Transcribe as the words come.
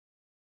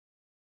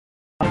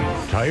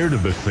Tired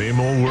of the same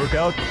old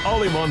workout?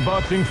 Aleman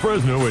Boxing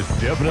Fresno is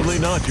definitely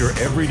not your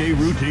everyday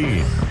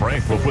routine.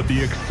 Frank will put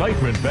the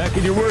excitement back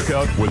in your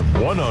workout with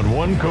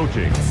one-on-one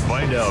coaching.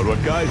 Find out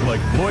what guys like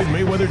Floyd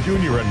Mayweather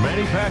Jr. and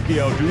Manny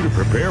Pacquiao do to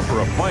prepare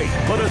for a fight.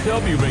 Let us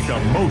help you make the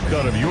most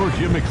out of your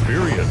gym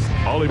experience.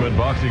 Aleman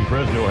Boxing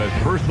Fresno has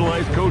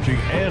personalized coaching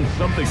and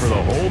something for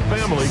the whole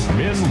family,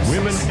 men,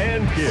 women,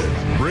 and kids.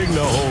 Bring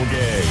the whole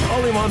gang.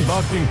 Aleman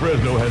Boxing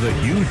Fresno has a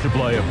huge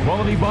supply of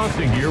quality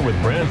boxing gear with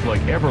brands like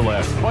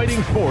Everlast, Fighting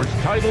Sports,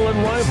 Title, and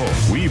Rival.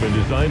 We even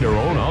designed our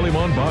own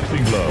Aleman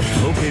boxing gloves,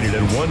 located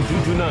at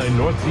 1229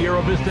 North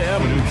Sierra Vista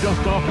Avenue,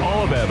 just off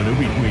Olive Avenue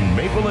between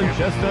Maple and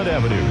Chestnut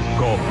Avenues.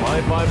 Call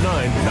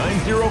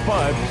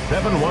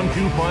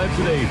 559-905-7125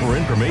 today for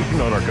information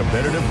on our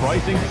competitive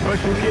pricing,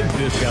 special kids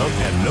discounts,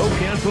 and no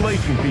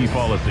cancellation fee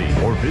policy.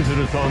 Or visit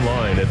us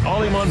online at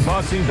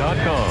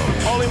AlemanBoxing.com.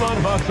 Aleman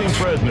Boxing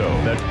Fresno.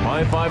 That's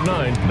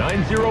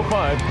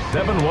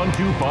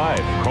 559-905-7125.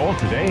 Call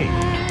today.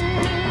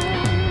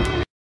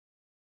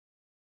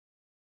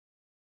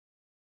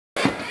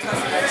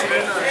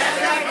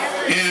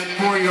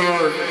 For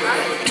your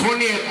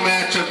 20th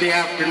match of the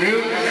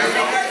afternoon,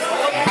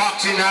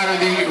 boxing out of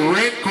the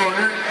red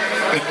corner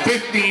at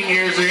 15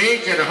 years of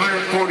age at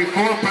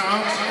 144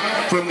 pounds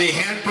from the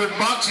Hanford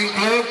Boxing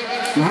Club,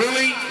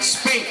 Wilie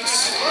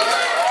Spinks.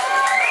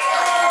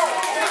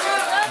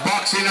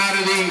 Boxing out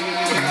of the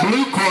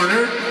blue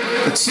corner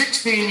at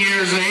 16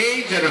 years of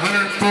age at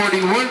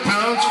 141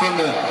 pounds from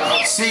the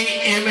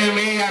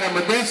CMMA out of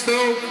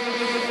Modesto,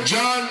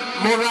 John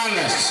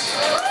Morales.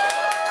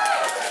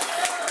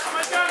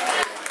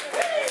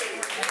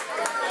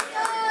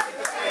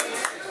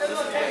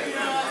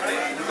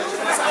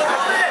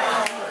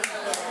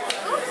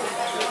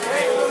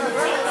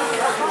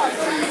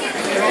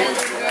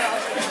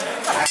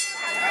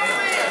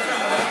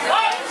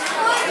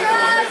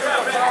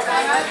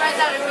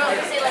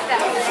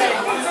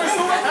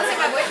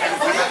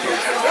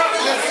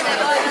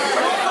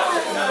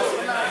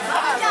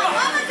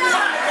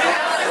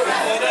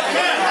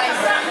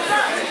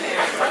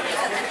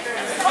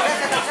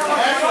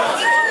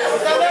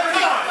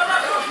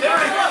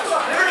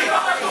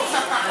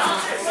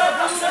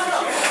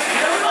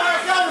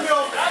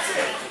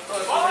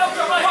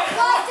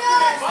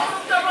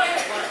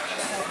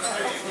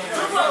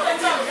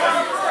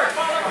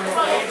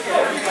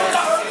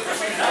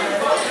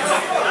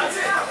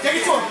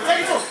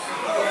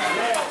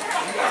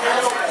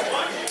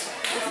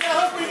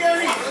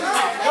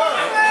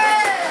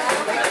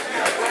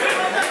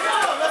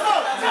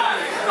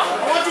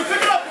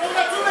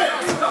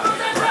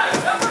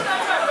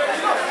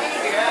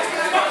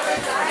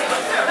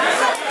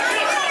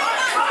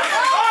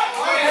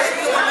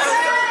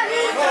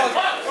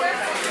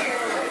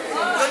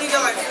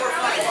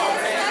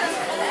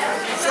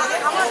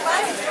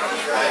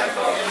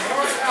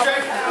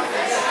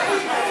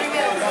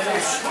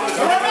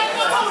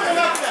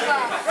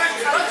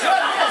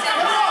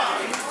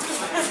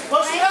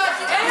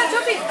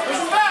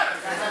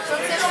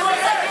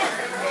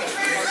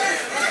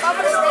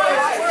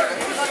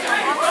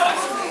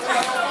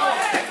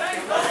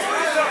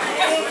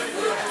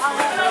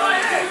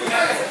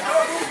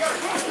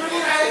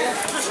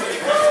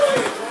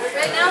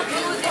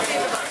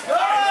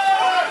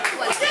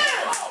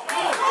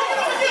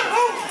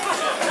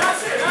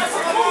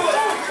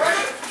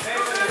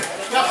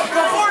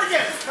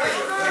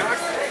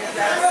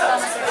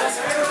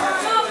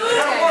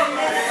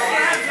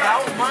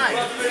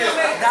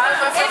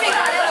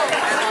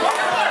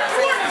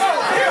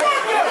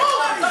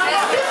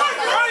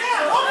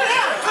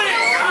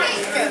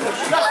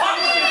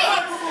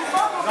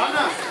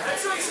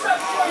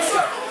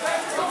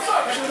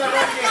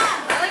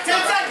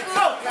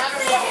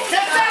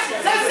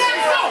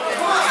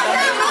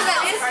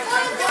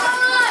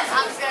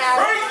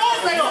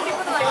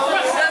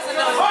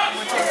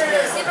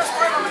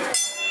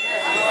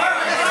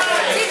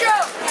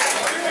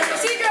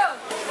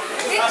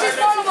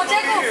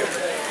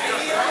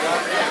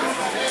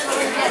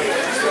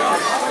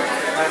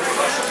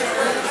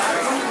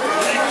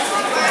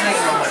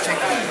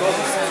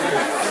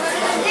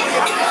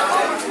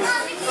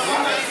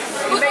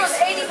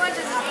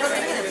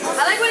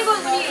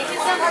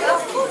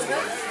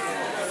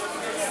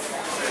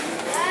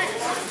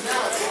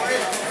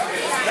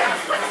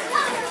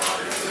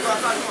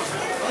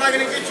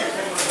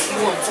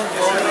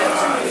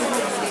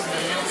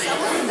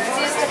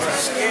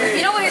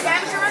 You know what his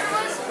amateur record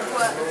was?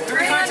 What?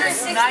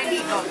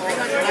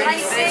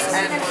 396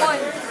 and 1.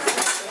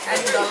 And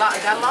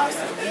that lost.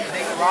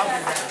 They robbed him.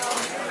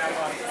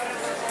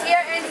 Here,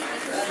 and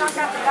he knocked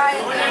out the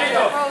guy in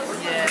the pros.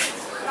 Yeah.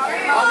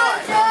 Oh no,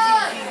 he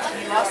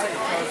lost it.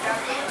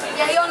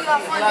 Yeah, he only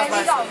got one, and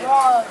he got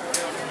robbed.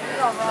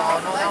 No,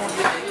 that one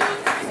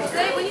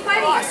didn't. When you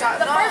fight him,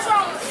 the first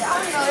round,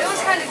 I don't know, it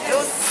was kind of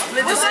good.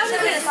 It was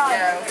actually the time.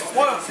 Yeah.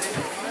 What?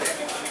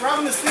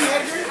 Grabbing the sting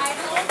head here?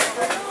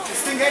 The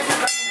sting head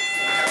here?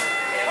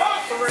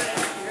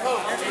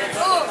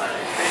 Oh,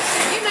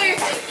 you know you're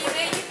thinking,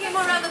 man. You came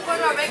around the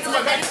corner of regular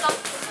and then you saw.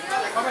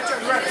 How about you?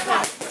 Right.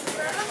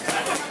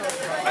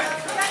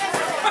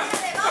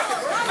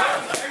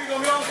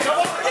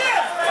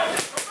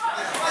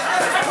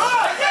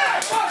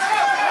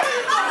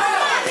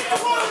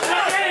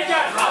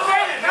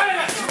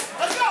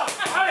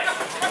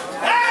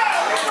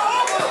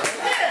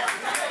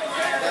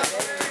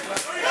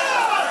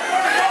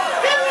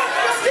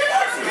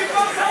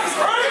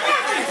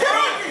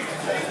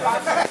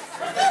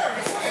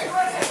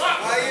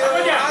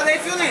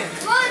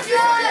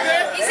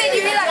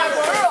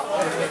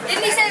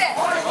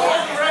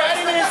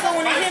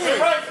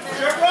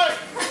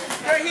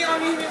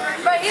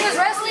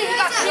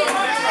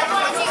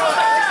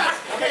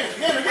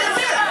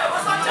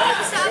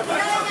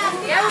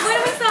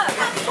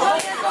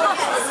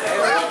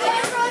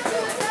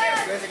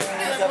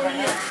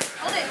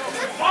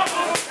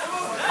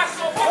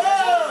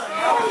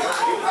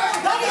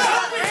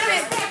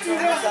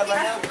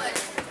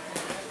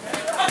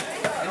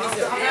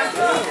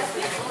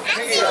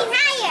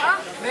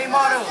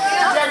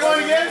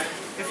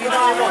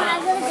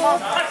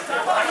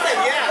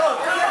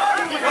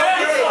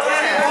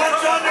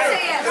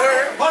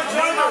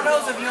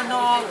 If you know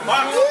all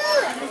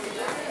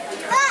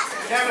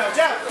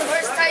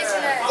Where's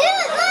Tyson at?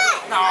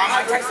 no, I'm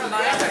not Tyson.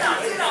 That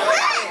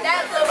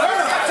little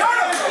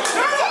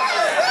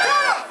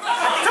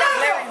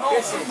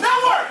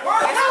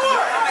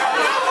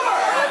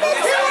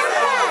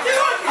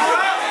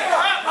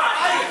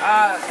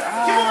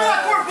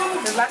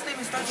His last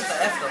name starts with the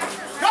F though.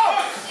 Go!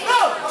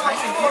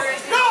 Tyson Fury.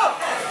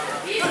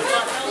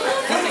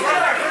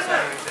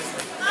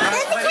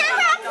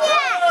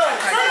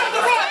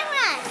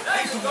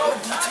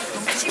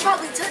 She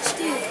probably touched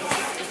it.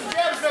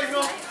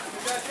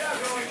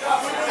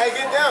 Hey,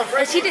 get down,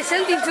 Frank. She did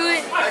something to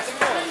it. 10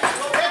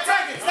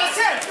 seconds. That's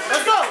it.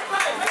 Let's go.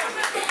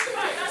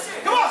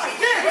 Come on.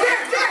 Get.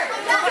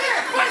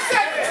 5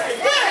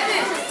 seconds.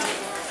 Get.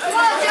 Come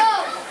on, Joe.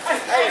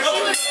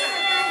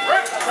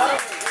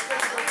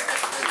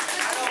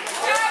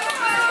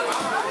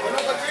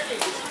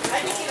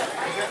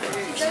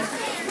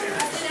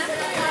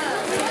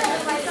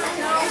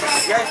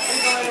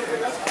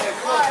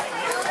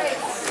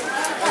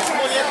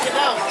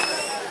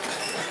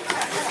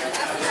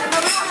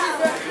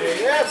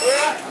 Yeah, bro.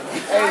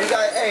 Hey, you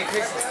got, hey,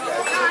 Chris.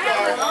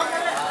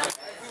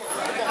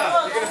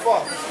 You're gonna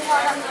fall.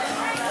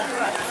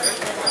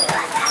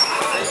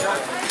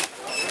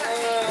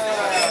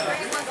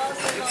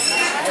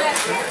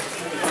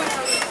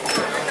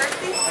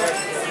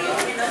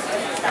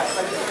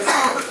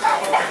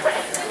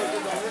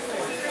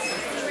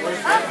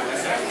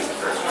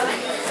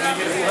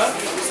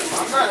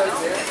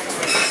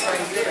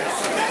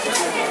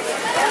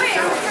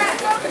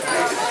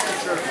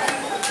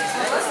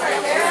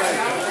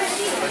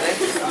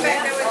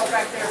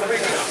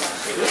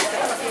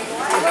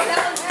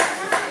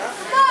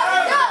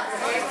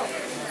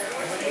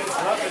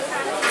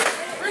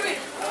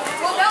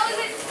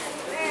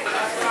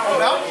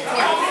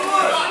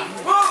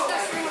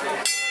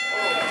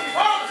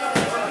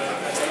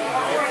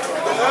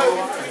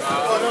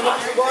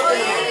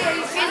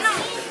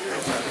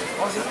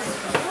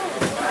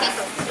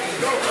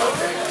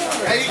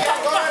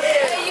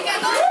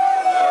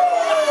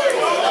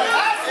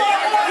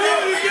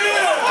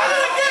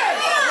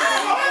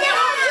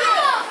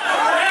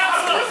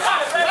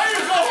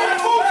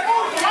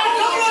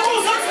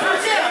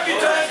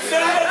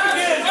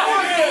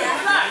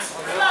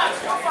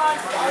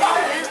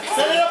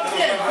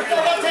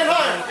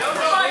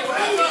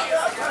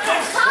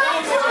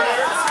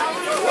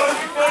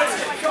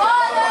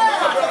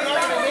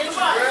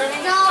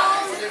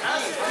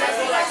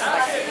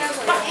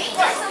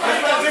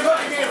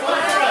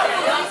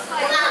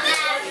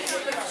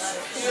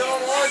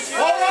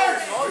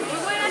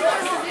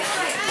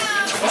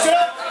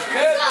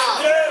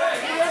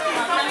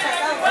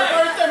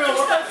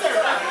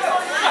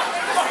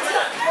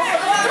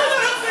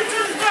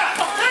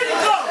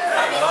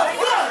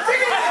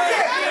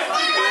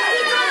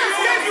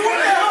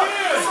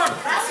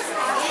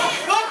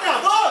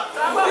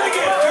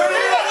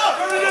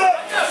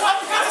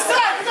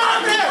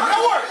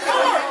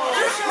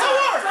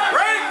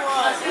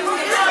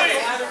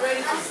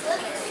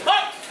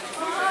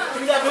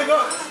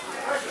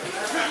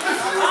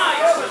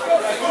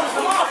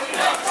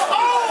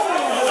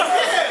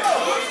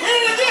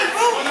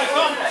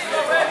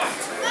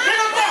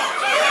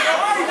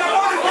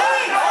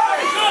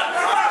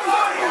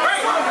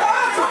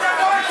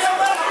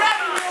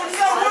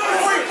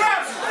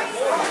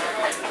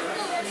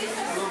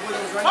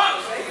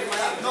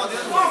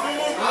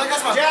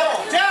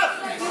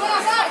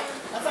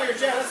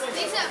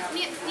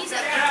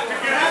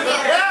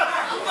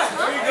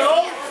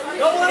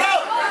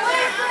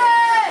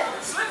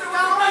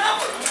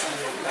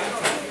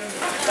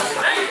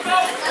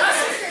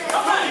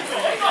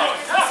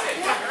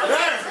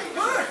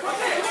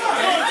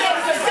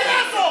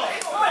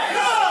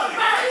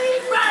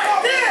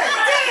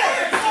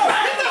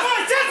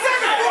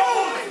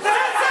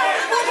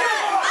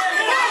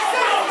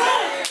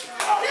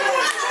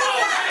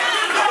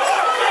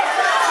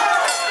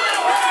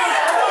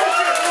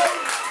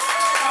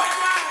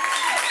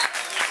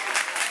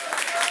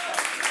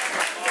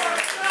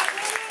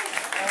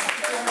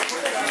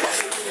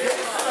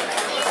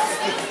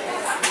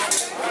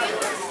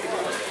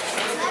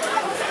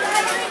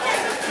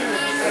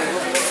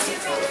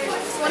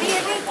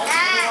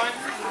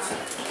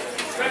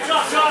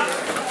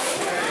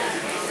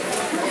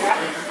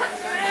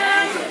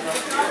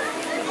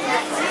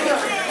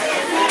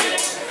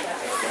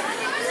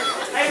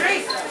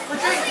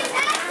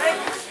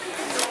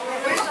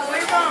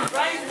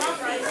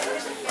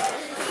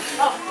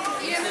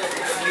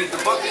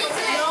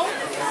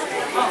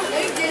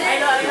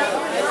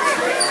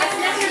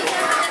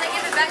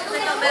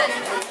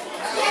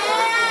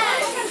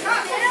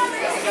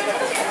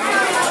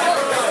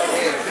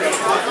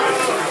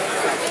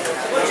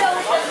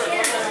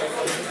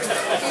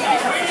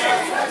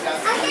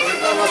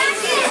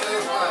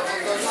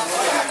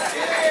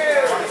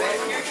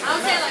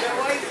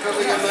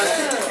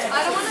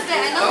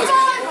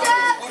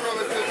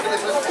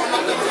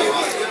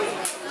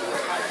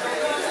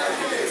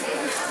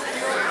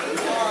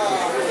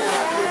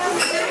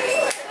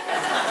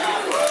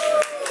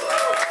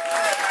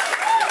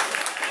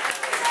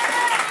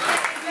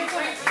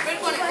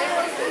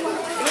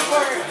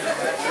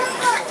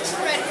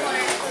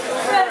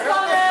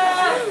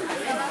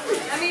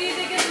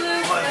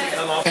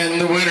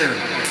 winner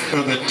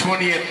of the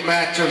 20th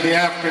match of the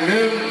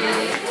afternoon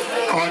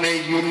on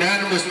a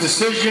unanimous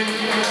decision,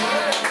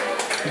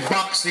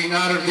 boxing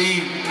out of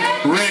the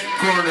red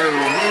corner,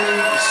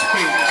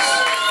 Spinks.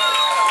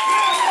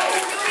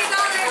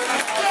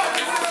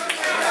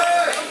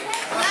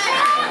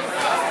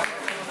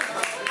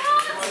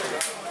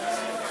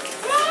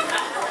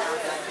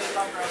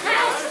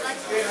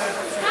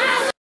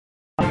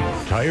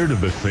 Tired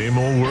of the same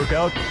old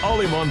workout?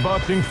 Aleman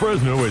Boxing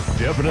Fresno is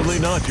definitely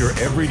not your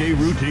everyday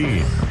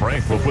routine.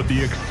 Frank will put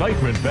the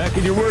excitement back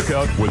in your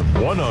workout with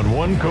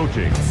one-on-one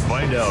coaching.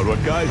 Find out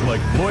what guys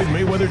like Floyd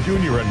Mayweather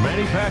Jr. and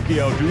Manny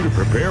Pacquiao do to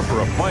prepare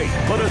for a fight.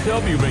 Let us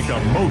help you make the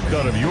most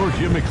out of your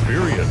gym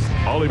experience.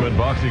 Aleman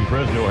Boxing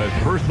Fresno has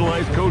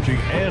personalized coaching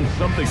and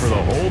something for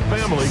the whole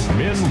family,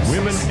 men,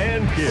 women,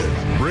 and kids.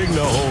 Bring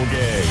the whole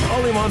gang.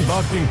 Aleman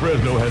Boxing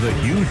Fresno has a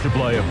huge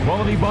supply of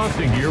quality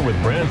boxing gear with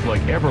brands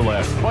like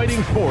Everlast,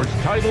 Fighting Sports,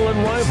 Title, and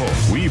Rival.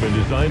 We even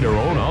designed our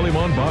own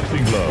Aleman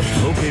boxing gloves,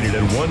 located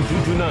at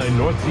 1229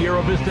 North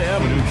Sierra Vista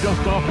Avenue,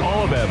 just off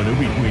Olive Avenue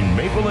between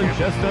Maple and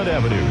Chestnut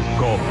Avenues.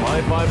 Call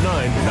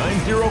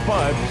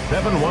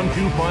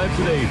 559-905-7125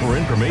 today for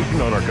information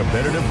on our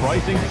competitive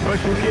pricing,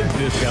 special kids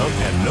discounts,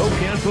 and no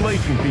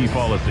cancellation fee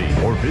policy.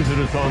 Or visit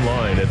us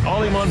online at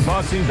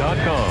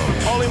AlemanBoxing.com.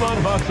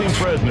 Aleman Boxing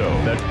Fresno.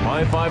 That's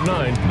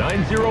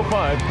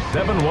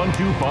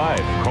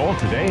 559-905-7125. Call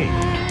today.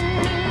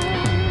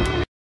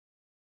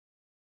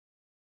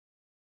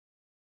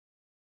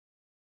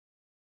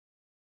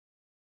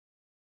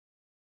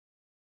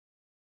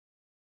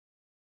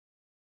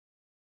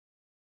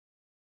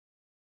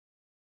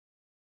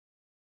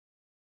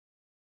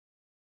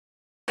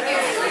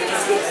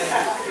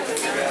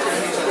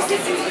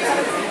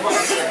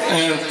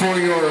 And for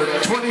your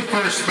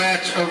 21st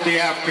match of the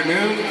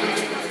afternoon,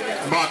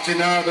 boxing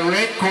out of the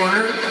red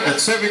corner at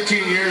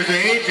 17 years of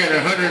age and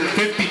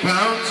 150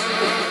 pounds,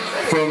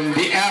 from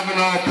the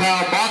Avenal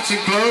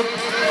Boxing Club,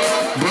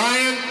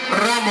 Bryan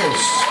Ramos.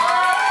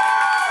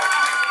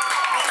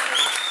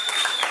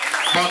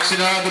 Boxing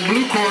out of the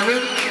blue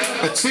corner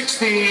at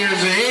 16 years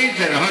of age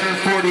and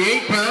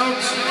 148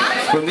 pounds,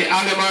 from the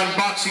Aleman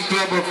Boxing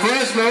Club of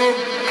Fresno,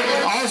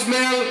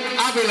 Osmel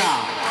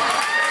Avila.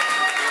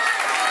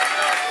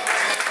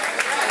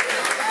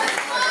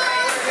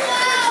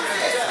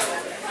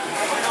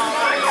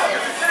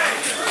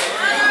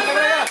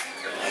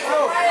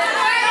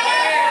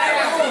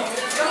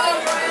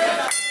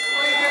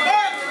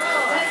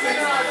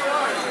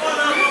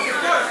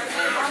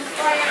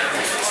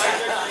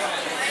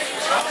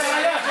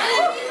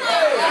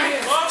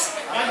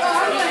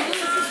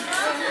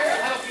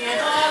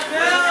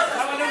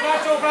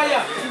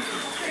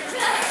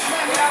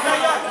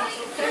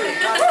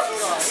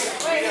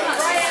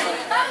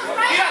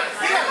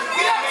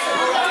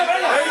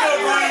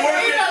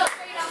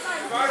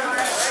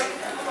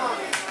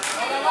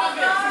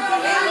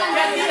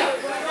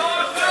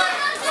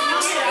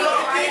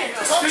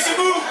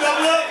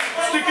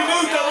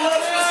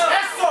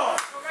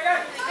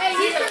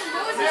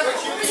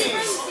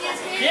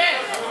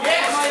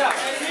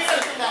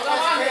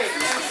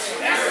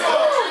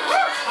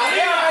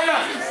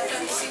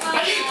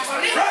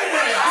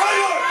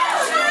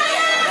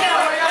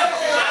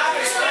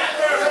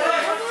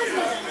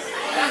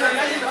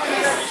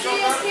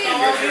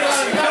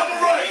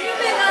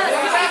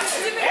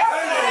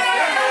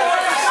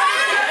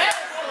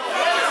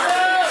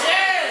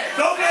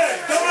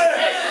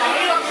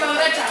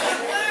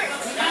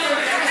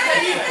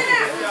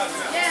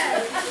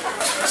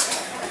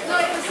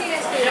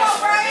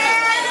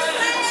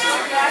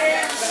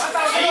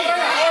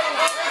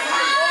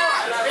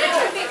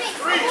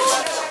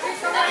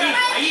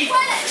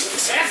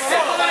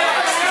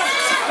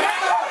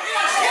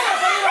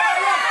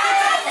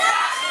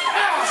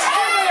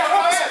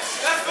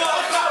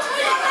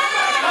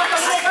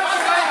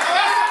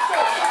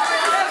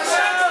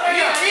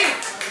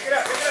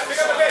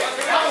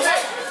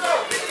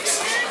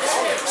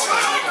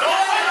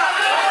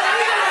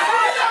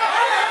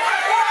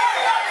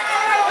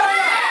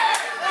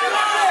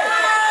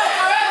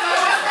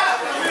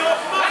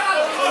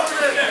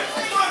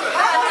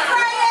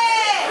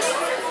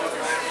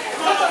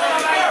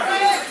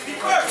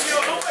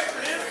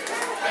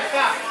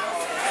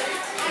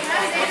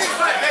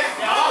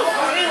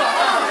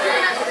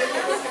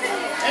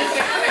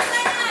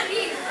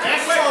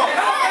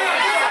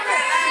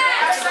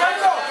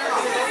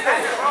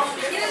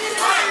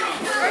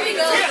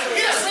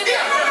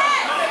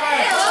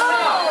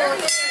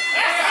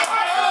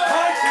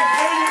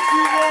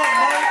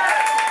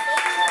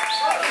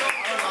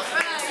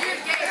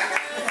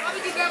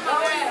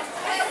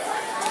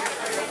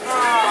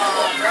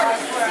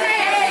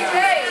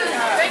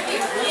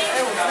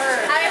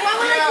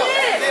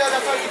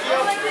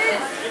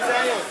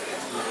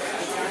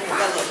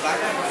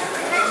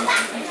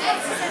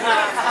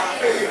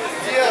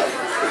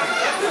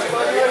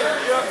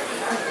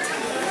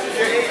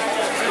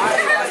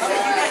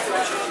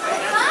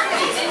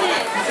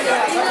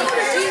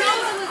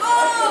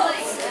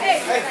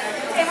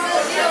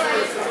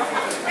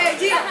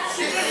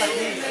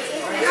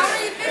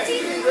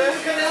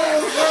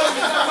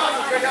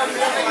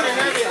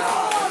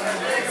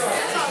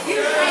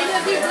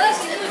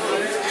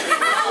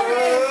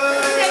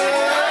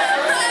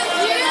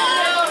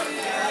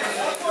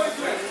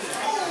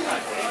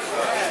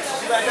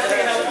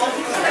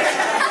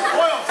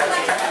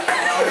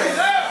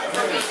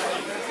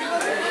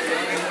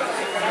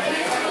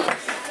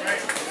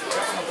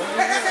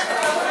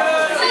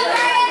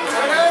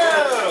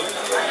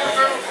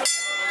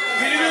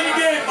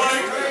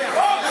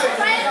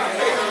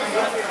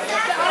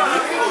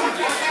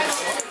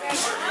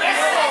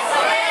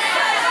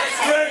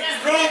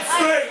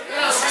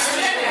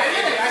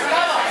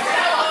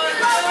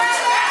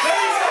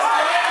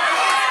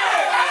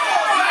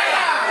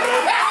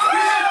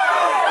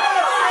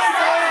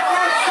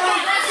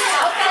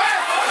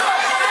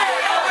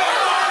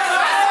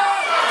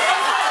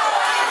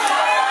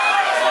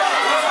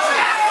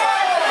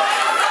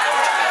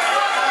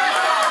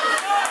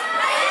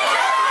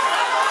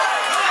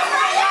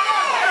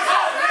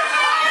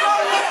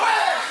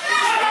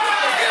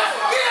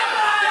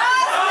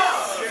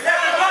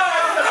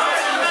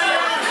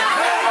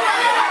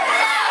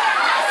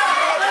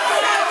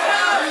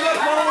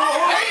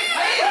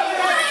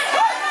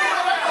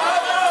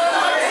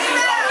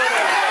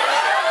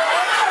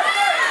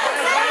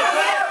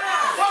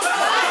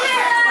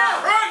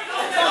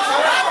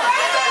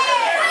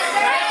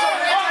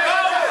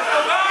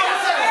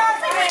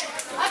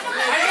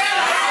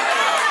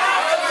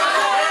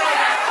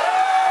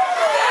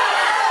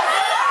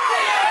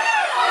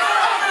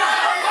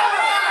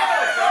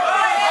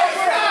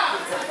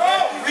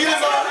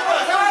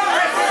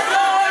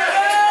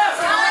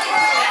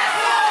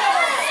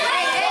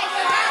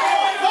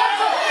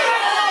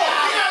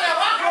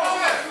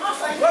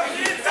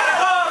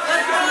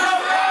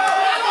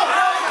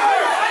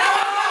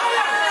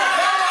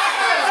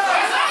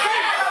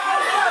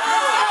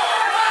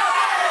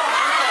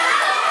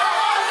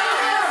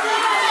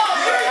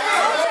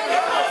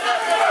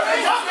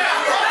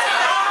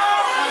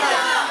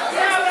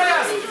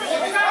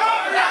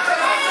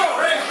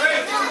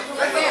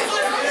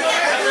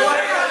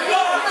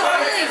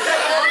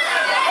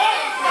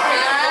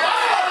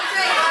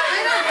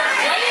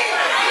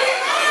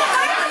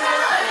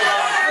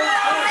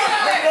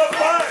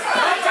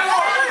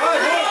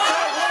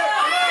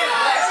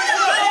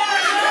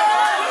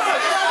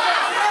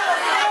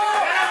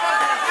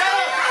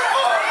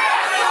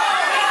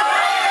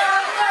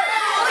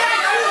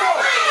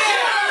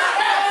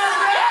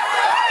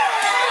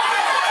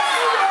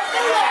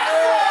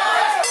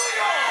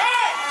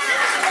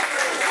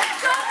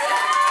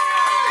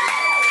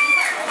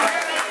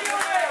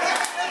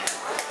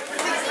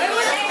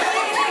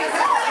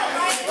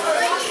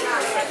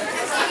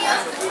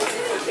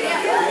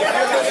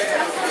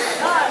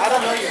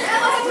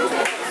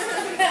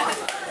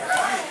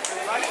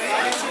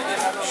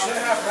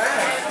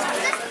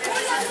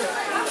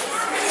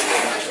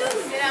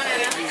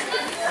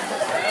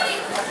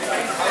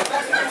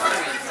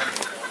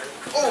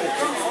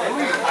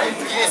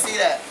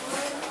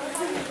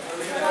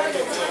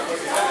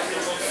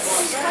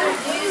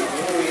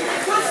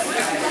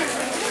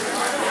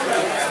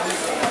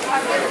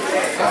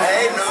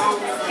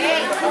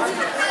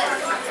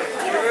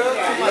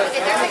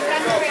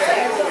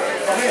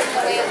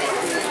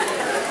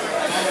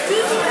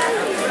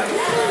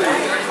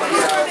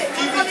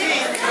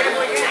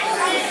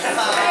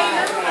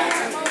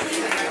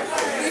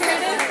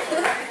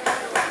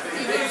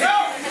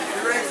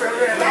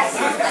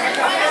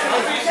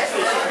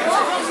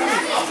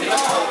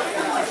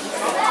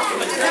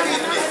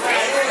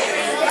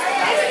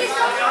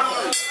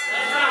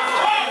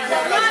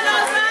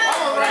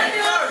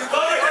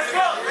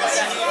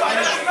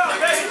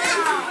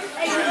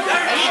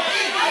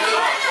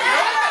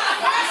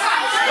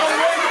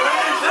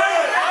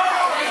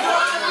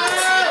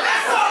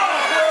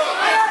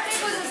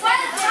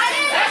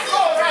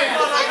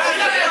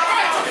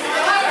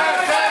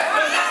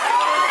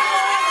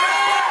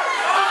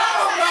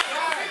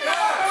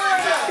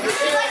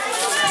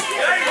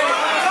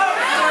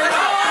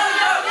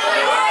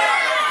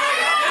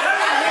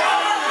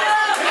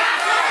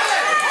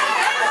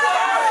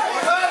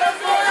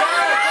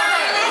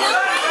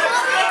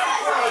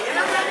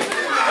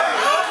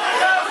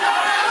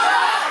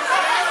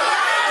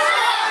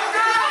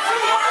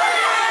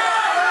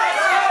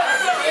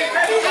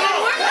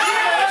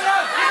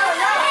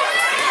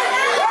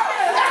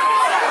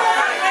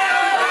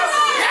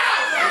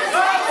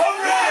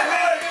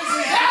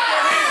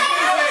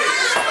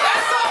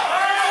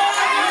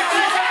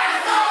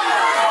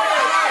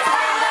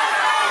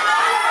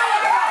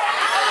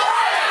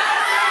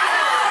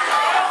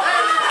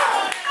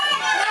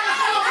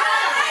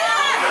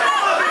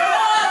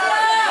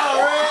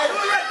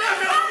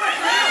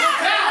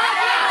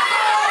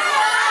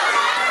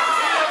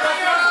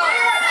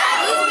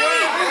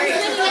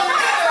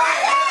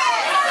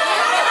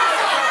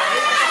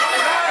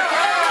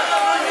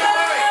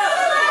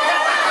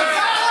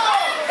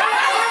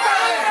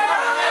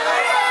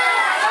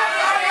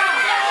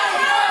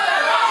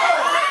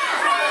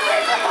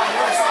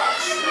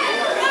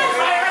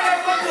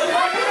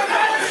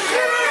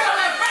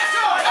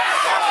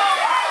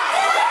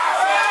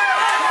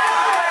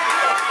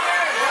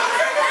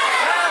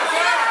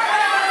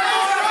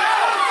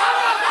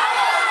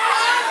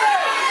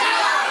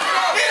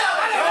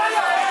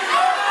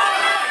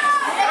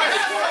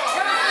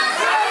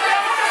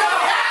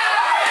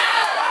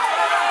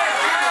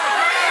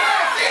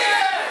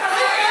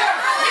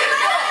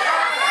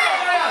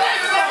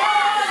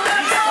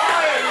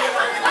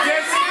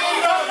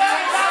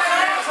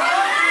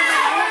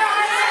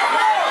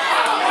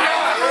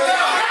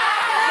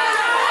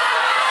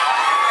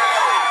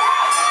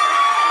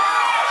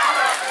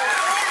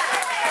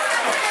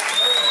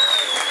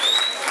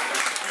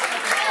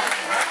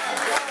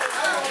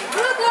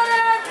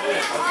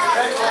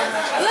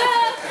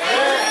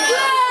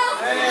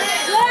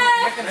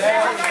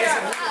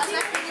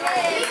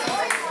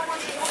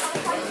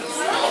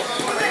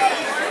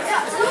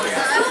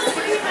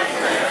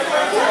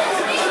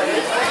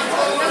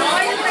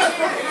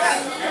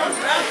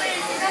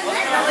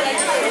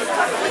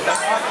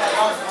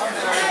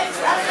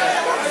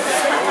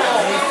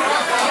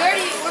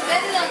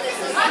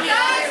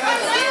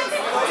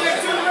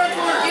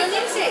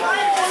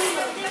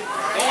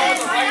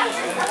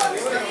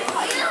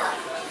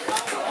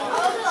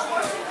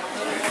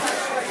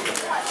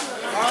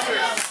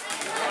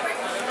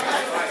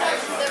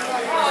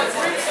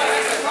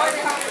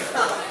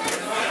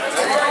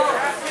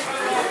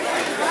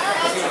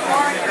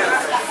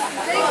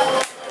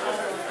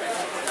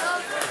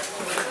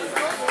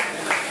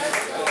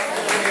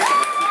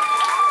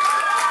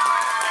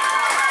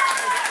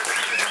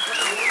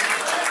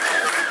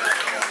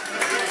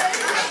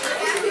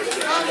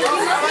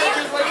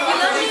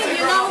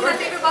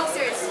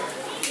 boxers.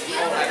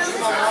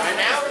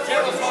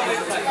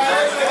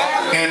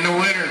 And the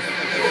winner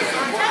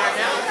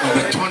of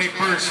the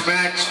 21st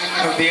match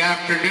of the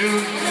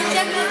afternoon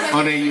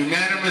on a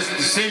unanimous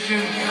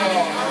decision,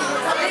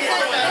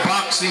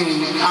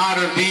 boxing out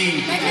of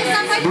the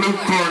blue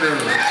corner,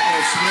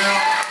 Osmel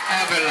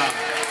Avila.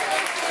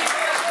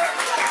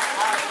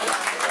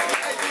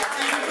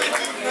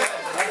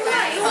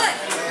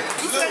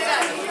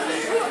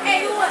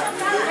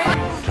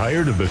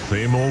 Tired of the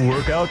same old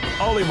workout?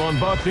 Aleman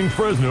Boxing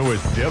Fresno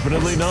is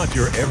definitely not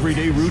your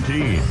everyday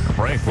routine.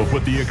 Frank will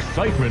put the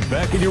excitement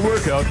back in your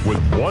workout with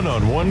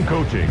one-on-one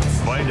coaching.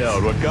 Find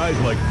out what guys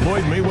like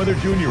Floyd Mayweather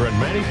Jr. and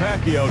Manny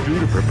Pacquiao do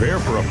to prepare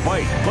for a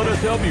fight. Let us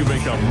help you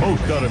make the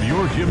most out of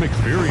your gym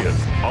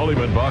experience.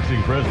 Aleman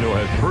Boxing Fresno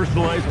has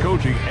personalized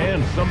coaching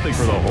and something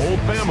for the whole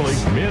family,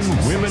 men,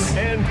 women,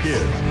 and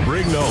kids.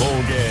 Bring the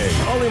whole gang.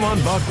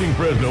 Aleman Boxing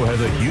Fresno has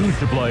a huge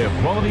supply of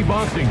quality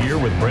boxing gear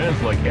with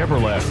brands like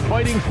Everlast,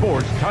 Fighting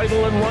Sports,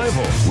 Title, and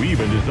Rival. We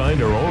even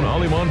designed our own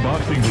Aleman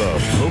boxing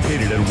gloves,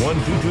 located at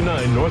 1229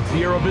 North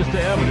Sierra Vista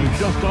Avenue,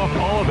 just off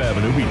Olive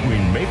Avenue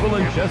between Maple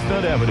and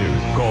Chestnut Avenues.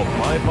 Call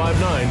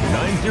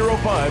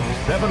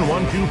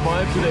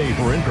 559-905-7125 today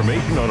for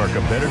information on our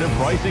competitive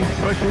pricing,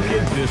 special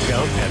kids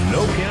discounts, and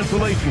no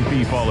cancellation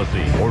fee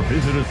policy. Or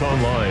visit us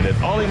online at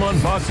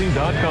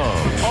AlemanBoxing.com.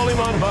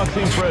 Aleman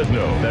Boxing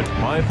Fresno. That's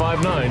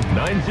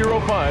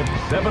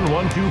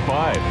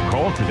 559-905-7125.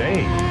 Call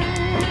today.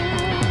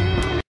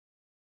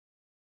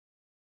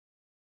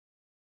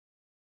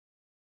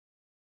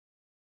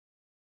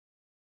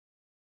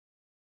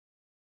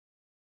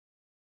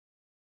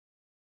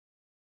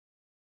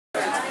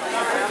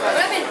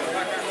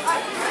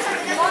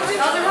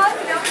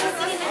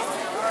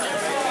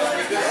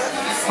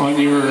 On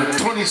your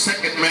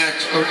 22nd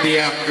match of the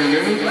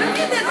afternoon,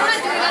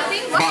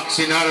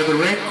 boxing out of the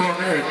red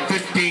corner at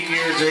 15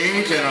 years of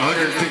age at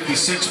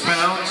 156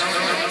 pounds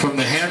from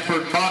the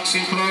Hanford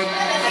Boxing Club,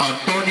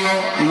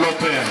 Antonio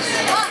Lopez.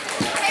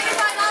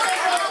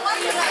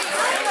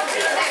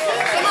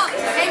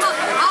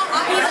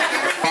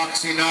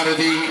 Boxing out of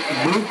the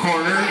blue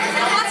corner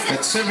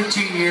at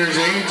 17 years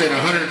of age at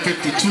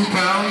 152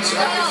 pounds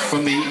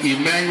from the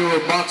Emmanual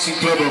Boxing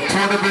Club of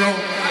Porterville,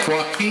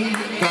 Joaquin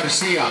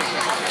Garcia.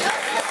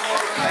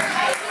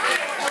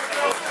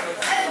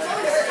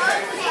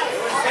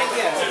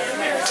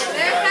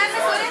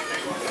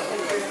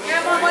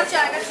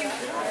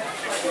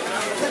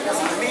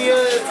 Be a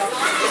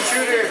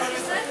intruder.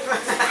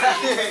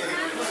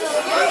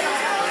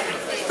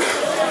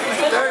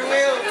 Third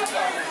wheel.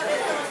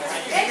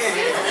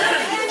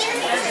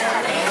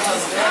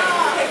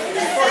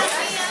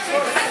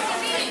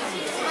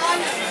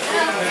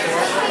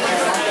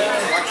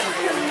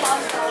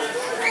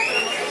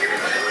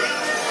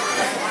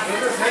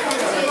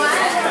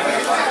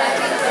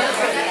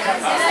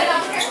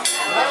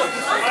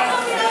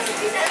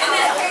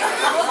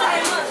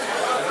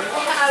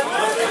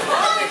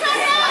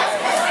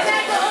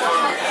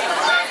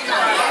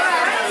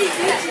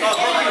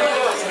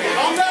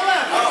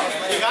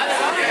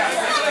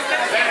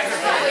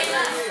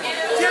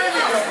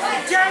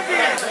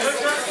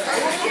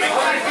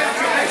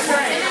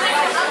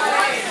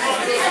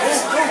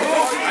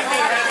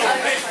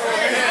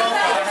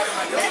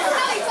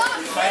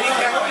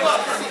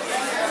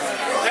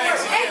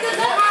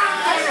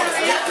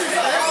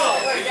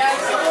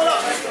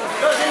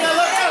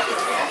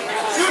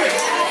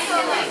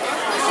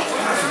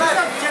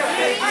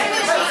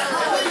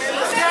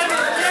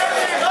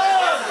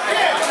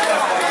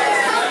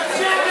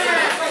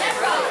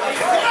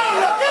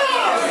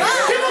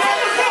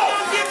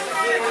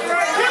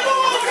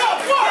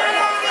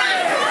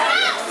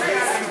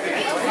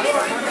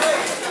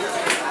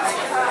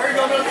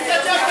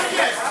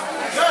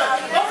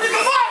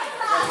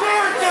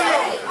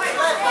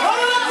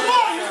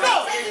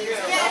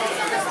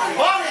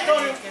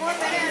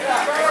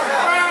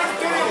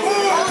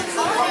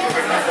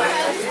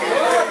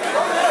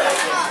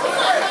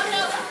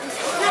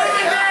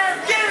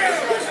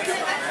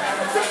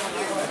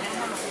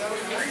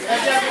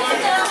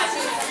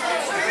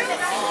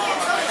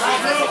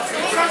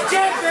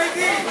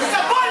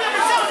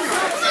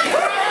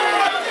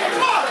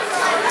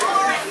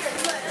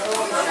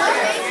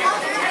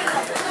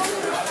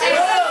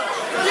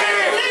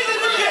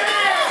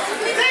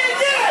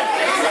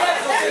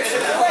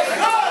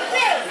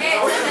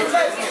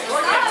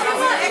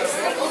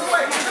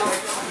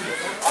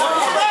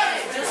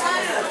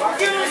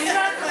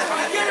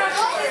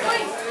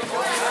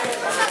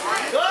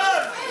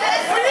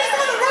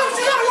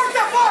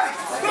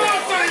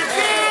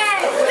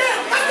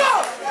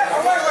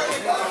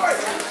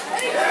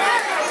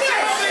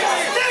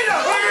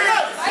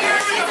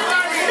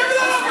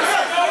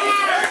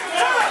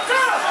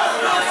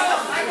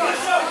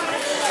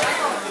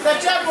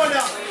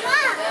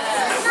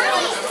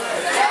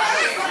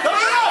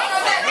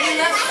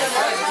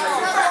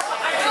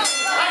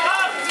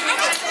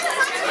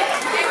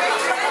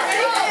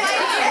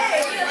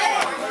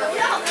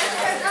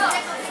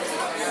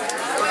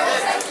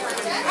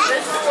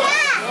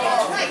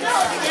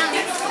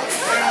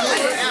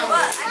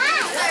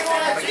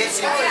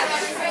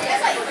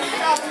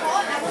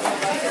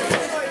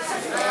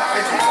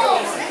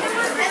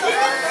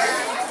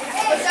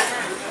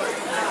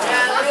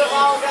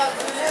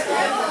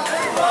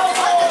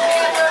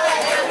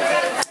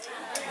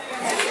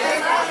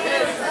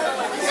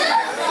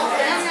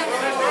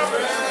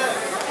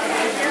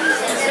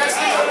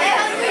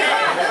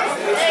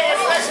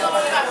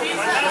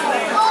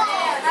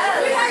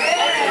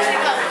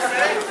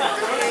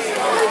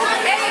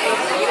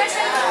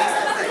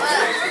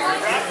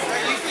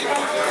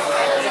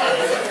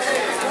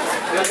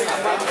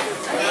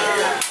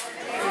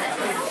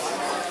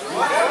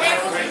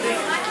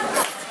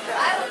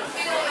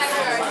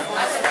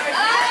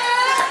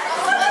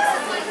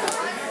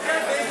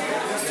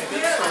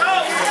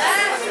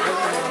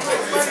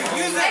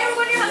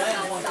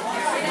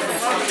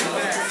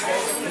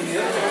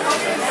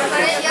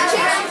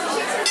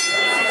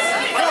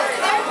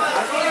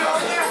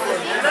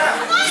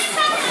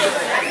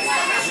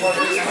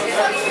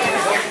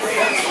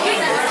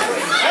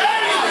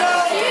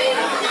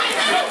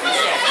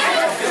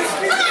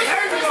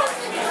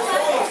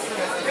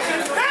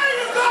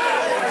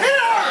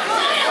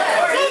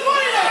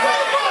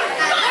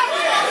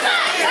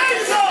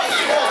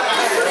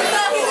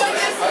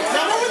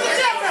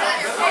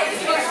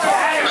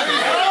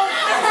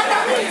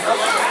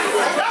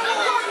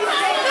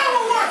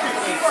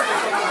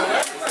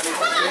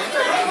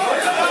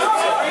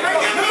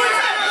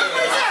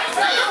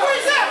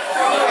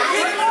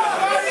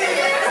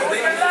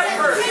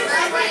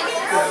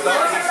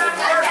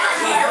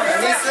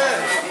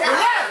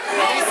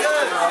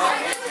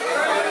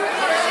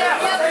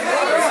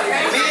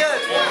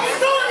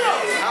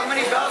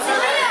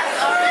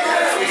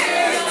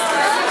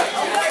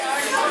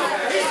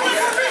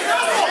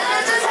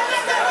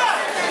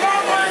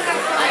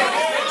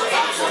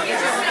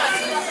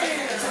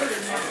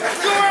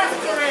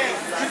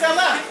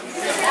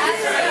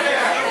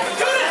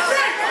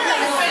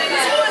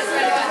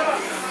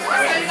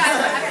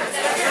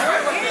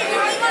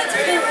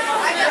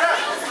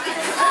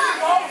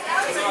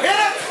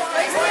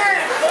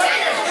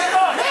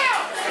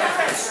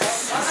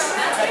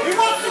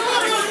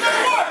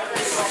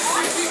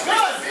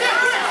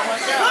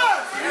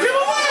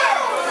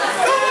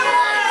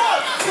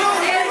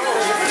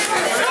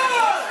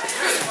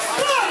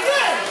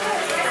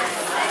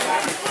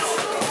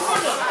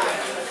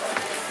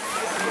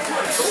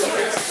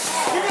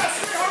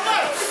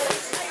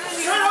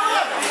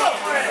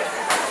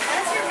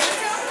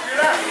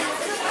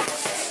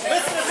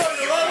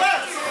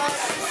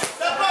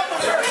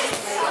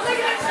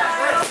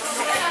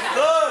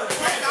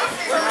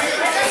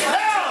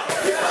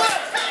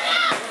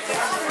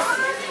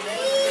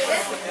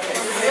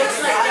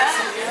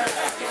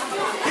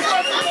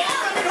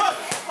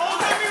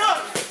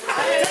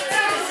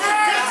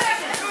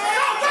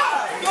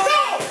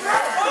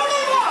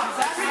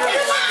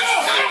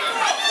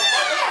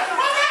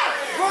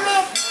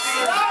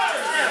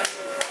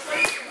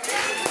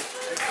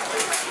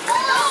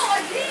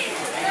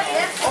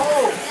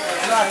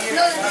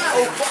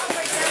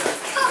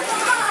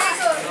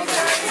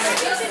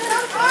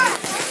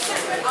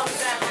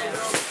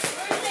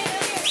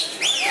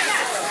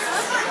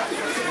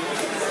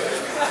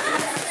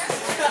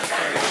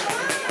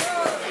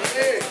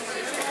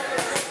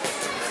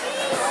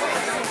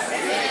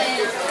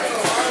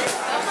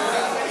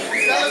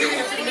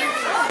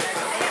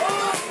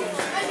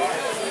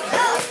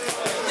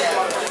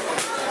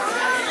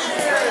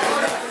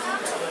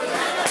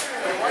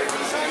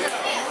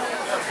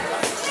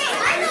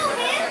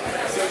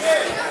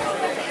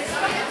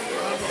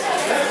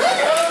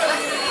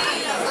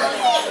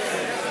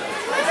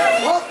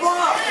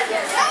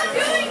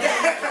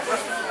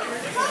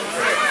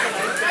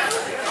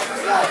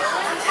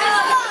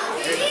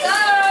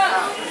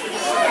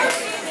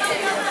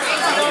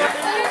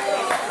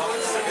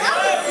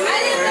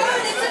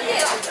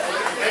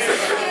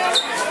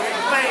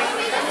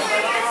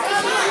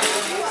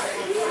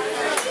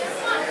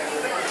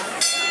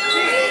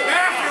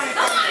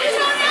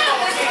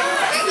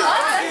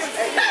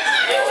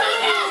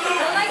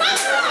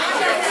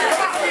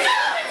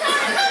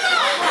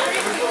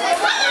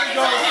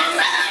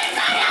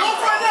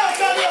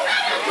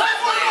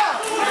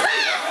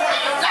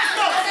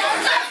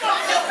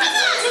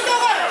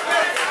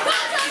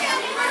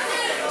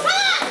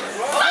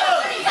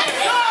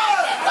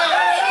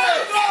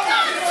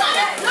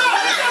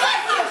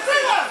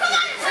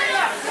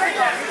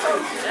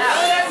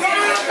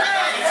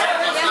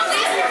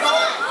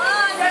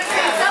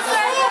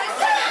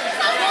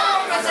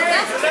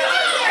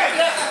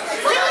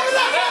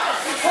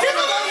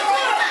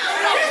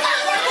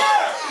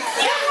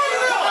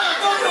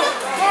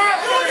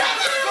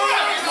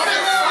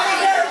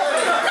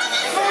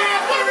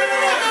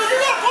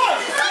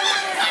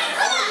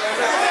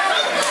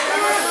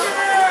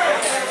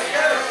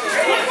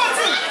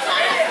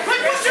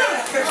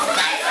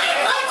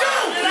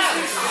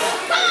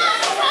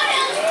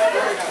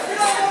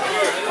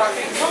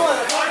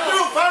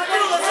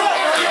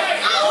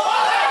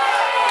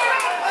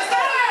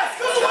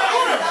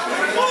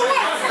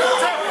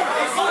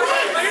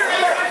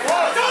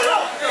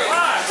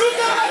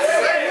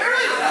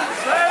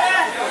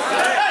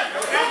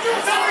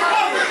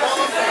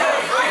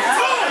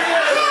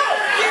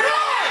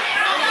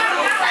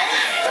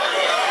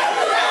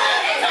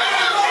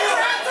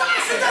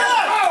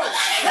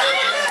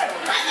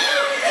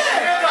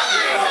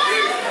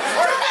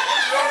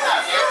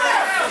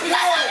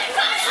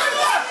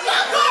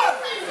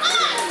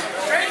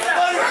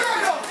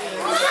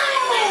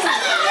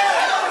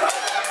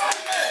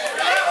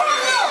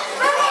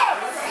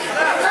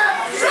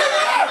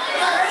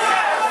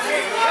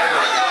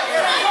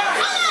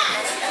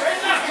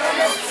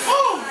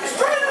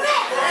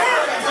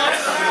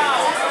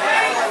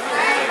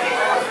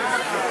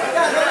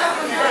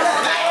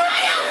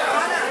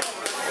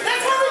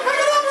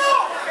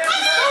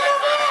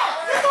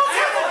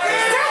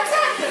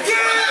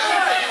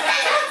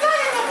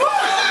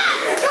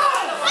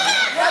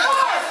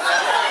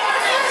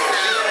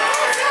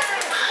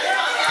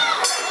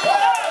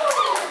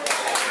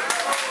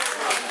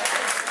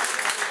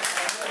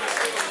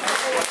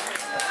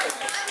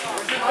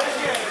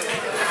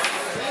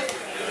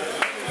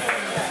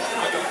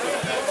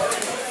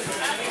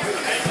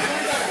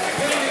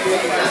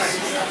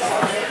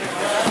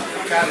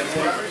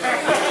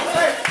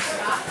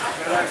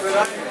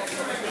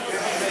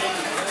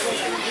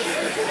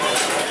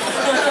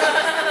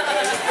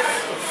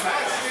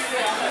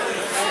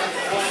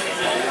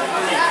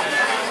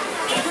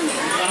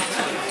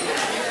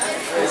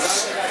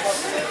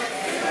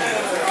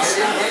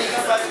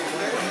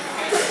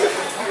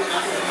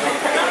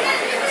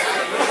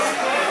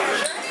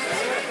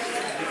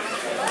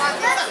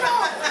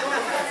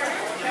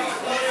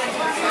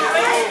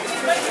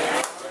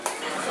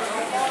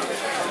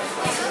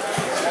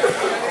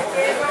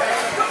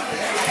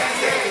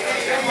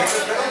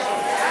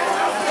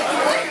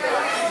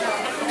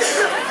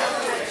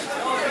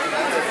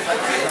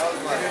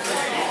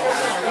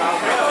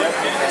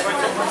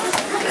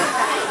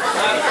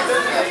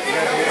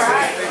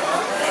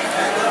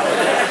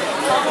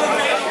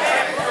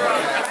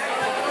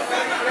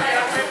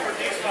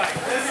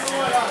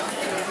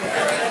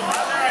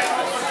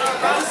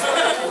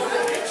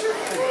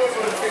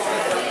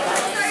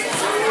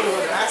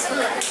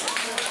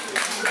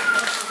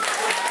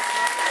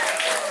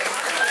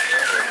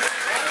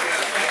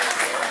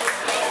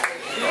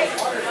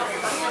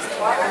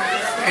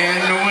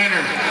 And the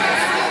winner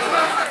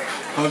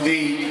of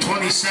the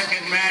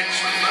 22nd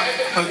match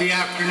of the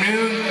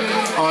afternoon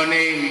on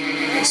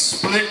a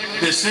split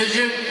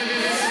decision,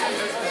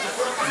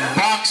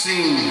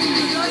 boxing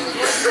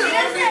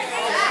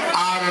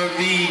out of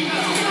the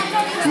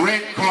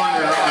red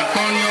corner,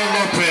 Antonio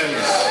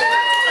Lopez.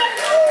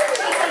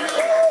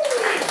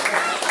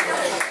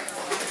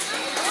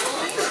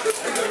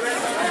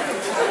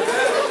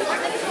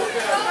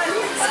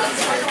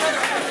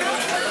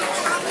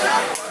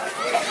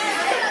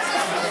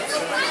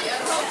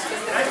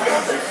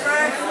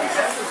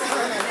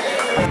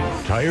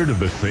 Tired Tired of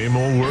the same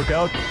old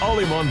workout?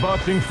 Aleman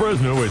Boxing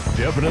Fresno is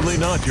definitely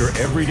not your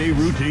everyday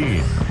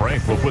routine.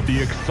 Frank will put the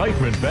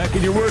excitement back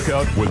in your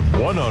workout with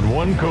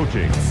one-on-one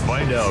coaching.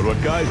 Find out what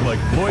guys like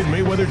Floyd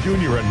Mayweather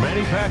Jr. and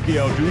Manny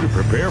Pacquiao do to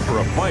prepare for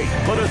a fight.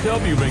 Let us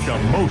help you make the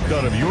most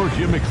out of your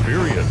gym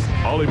experience.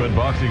 Aleman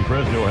Boxing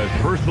Fresno has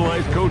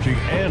personalized coaching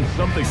and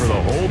something for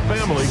the whole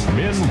family,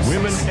 men,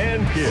 women,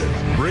 and kids.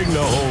 Bring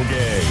the whole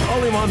gang.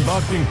 Aleman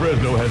Boxing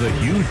Fresno has a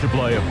huge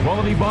supply of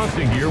quality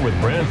boxing gear with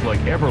brands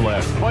like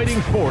Everlast,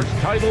 Fighting Sports,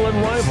 Title, and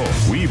Rival.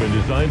 We even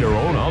designed our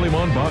own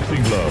Aleman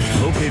Boxing gloves,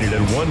 located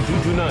at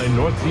 1229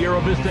 North Sierra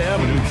Vista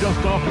Avenue,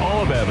 just off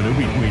Olive Avenue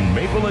between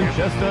Maple and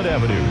Chestnut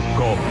Avenues.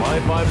 Call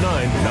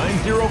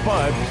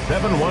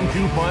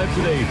 559-905-7125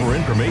 today for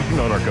information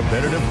on our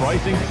competitive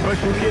pricing,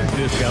 special kids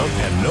discounts,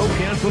 and no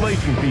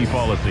cancellation fee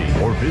policy.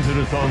 Or visit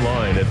us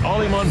online at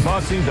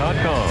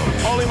AlemanBoxing.com.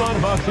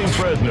 Aleman Boxing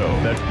Fresno.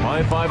 That's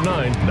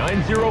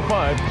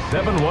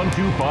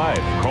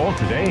 559-905-7125. Call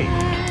today.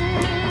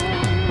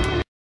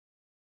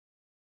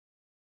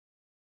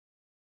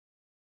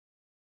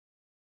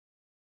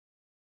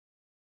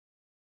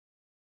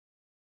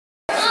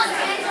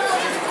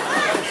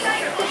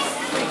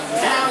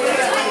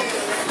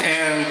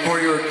 And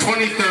for your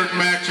 23rd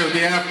match of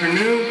the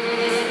afternoon,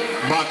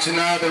 boxing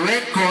out of the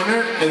red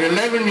corner at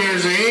 11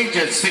 years of age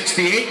at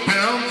 68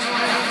 pounds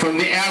from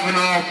the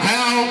Avenal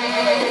pal,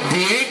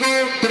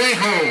 Diego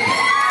Trejo.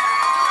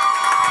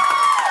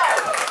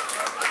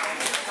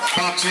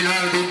 Boxing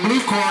out of the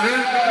blue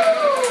corner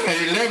at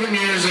 11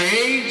 years of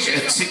age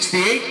at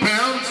 68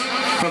 pounds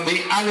from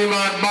the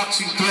Aleman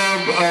Boxing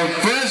Club of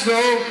Fresno,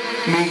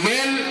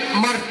 Miguel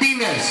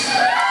Martinez.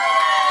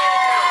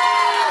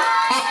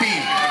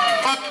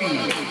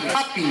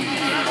 Happy.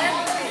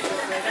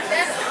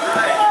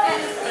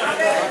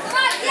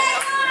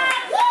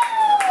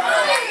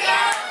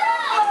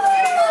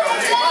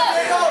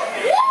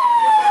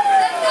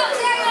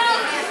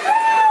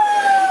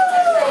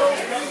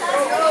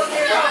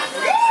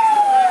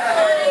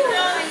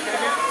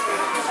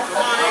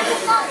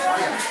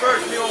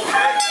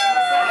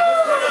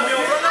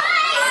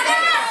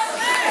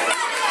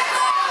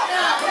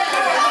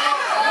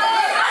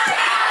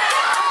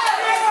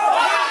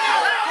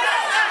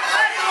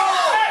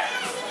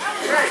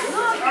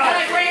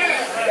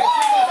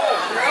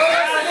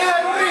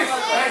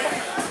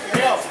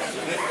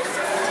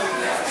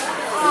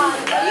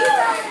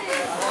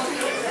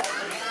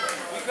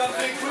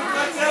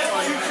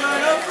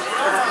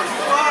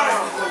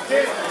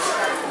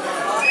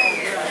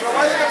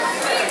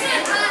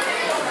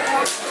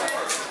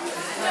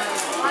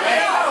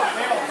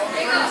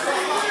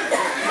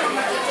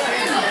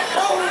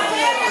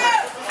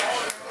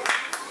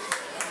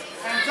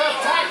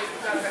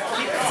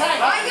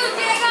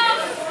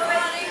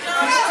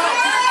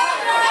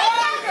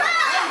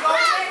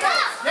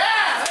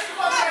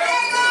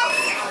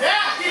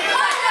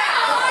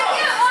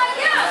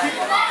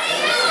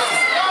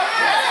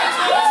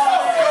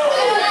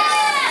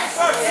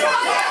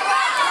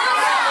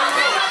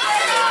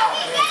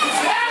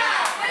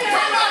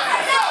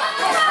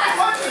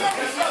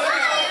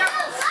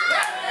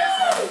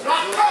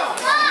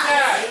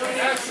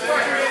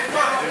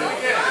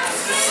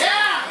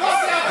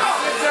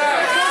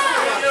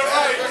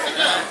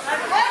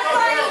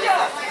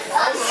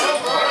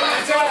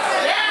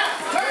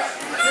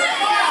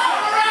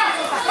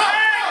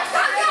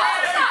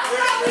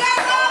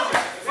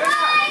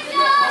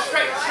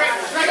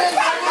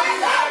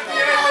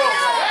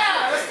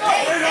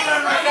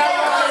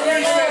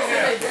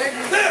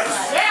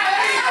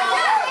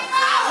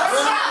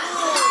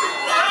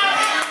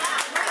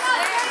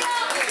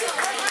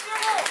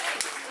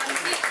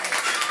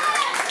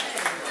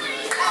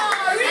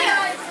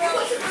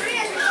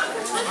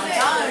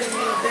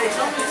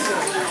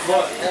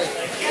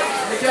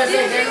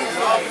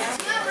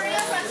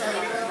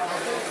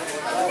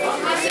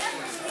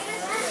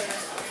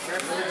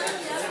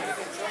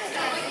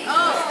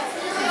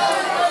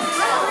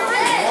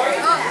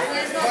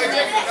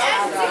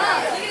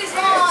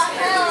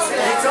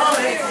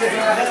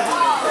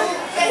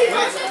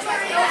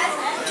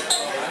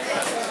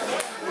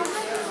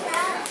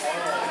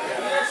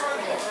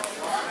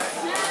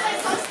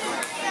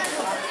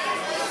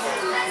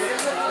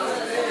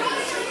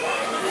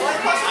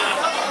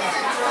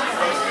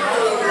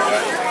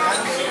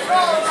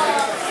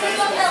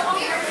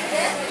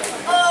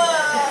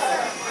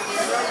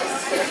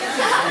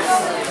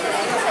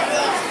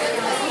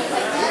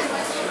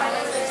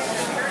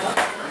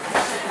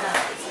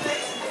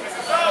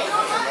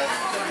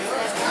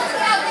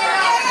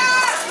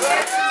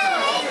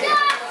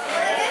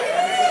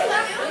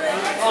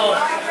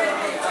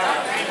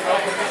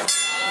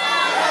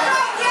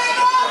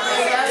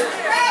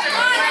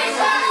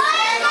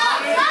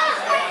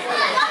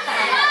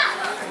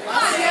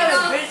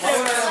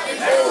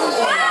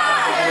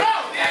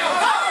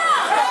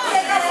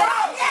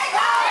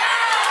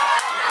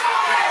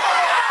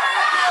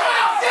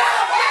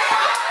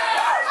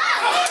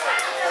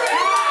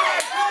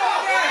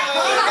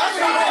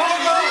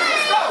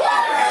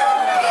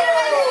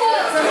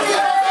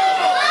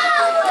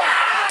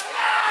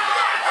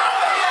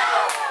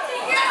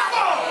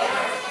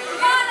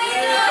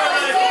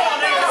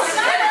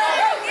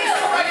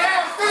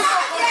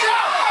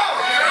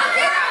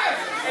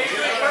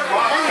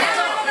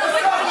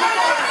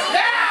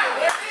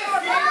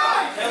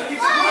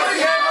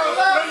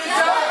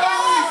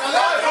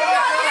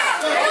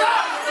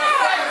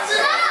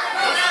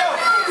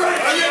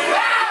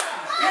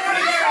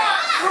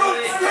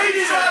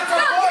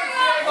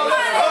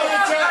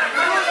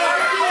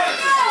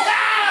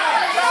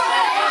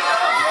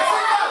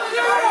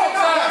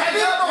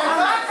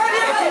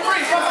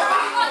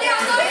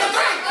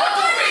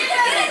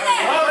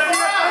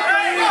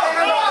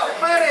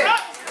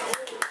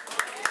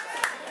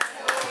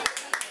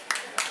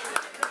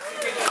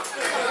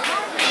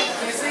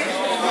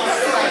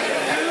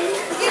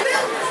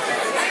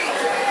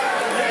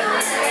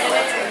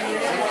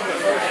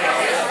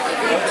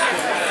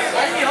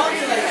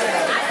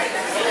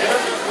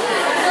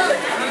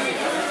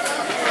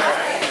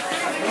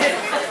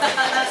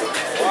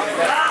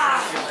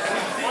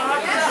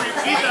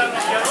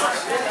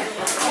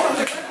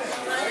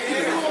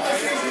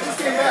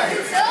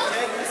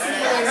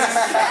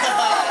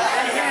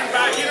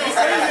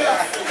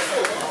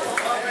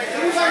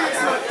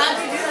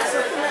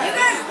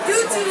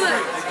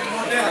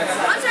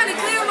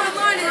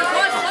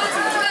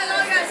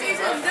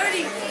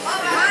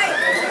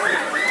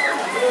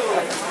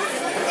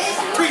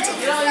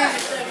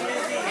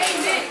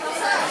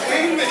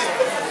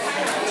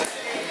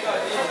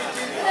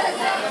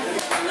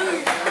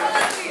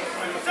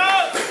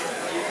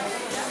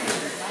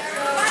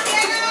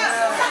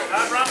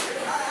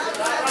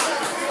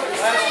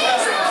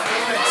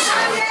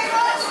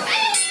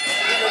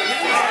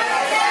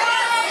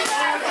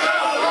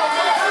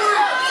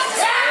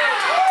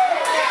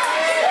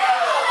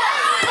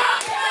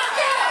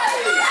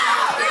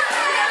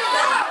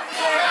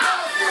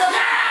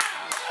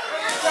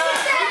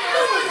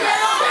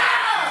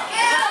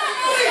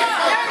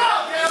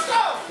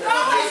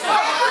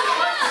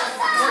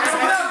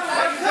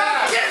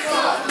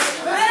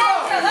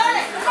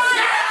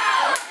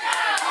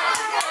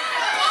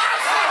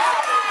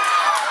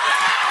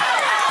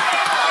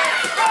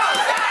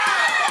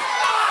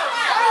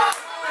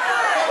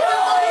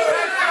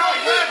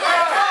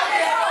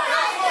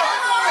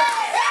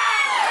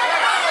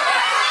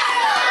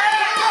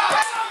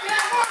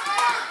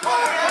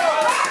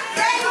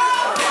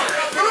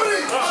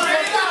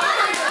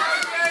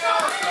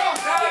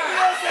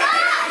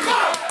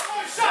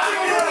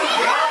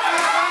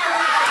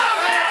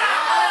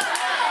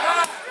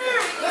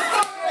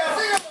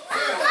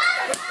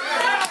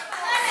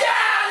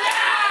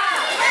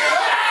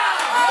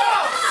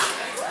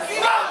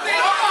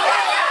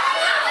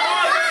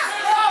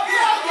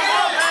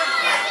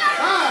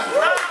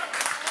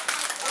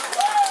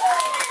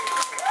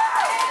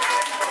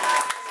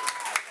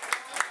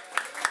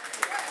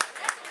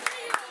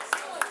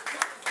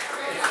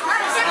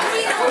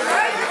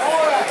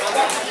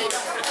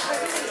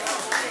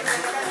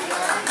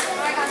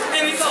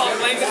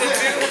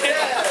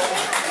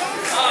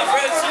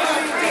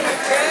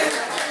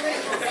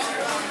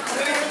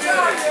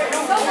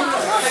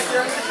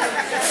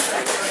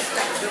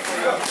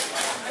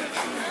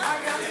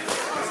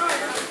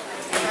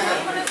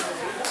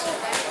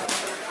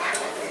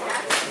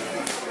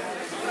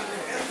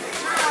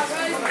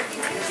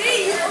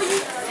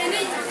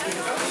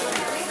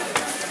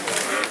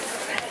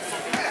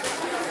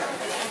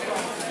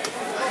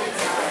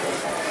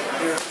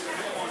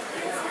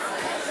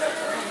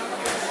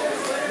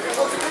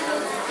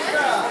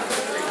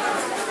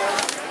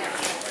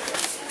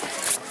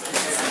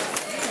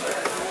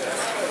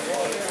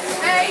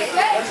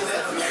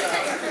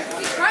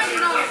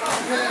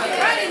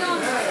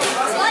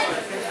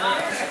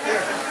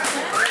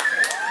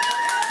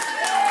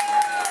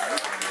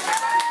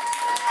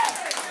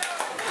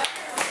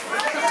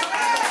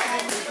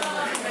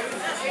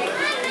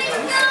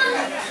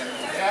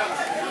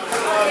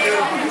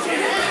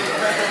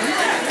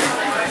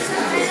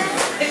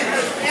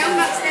 I'm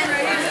not standing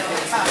right here.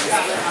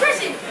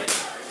 Chrissy!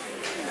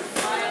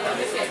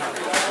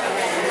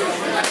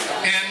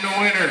 And the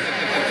winner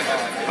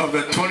of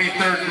the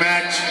 23rd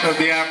match of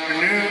the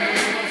afternoon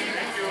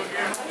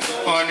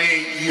on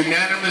a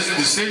unanimous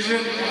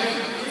decision,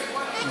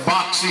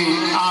 boxing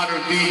out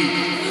of the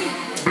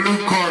blue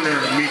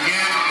corner,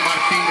 Miguel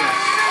Martinez.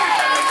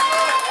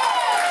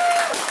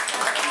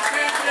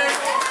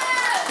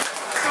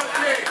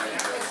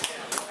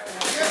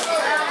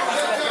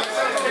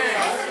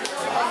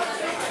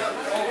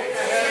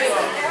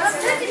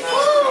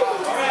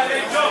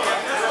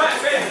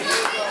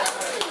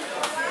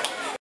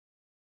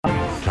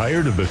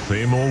 Tired of the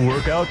same old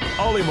workout?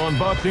 Aleman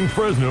Boxing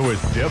Fresno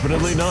is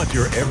definitely not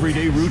your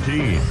everyday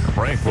routine.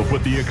 Frank will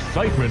put the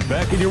excitement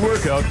back in your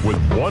workout with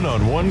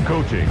one-on-one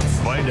coaching.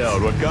 Find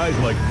out what guys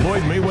like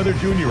Floyd Mayweather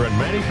Jr. and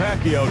Manny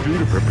Pacquiao do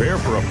to prepare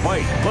for a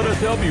fight. Let us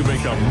help you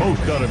make the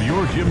most out of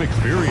your gym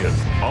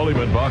experience.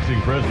 Aleman Boxing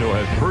Fresno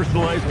has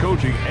personalized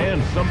coaching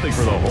and something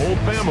for the whole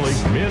family,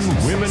 men,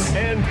 women,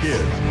 and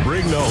kids.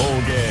 Bring the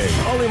whole gang.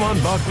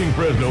 Aleman Boxing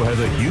Fresno has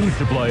a huge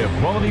supply of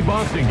quality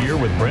boxing gear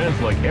with brands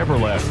like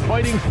Everlast,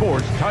 Fighting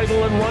Sports,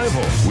 Title, and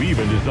Rival. We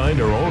even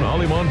designed our own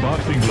Aleman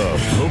boxing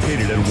gloves,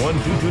 located at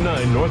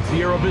 1229 North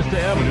Sierra Vista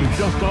Avenue,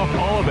 just off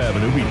Olive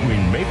Avenue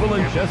between Maple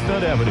and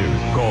Chestnut Avenues.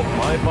 Call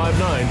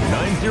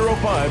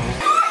 559-905.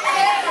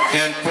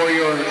 And for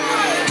your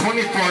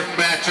 24th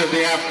match of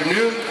the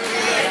afternoon,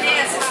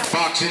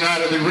 boxing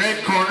out of the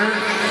red corner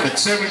at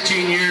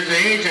 17 years of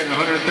age and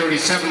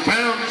 137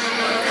 pounds,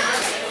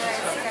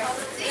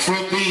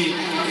 from the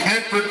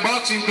Hanford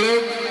Boxing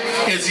Club,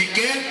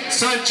 Ezequiel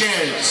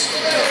Sanchez.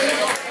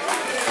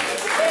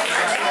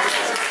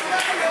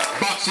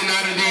 Boxing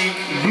out of the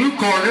blue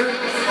corner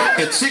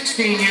at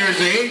 16 years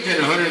of age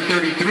and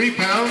 133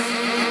 pounds,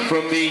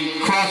 from the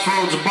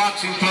Crossroads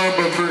Boxing Club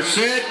of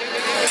Merced,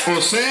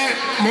 Jose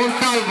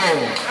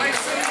Montalvo.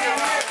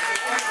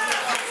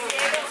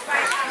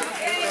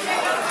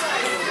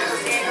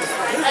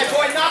 Hey,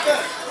 boy, knock it.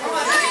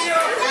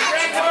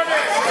 Red corner.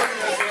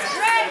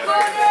 Red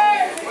corner!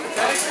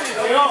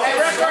 Hey,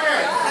 red corner.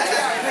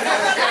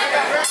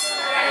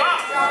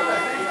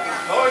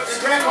 Oh, it's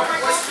red corner.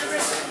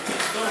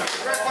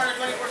 Red corner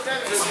 24/7.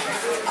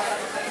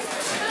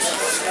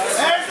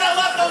 There's that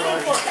left over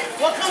for.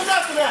 What comes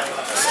after that?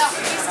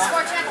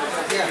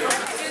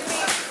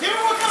 Give me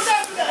what comes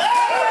after that.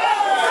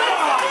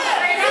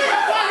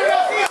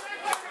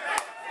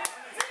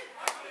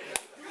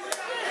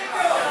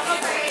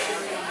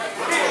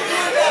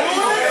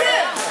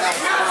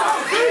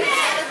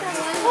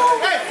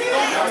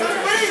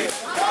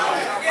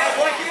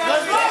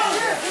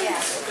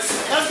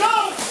 Let's go!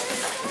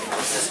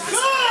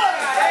 Good!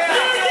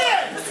 Here it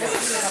is!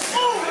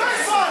 Oh,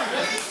 nice one!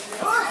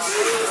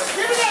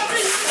 Give me that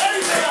beat! There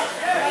you go!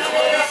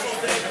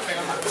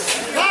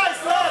 Nice,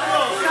 love,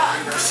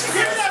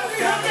 give me that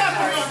beat, hook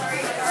after him!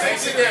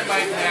 Thanks again,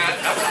 Mike.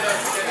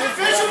 And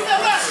finish with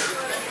that left!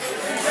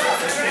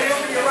 Give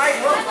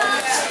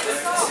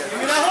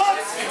me that hook!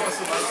 Give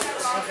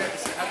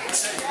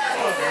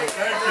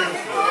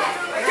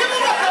me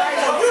that hook!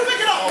 You pick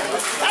it up!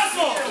 That's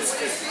all!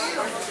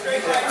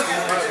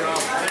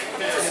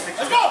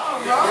 Let's go!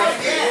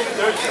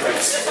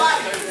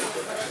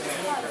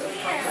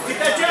 Get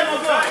that jab on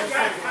good.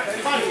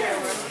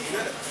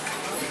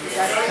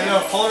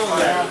 Hold it over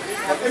there.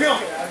 Emmanual.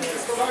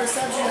 Sorry,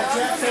 Sanchez, that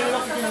jab. Set it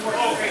up again and work.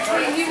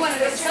 You wanted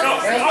to show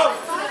us.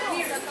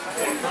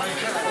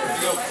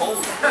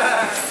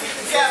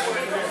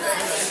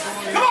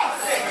 Come on!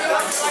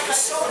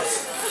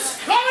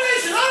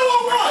 Combination, I don't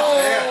want one!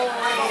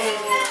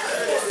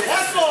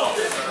 That's all!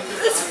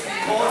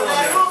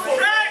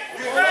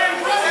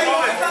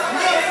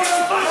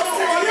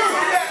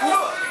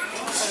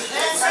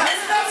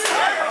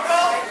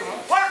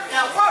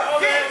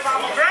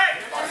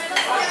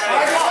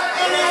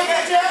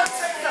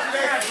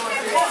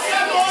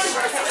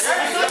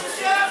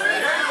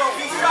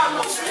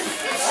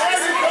 There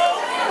you go!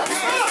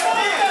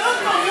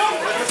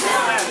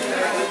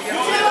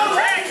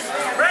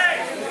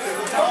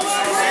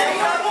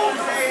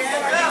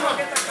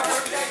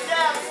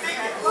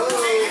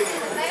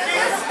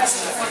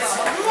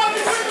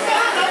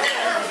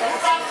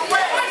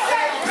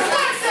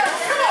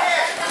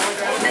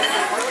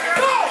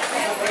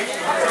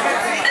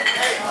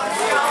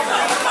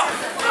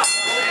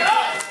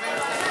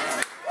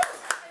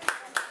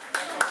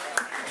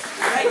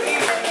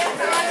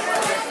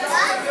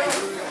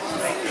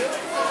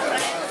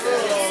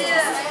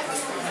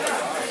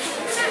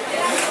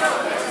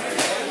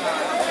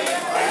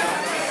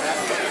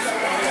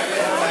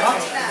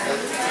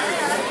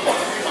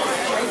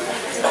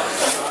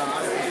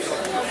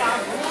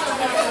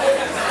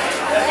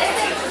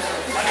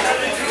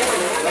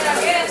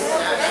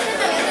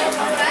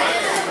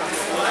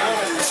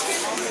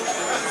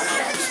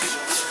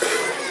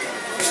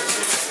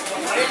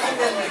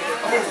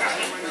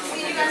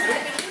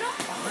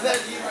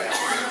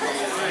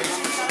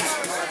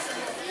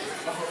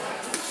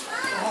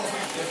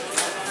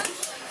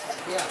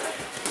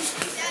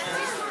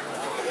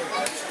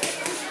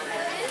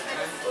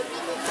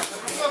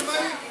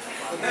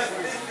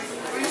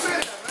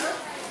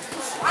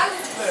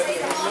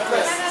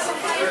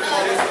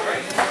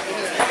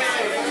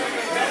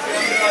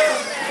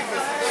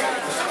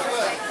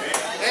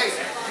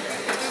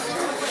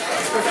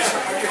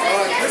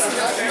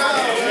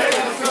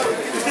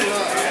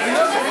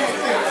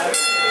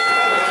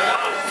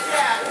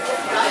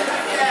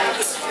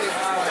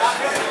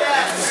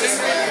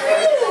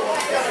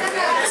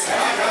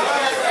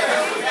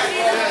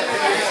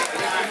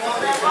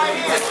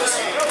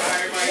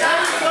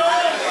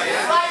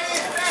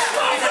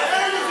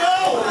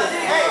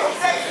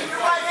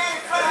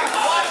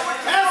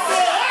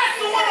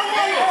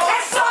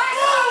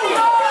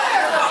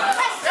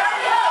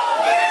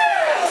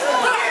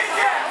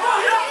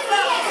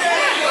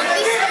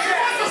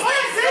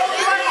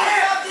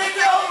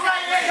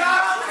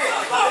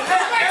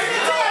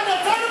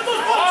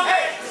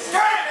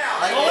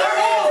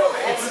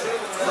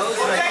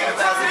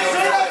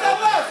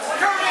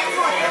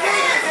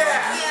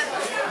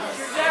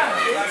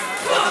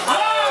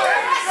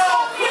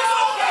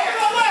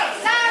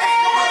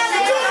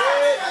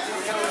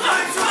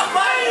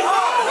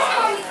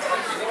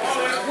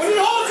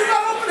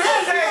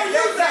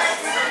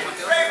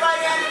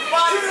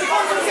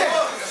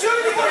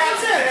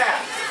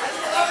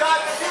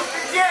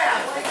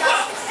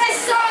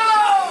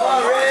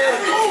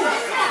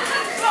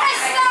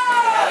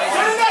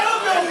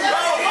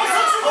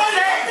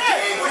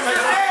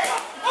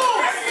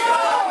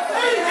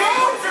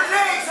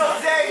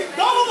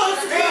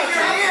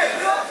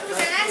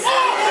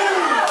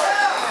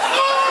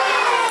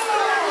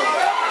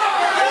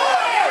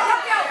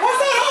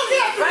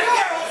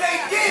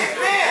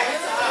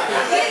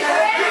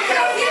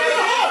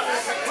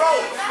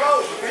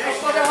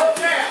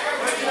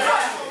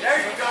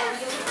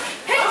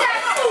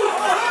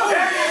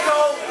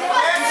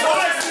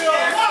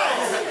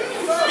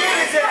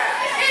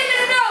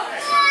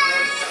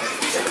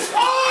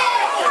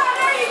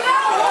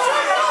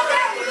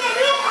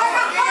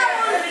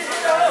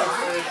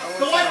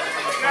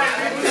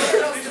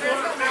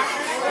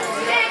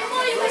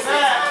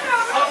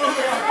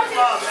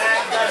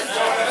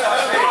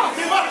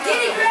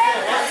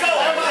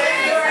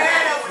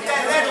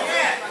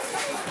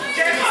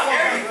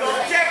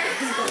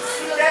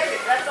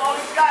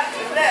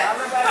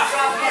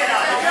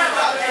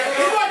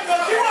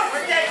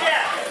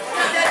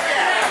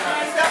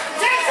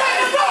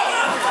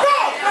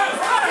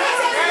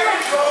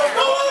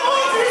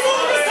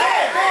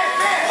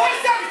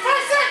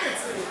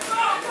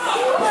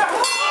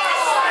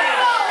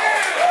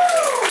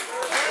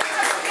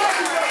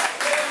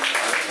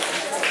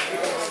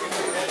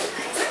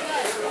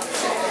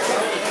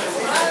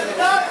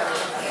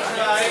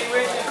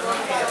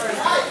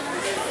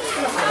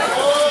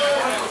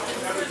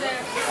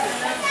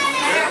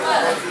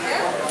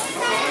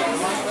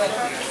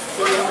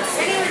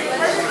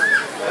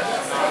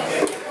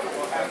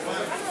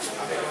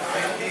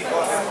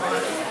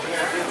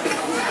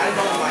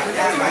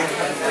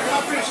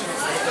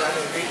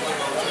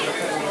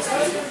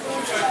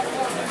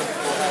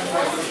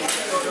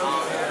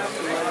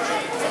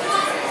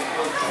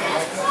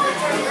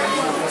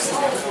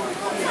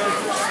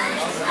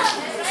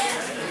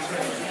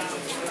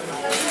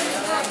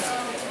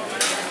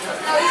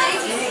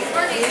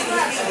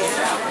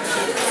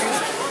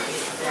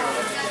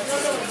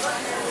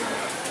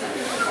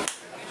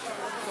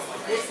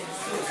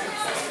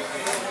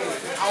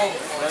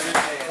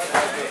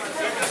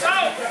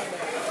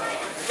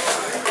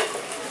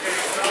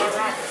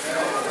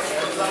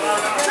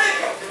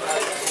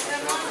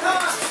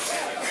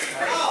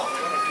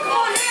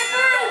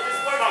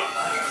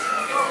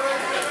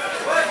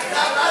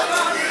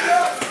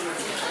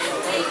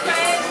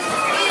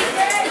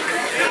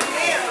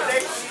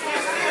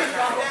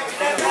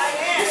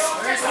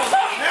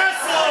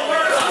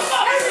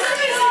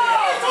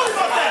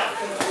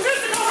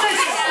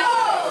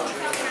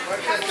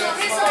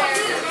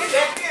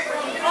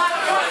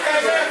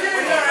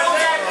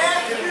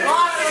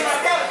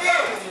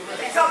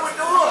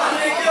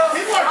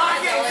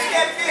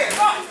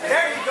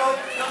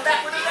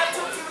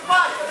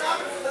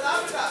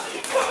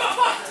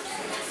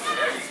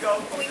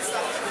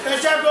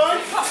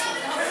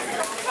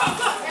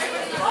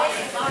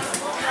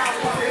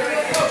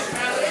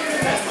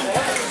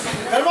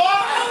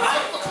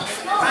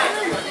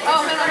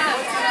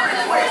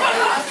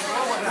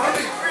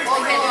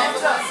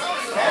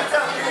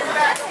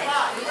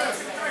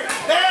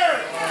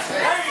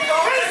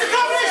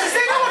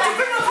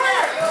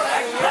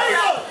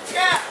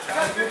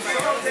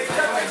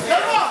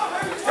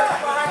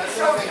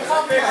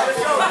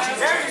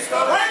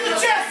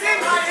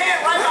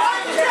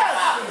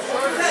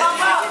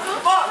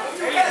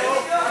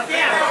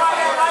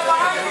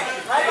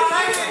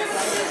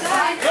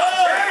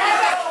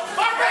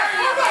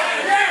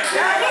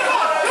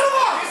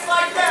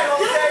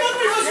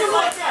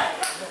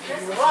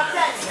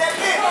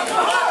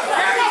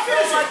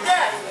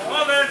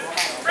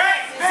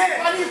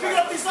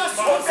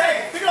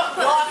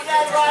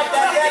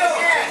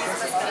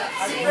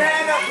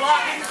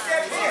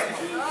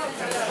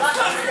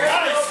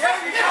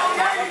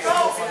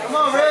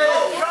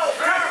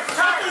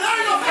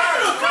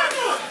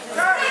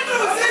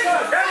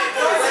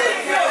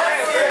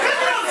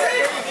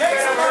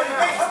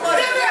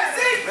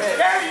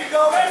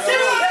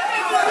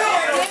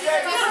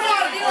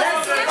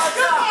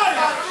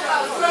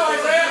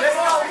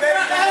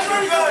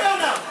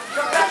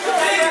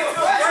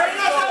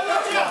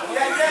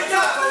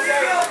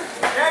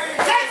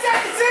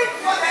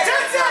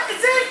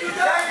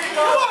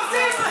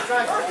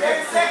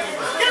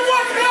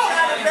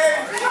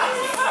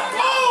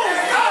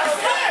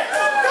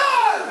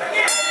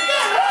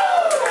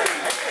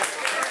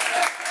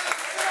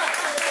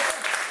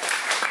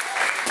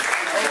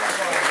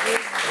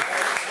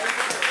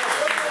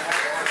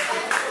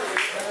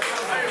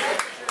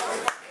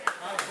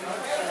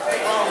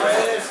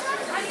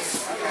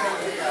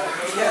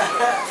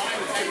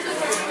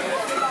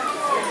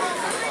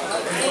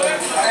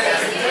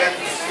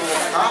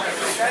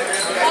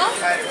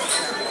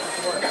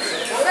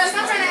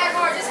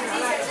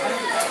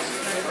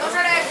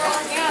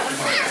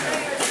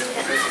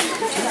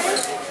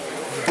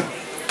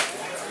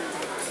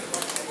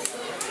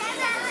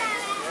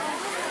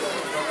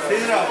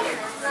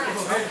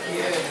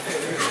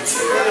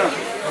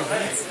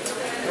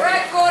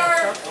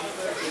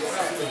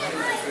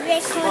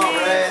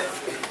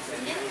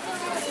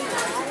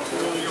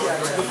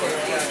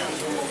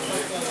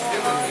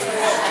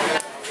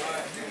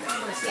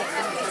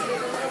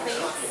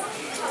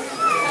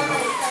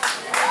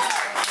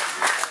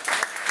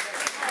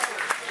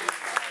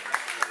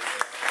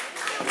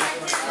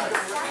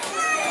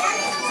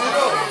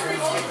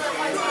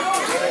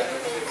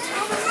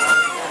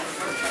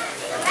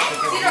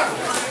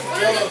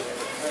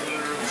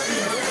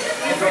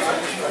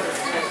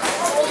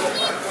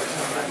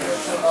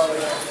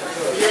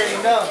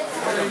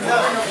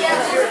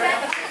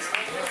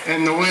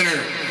 And the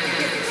winner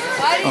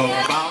of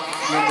bout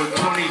number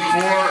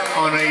 24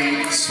 on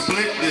a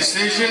split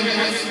decision,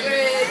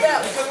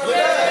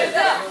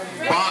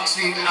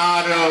 boxing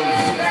out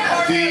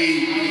of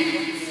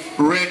the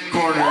red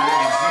corner,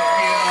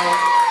 Ezequiel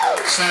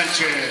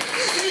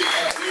Sanchez.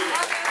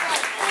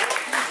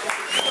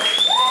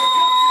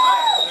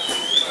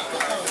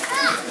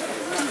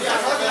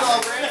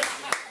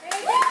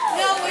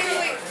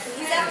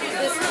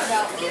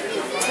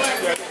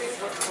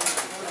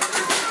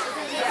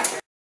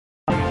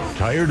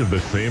 Tired of the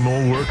same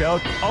old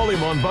workout?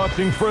 Aleman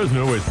Boxing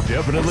Fresno is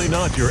definitely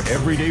not your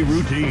everyday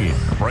routine.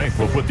 Frank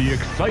will put the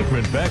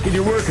excitement back in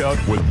your workout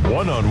with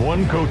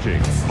one-on-one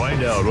coaching.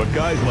 Find out what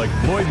guys like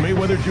Floyd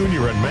Mayweather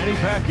Jr. and Manny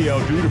Pacquiao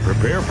do to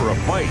prepare for a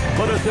fight.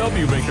 Let us help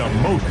you make the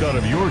most out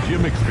of your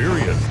gym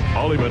experience.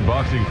 Aleman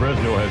Boxing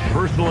Fresno has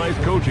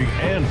personalized coaching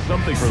and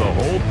something for the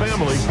whole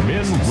family,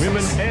 men,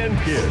 women, and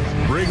kids.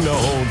 Bring the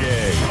whole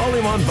gang.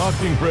 Aleman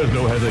Boxing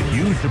Fresno has a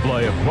huge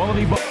supply of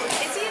quality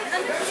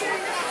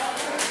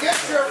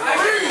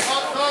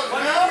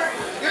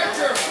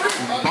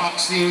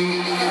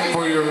boxing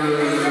for your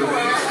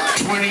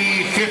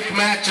 25th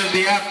match of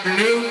the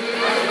afternoon.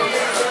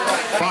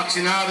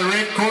 Boxing out of the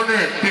red corner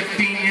at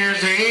 15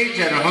 years of age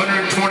at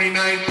 129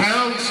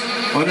 pounds.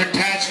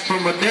 Unattached from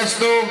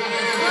Modesto,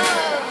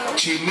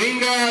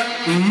 Chiminga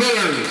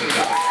Miller.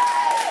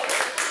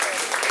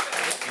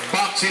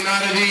 Boxing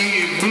out of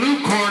the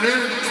blue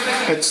corner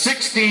at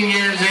 16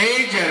 years of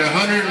age at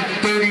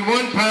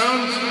 131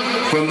 pounds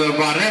from the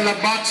Varela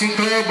Boxing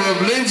Club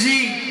of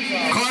Lindsay,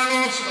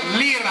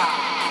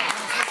 Lira.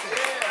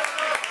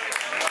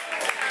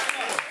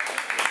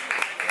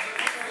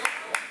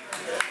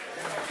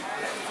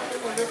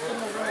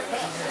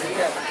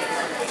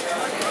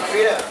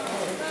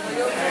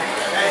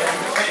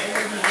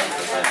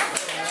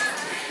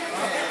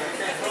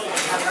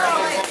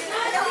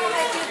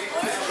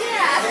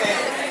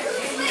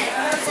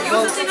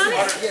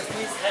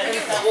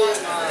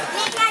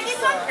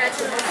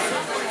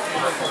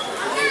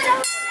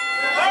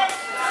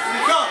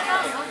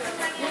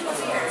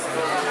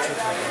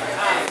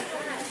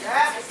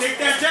 Take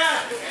that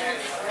jab.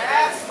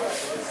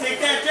 Take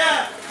that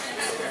jab.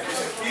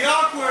 Be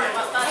awkward.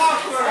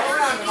 Awkward.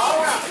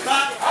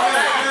 Stop.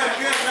 Good,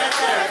 good, right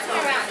there.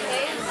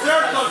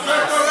 Circle,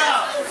 circle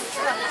around.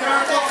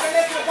 Circle.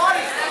 Good,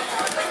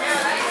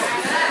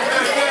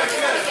 good,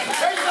 good.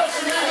 There you go,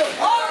 Chiminga.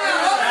 Hold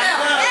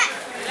now.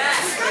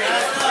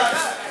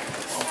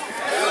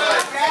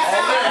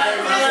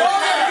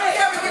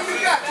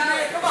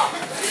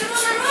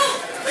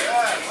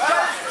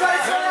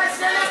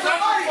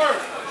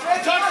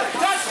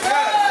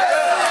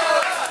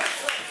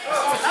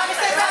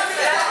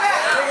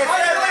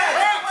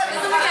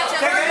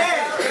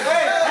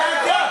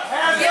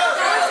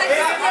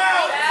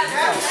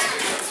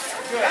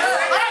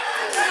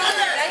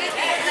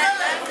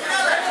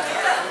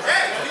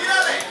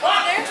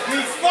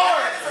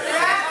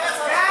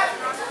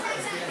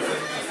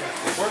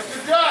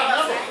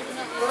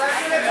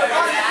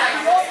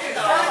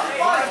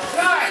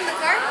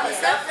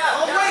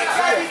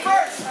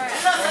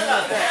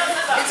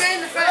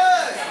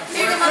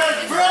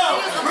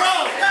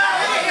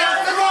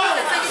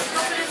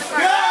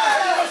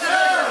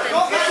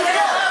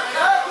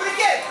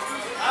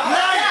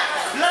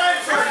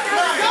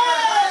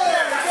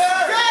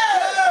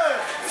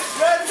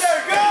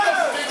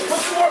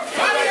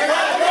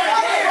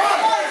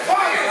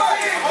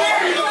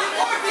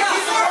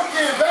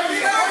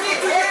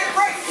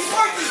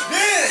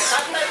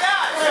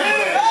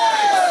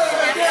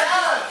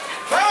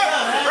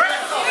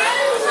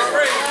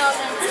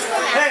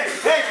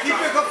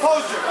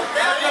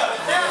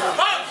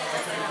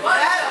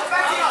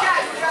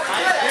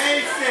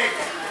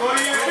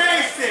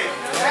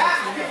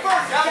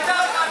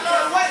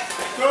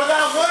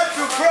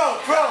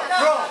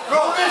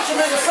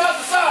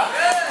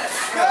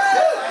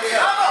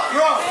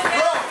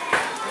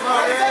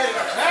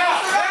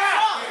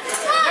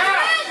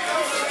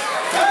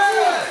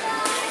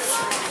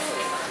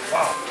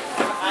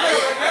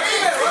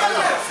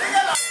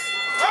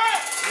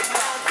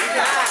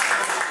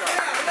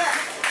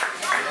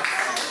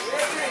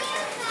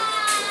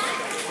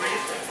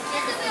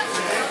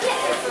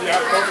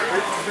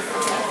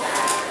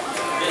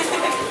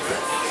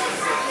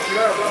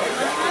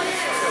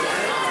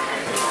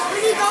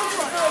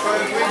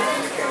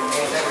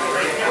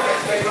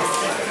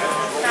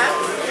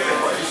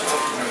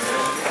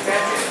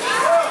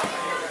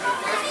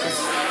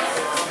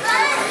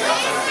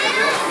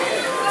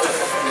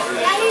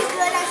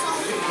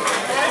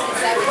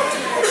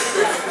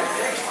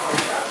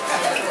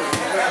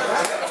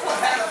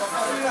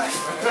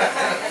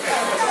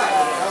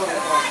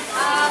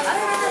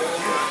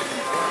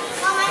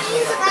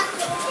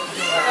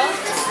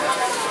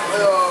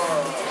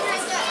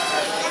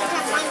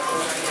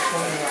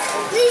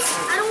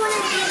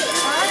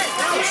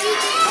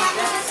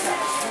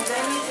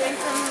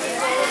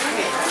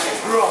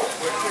 bro. Check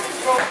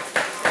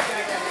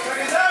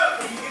it out.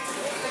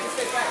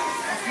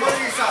 Smother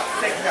yourself.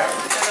 Take it out.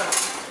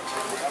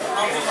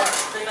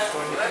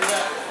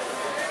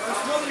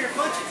 Smother your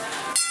punches.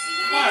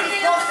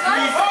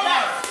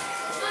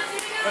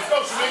 Let's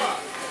go, Chiminga.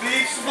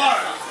 Be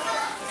smart.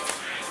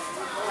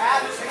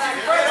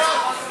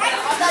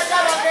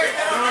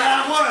 Throw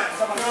that one.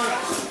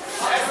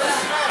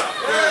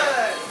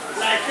 Good.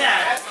 Like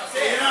that.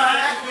 You don't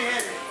have to be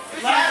heavy.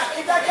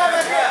 Keep that jab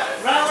right there.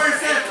 Right where it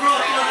says throw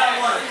that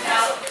one.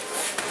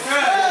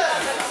 Good.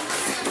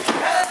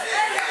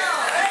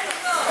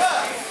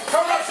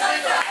 Come on,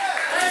 Chiminga.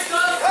 Let's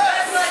go.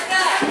 That's like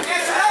that.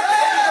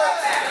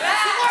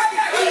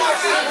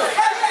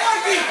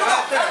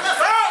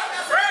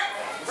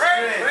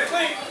 Break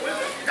clean.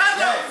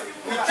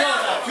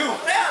 Two.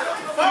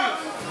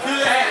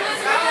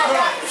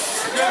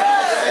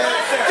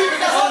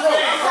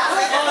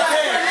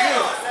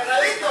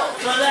 Do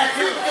that. So that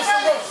two.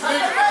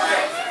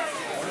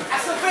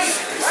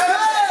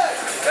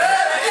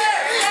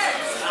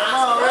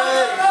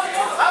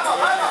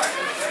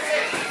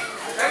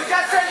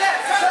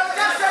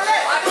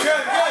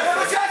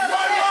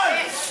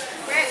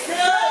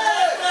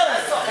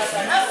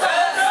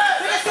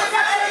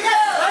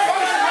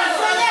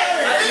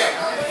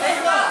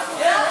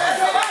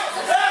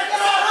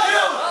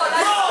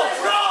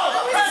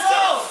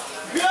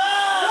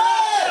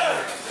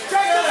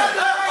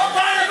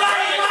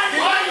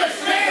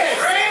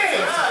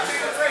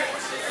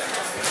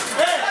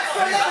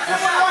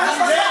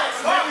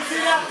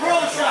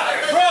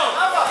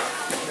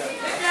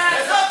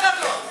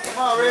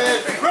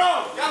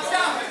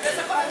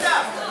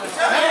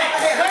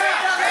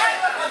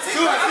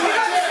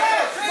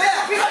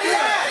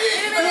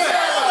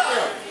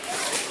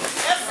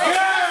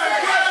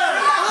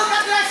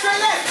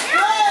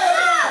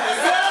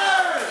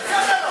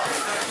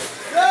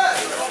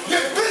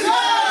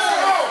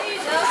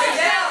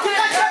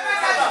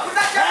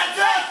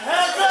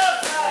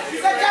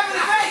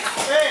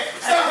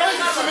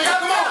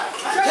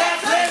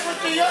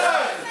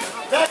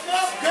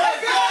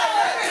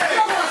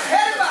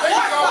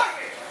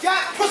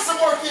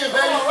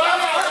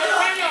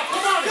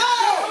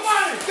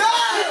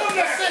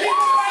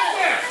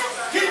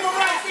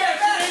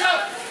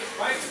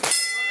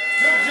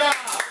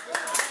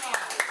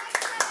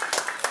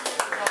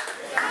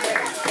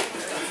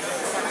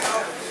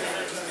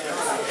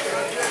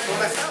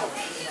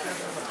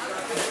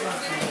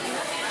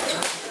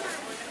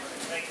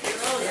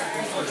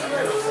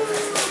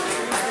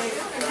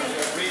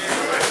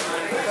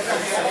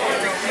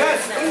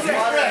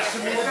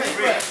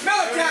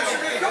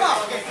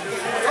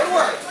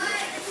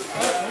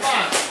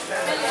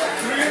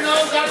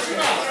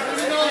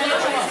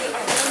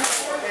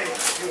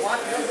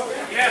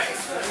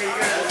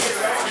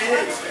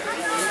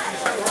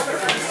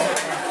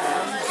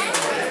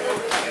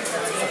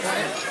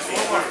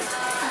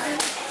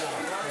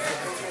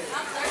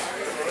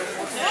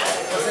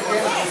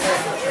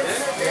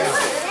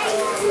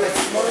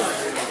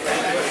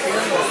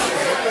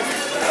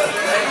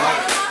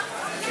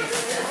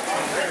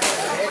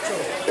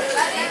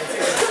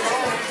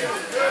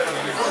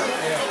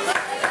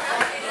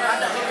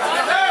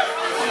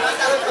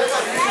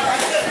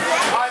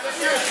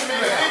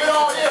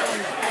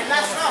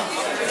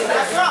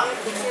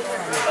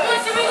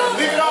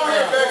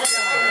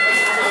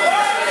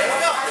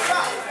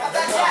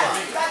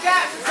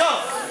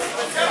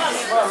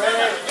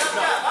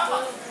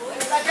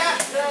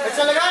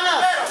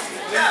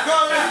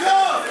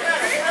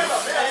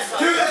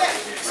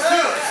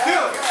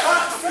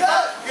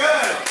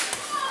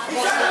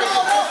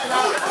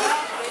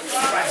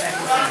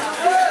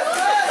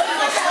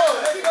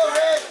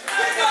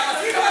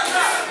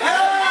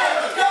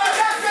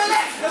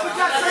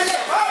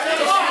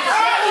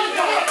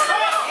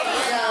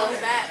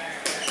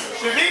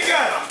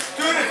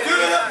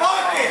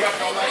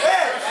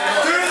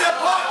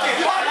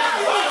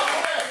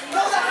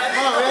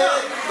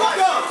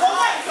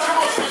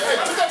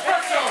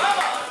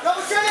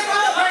 Double check it,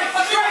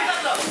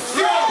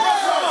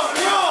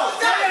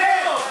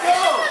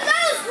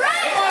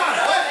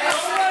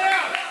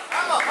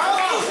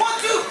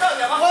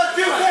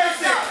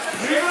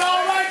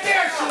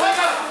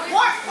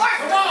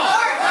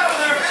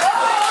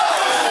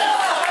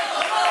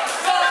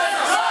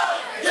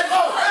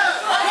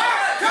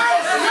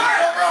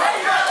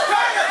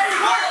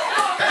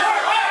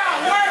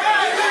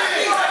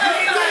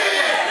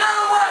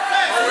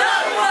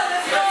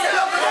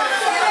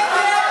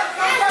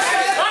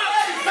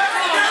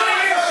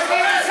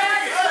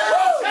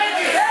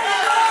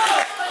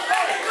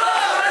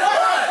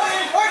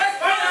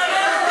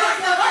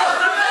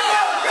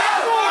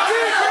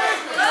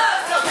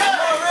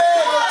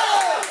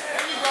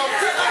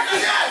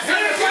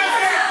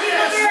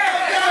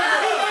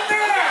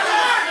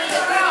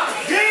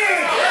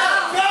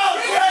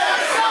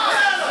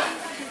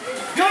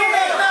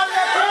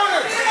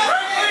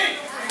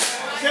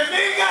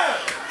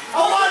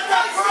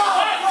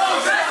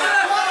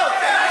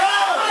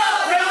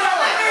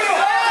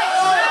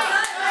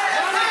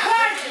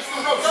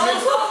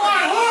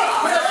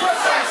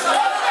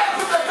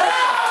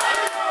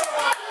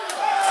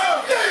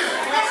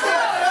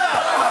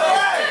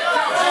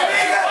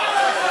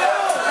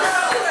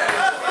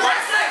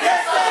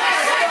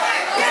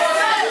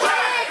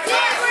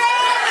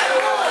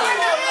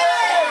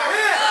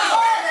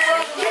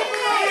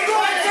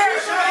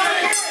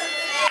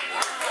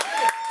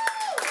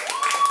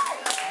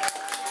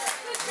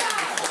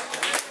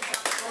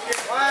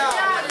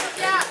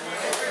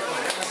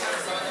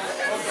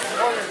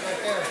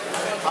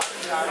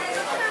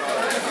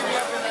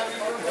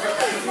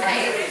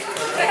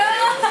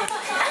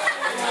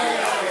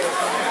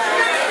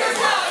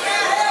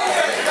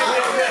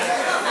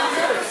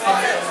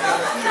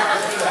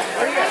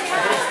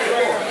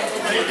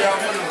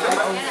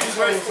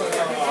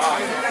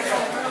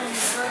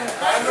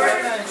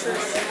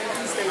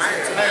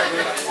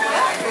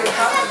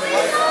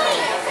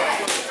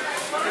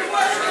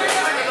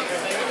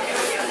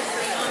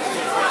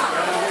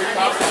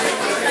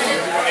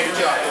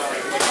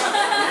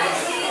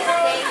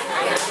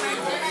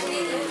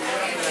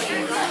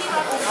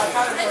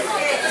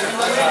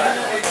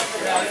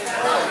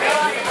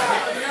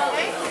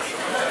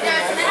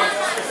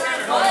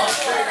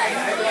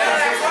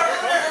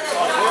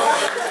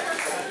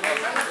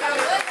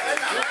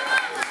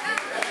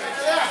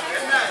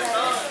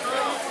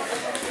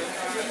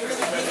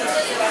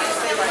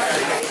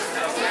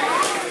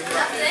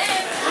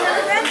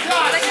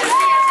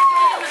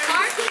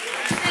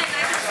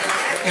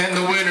 And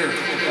the winner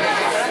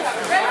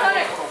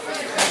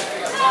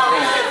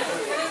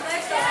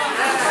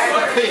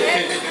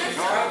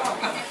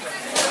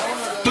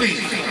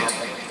please,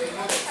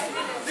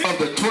 of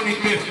the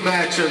 25th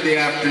match of the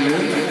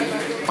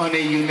afternoon on a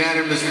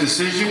unanimous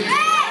decision,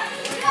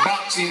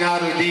 boxing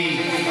out of the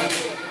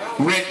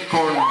red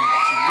corner,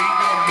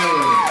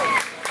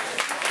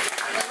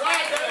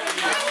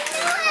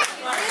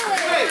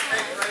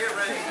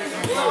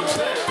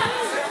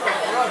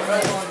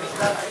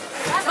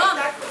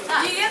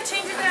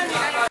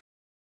 Chiminga.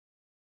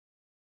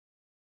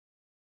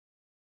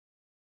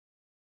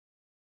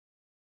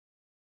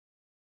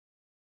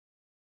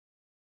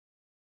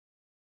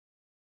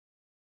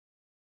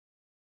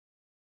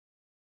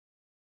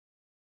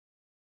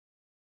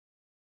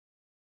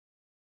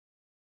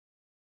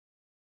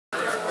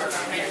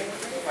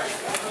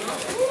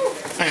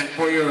 And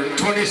for your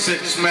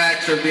 26th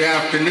match of the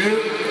afternoon,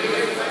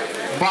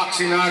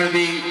 boxing out of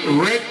the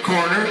red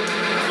corner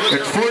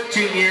at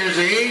 14 years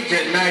of age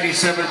at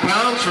 97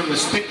 pounds from the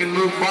Stick and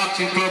Move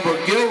Boxing Club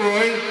of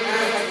Gilroy,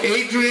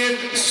 Adrian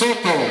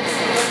Soto.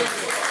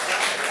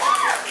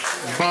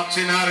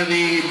 Boxing out of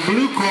the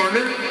blue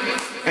corner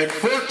at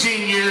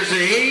 14 years of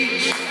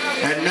age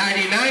at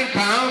 99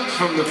 pounds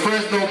from the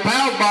Fresno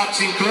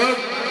Boxing Club,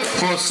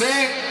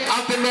 Jose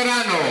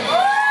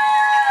Altamirano.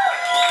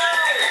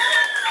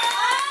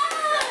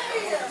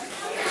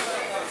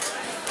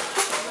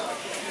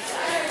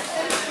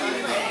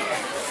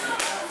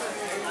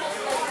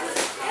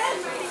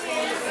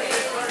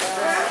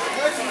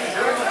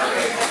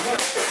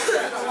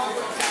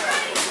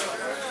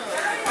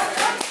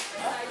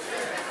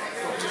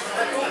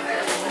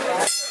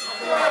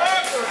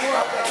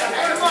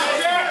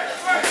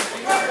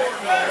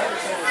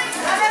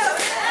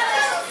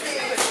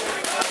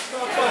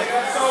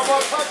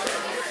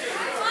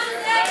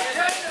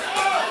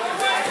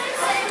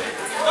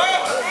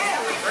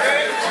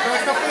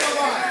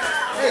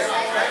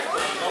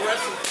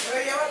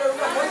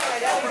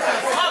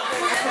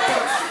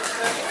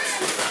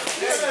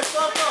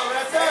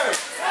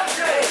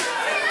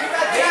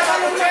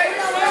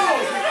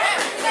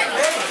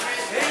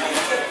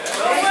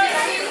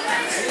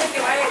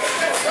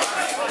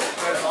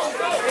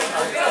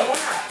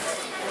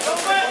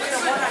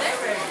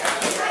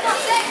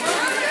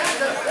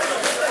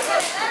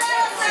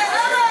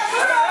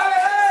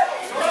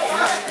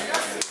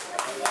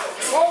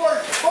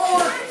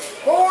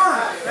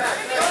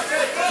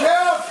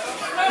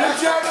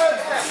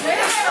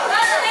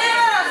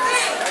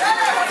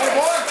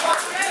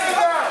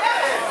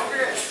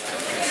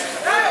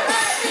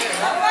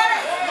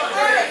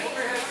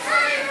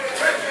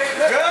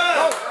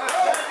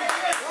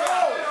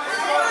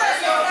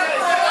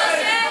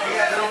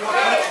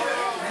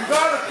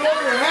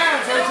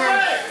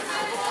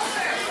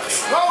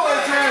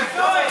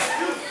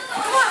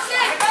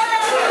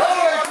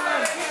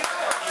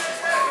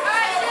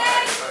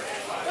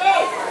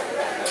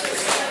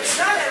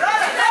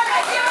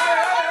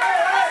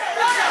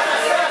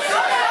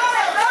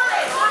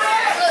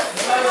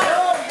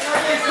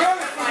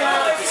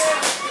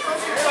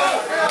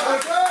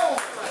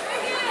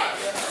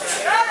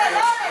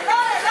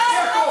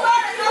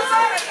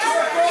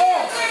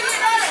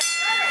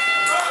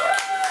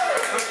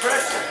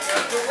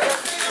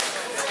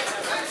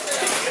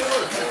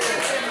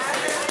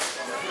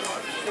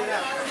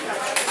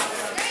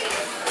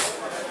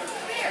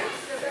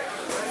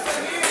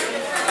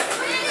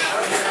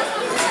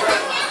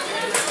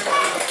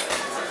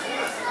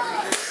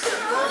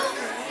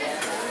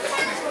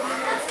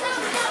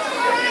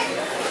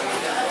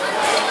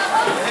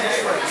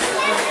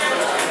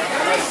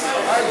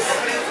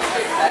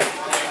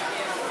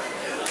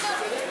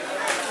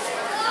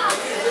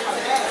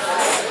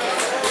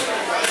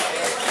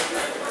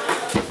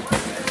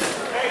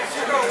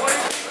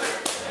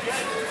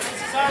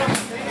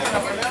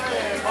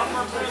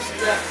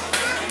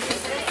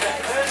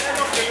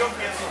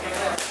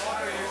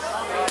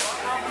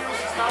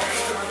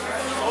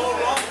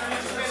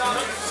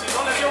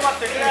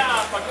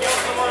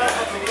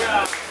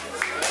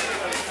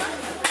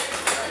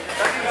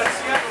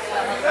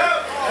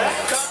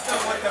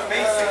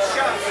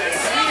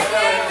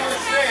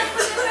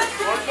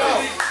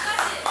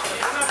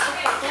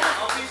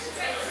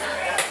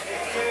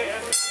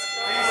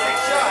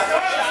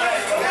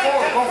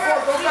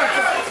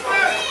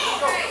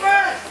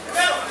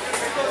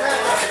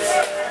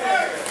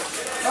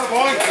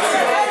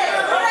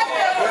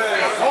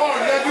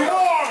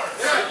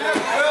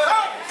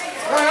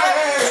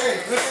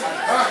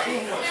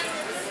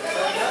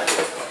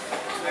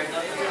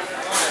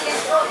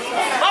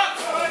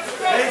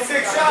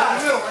 6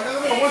 shots. Right in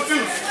the middle, 1, 2.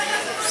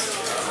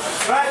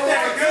 Right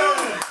there, good.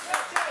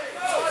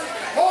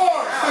 4.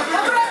 4.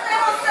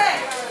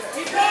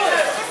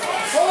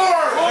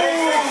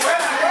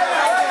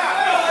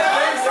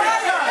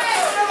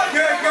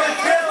 Good, good,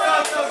 good,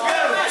 so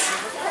good.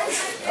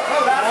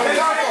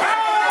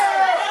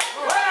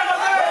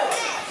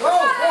 Go,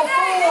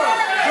 forward.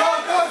 Go.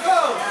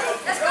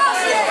 Let's go.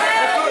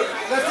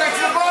 Let's take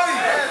your body.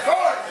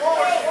 Forward.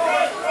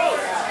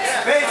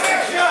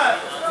 Basic shot.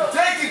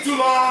 Taking too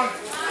long.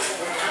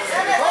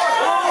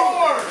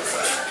 Forward.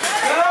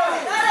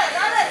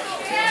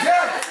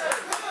 Get.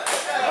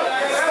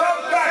 Stop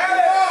back.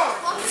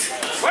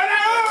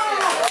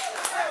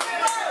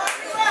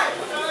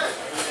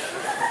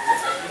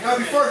 You gotta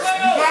be first.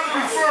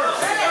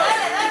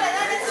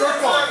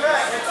 Circle.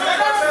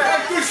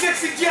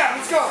 360 jab.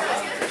 Let's go.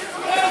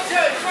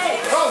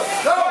 Go.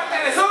 Come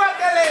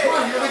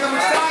on, you gotta take how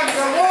much time. You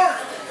gotta work.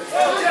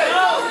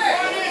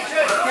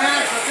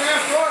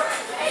 Advance, work.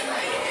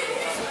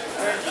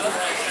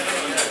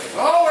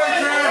 Oh,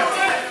 Adrian.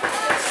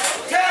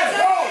 10,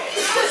 go.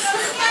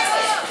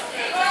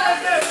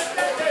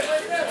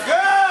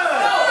 Good.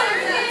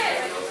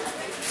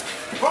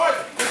 Put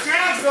the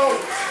hands go.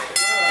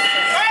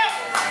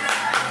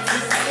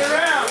 Get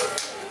around.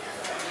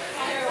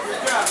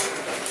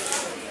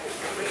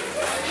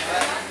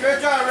 Good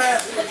job,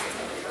 Red.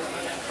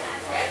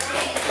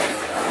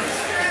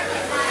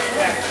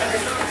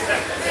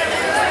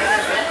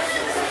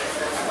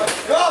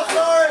 Go,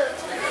 Florida!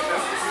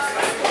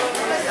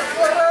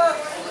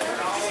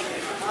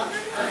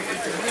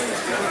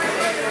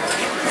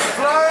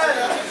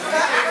 Florida!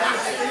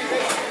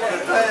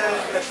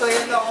 Estoy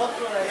yendo a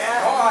otro de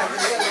allá.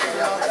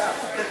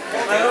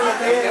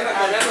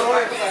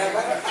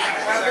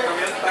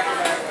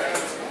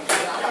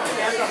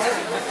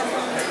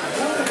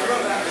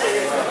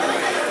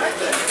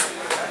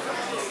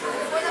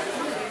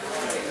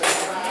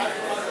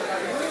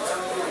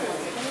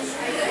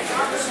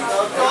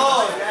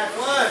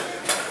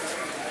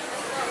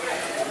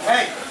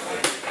 Hey,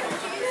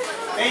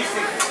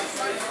 basic.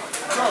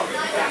 Go.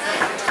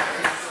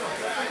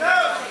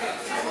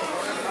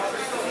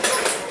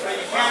 You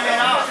can't get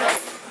out.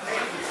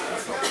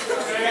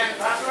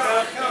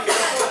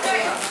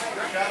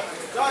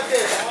 Got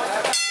this.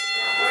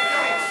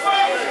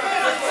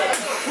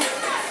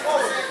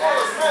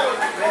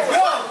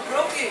 Go.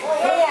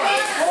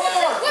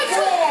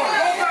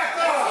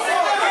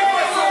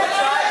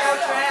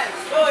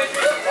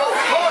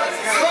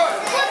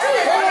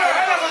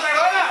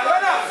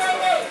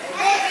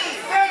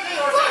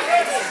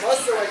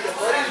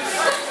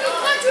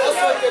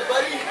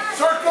 Buddy.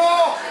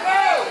 Circle!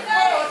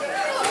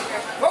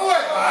 Go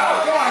it!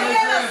 Come on,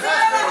 Adrian.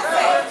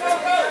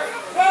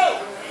 Go!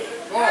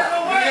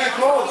 Get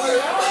close.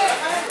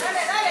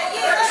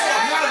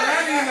 I'm not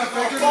landing in the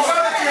picture. You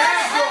gotta let your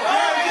hands go.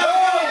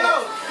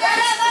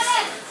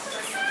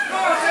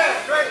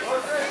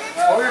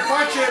 Hold your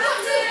punches.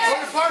 Hold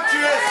your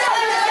punches.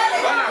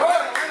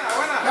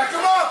 Back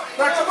him up.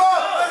 Back him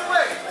up.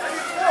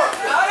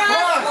 Come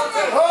on.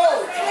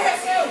 Hold.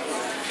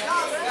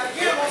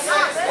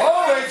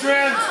 Oh,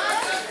 Adrian!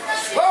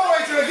 Oh,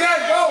 Adrian,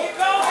 again, go!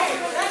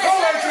 Go,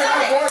 Adrian,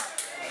 good boy!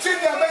 Chin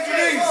down, bend your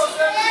knees!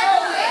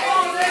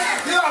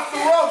 Get off the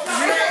rope!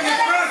 You didn't get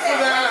credit for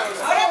that!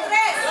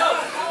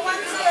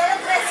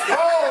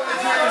 Oh,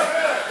 Adrian!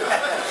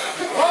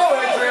 Oh,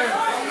 Adrian!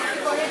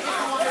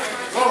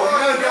 Oh,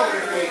 another go,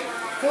 Adrian!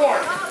 4!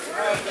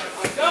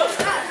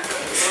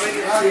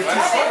 Now you're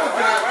too slow with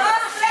that!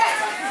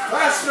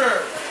 Faster!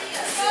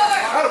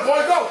 Atta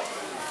boy, go!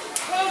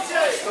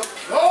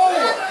 Oh!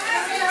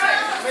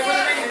 10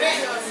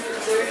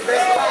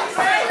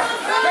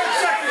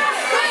 seconds!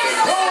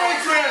 Go,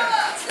 Adrian!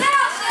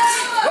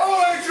 Go,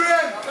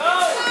 Adrian!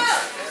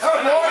 Oh,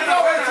 boy, go,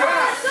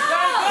 Adrian!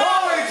 Go,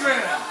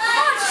 Adrian!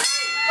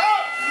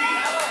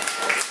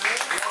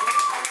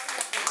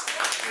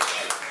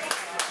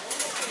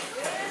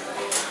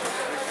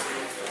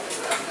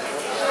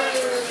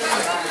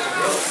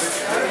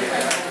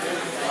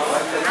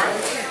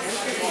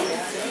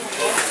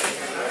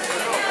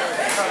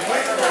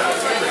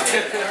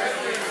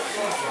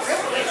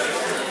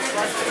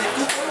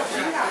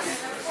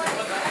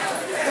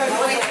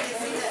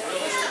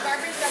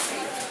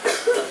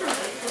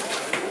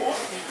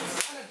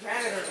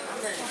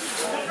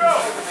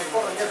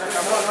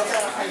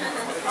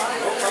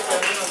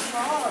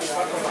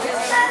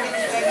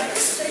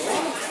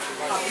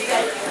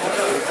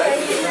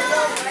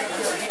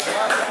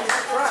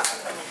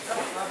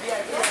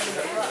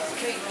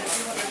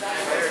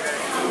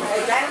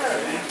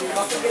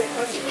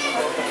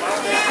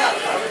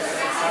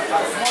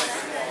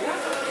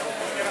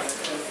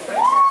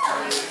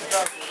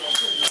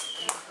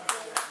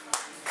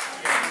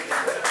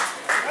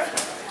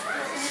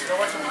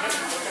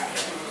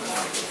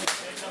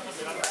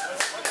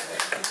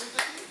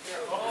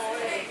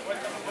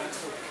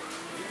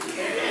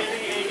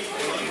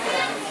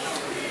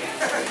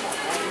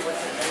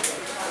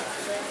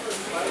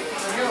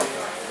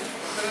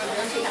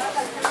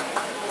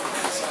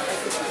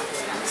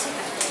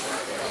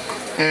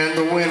 And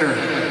the winner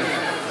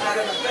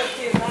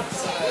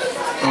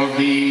of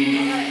the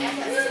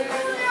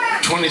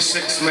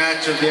 26th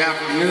match of the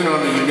afternoon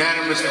on a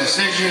unanimous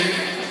decision,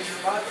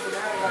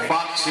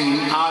 boxing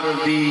out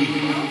of the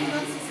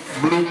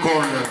blue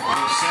corner.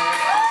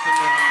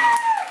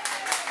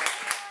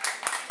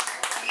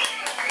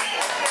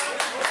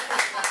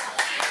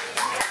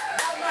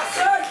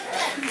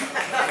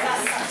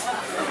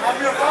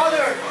 I'm your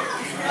father.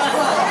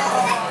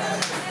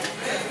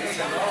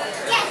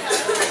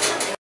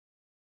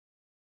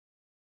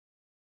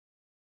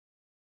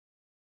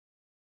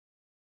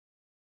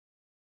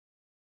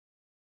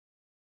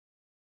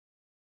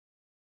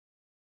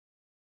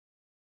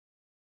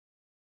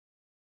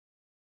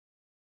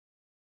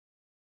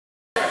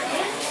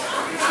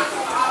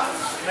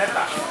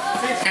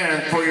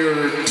 And for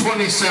your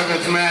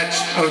 27th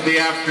match of the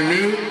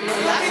afternoon,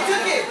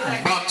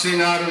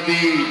 boxing out of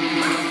the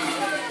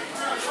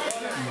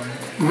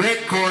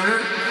red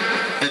corner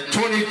at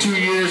 22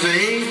 years of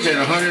age and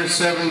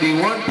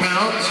 171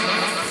 pounds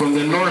from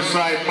the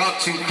Northside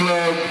Boxing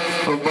Club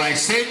of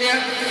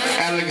Visalia,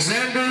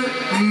 Alexander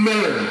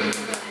Miller.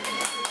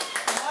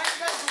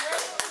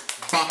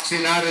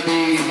 Boxing out of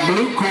the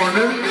blue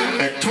corner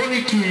at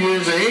 22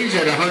 years of age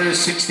at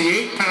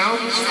 168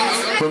 pounds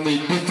from the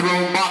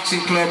Dethroned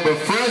Boxing Club of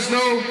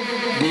Fresno,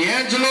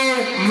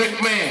 D'Angelo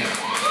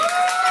McMahon.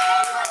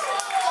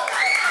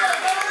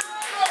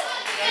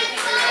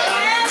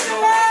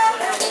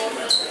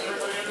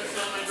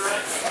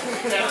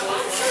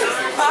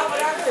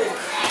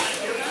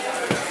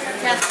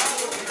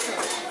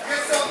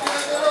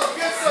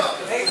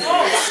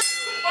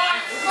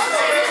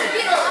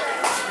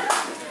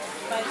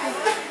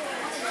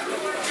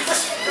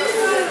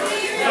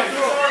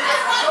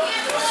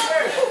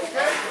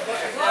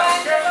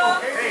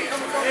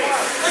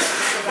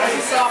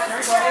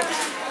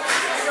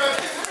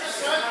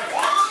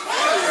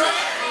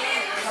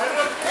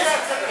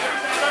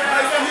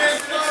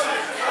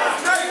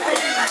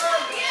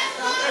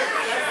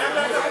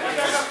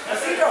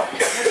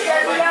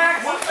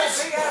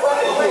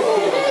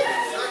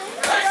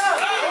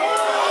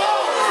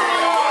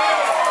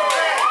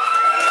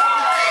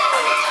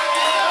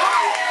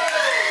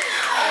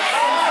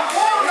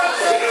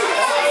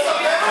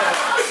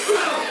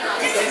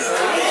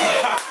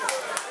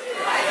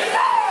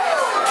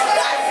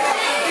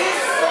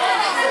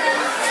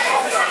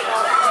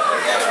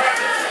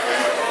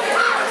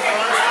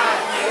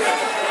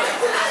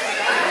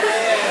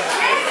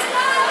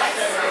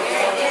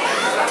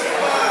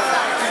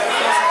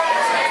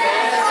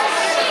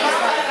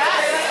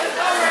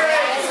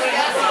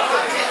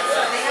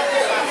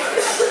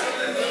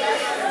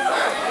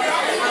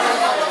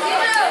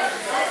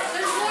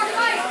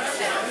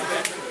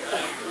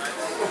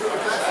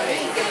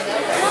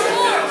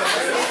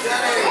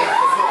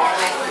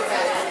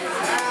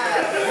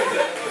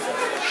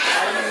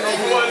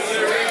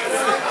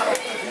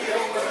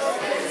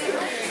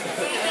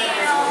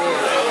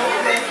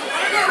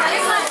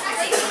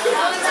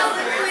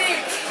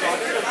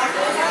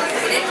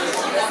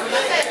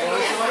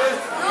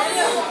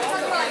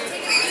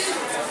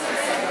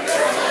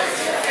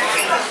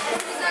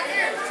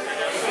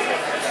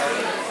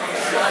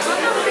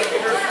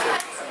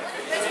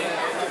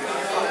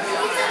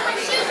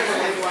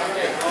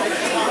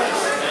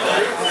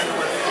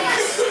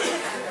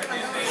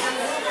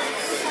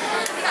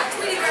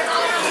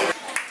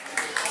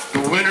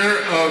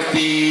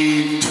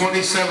 The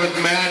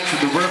 27th match,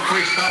 the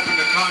referee stopping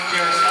the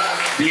contest,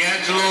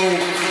 D'Angelo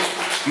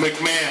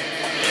McMahon.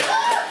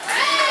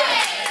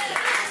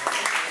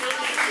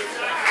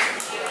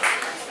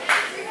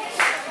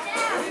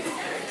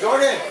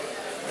 Jordan,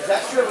 is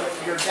that your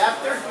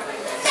adapter?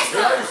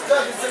 You're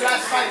understood. This is the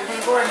last fight.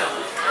 We're going now.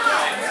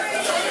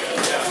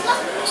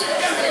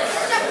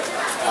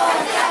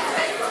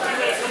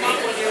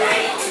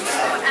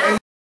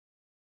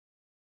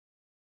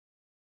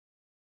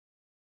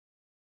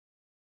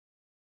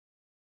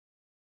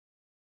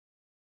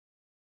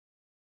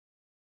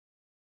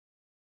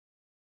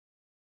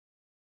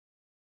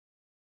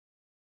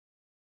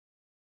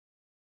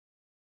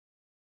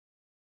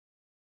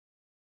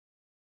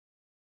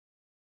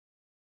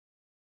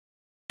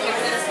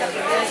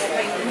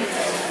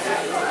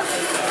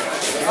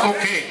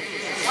 Okay,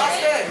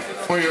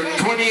 for your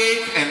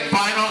 28th and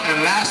final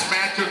and last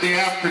match of the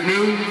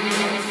afternoon,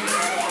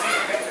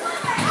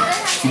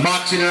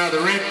 boxing out of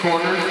the red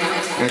corner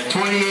at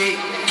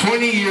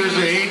 20 years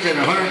of age and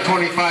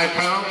 125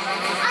 pounds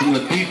from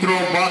the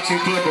Dethroned Boxing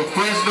Club of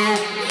Fresno,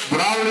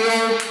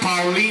 Braulio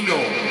Paulino.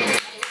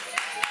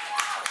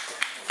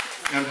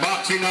 And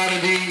boxing out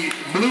of the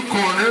blue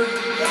corner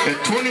at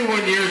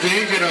 21 years of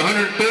age and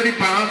 130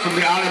 pounds from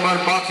the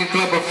Aleman Boxing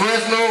Club of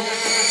Fresno,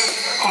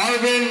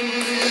 Arvin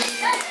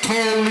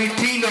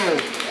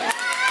Tolentino.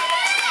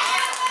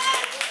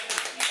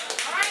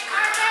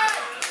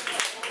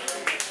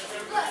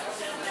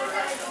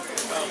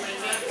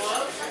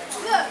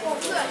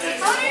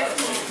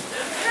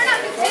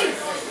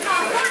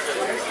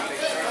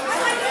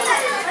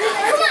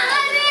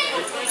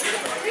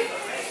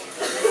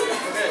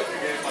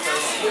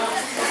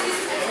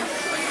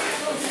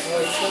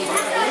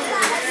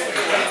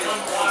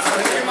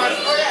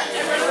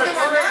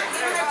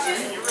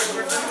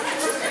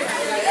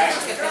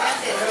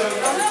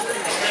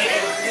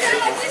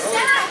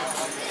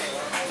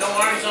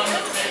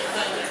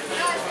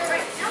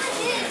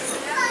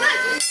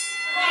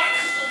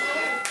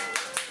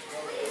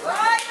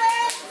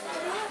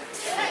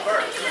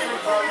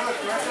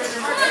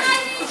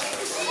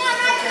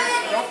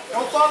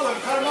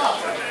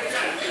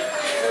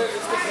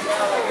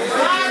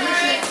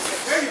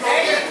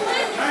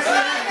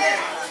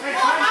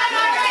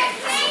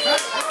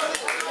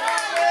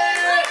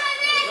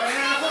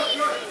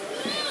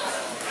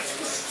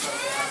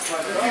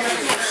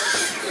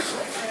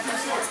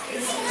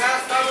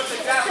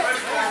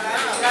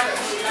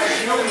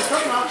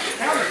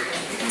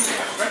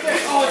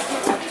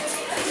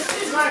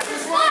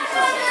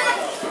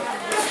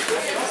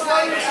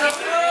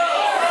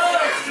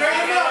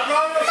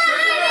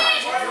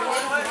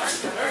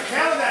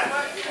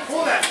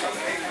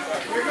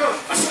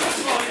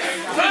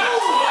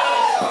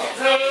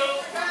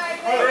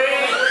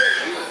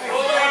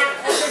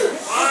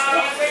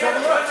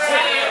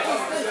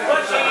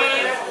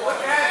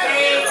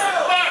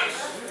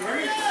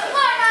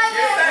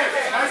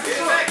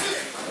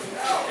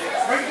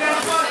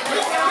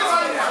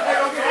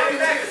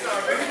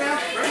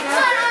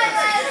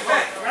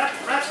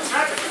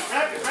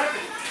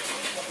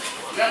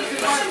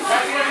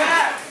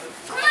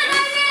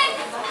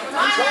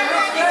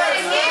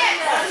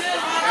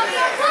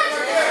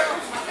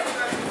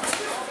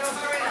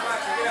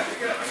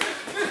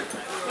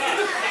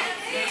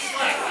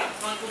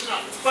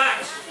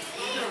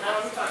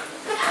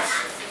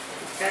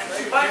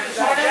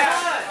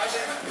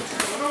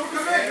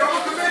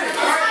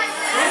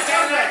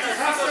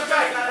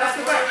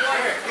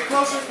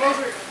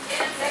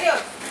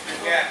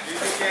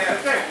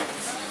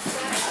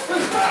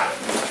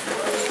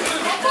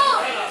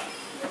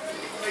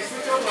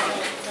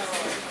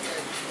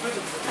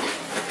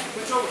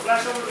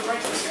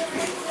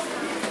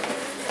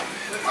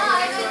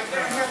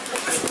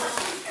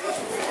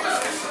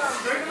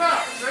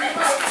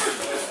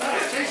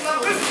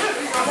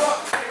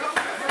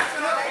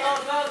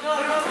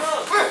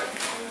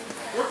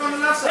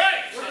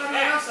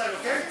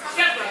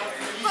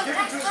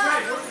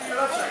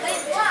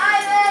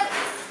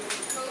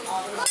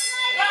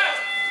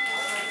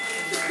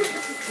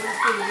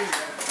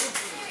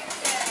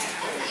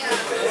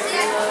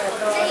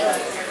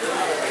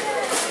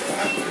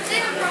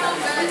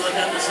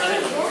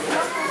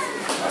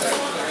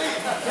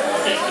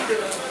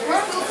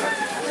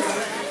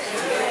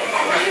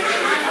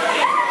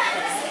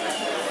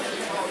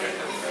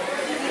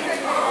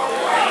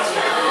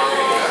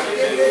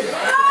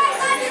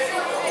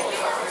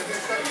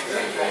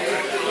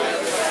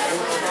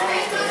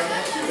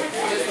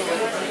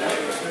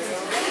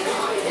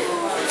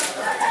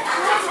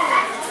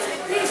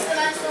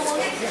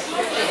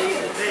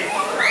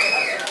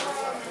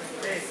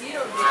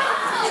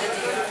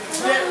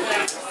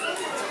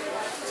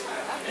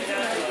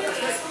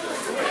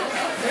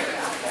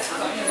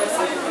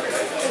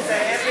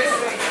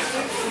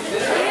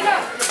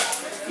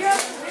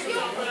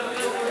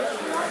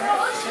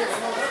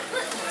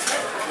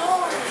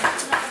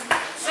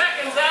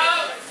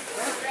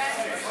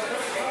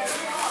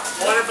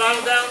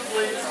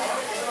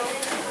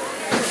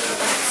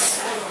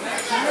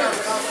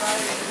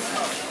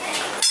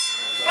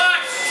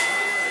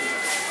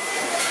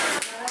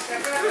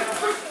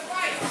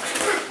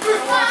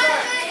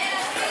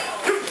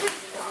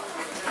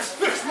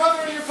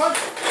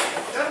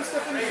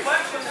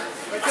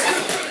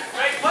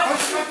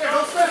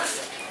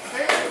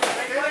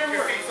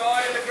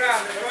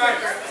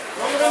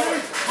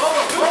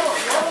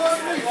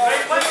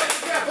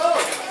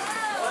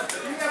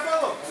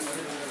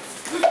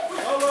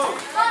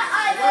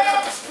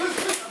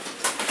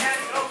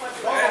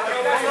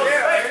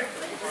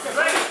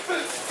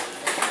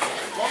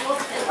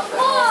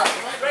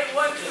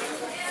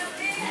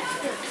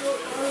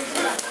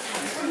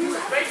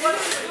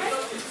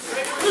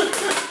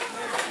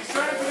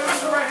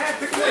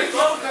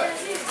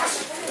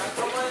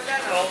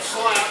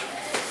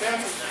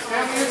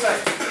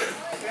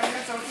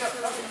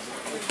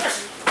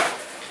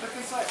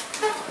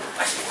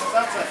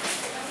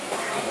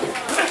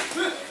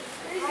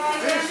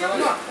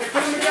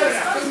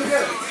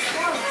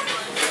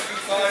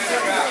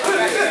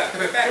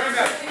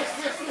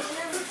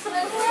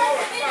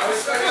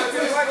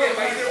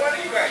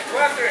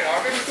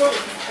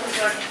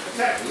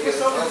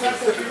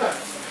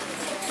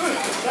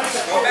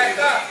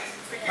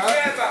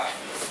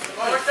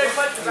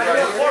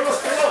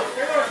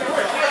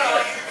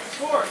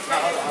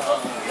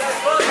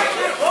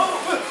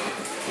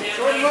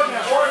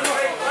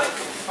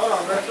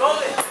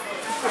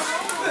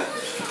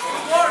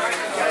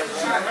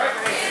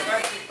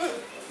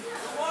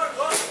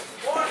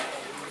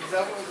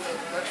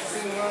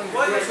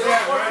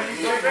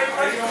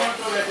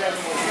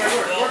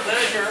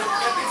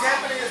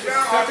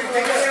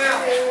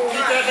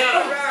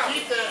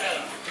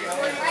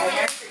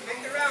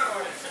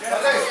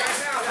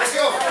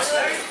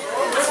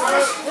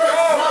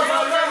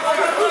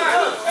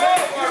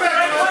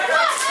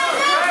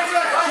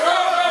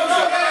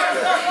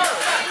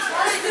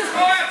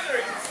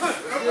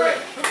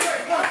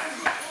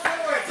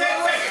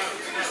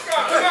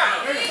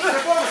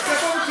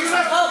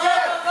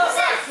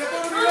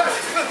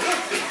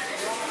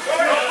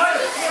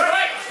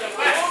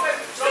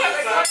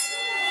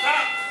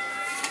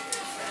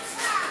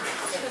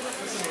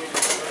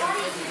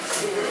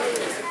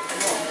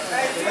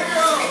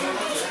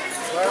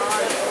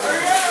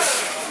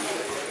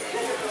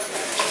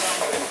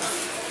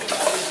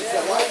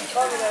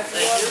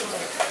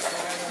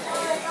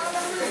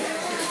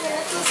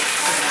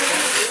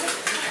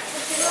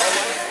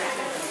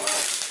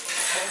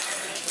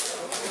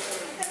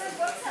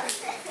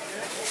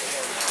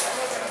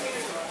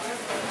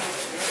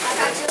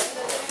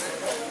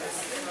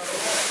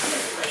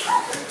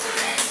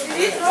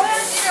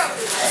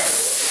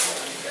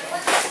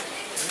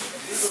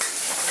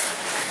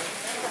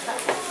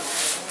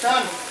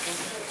 John,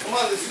 come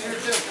on, this is your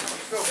gym.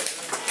 Let's go.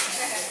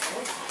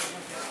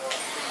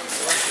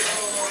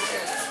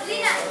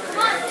 Lina, come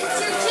on, it's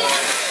your gym.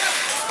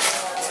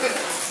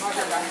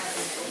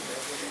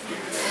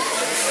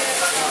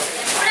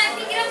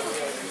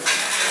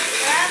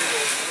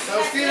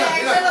 Agustina,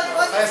 mira,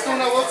 ahí está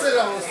una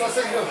boxera, nos está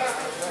haciendo.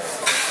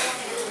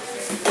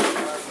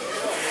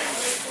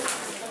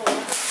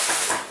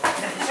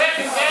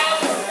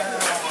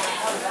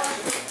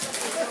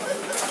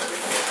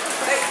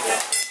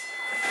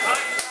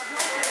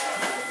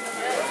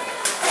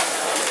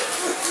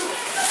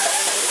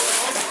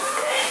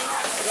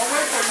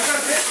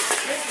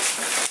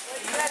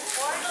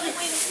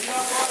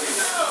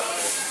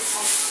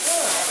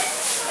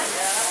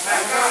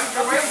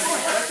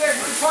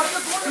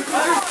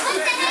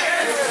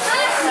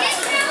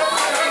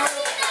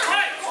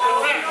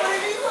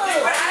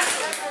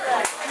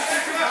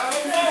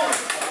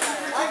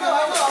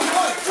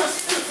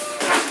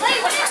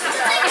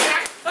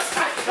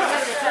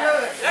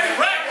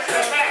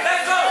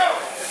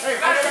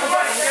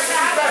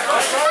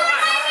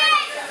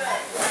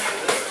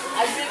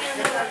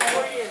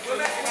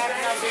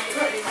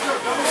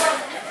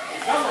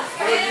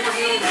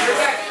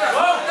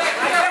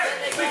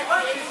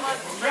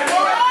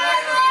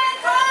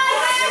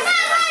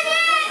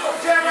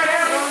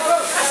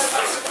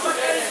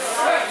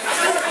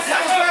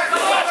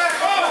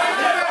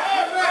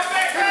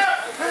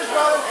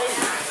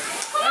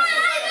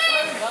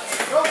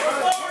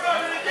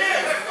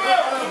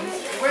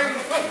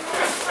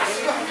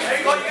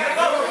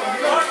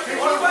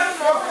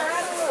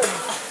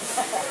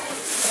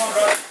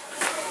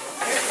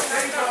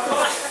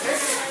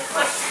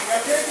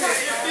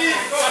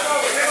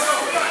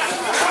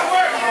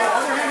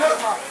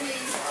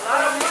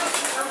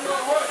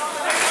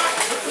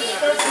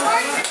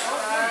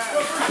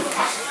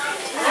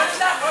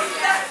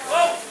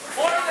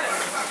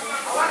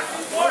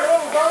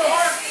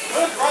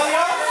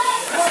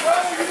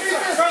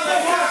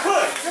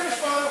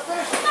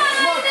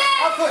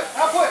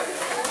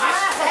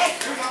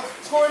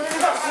 Score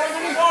underneath. Score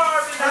underneath.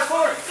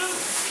 Score.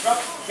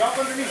 Drop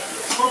underneath.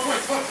 4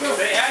 points. Go.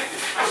 Stay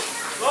active.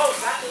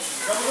 Close.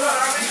 Double it up.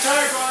 Be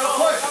tired, bro.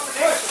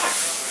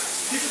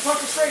 Push. Keep the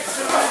punches straight.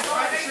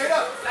 Back it straight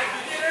up.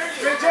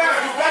 Straight down.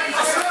 Keep back it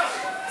straight up.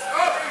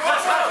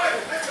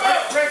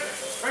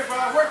 Break, bro.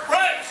 Work.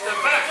 Break.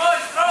 Step back.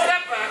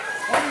 Step back.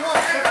 21.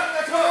 Step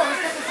back. Come on.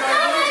 Let's get this guy.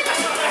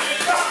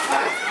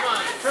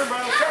 Turn,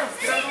 bro. Turn.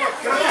 Get out of the work.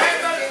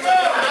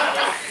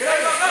 Get out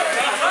of the work.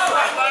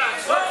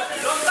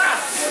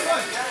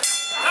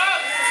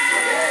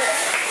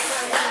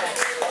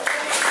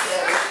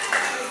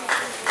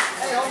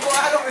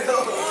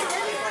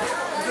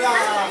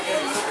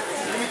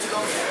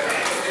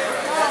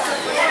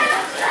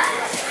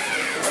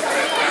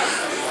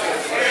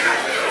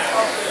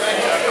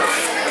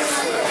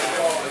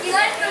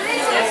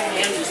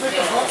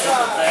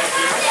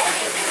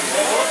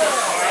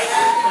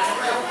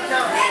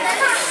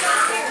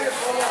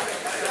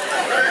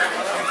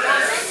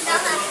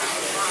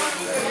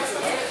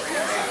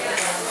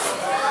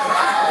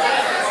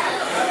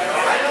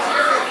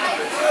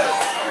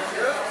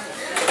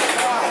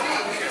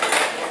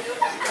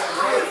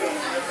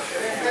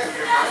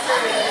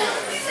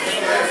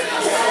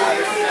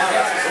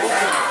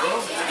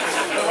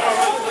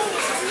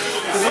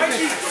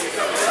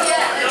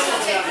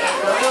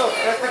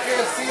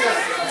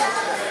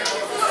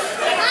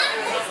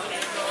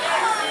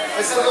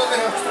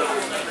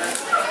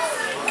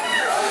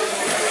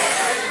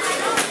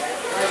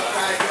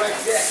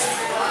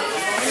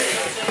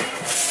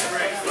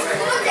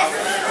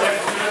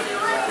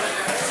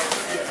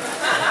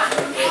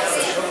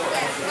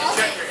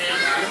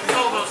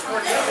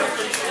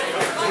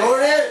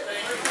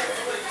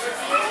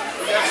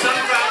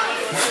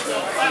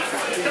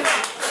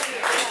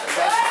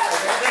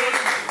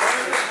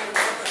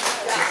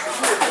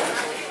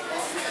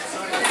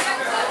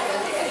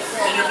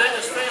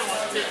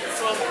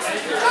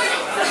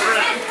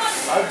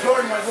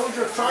 Jordan, my those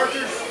your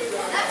chargers?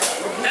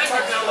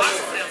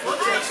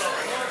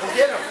 We'll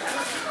get them.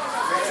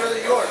 Make sure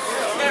they're yours.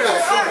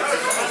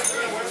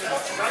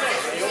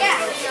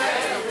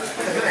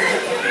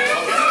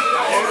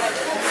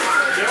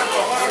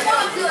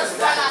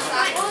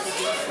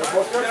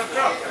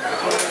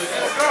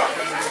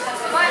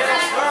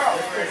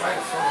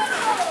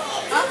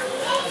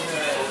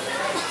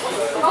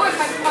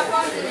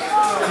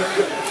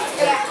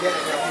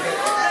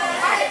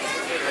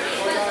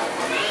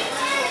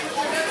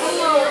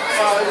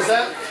 Is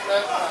that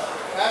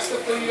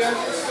basketball you guys?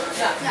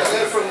 Yeah. I got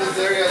it from this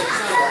area.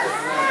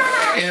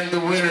 And the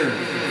winner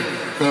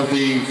of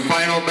the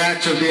final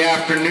match of the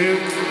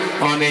afternoon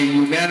on a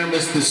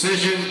unanimous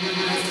decision,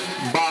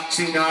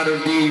 boxing out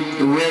of the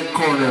red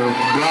corner,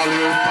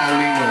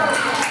 Paulino.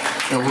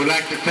 And we'd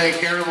like to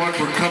thank everyone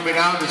for coming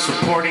out and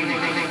supporting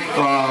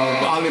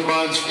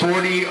Aleman's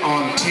 40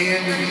 on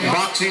 10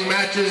 boxing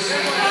matches.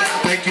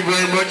 Thank you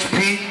very much,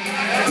 Pete.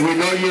 We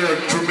know you're a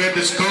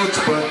tremendous coach,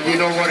 but you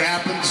know what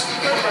happens.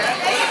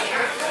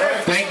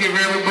 Thank you,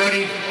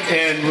 everybody,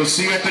 and we'll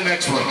see you at the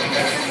next one.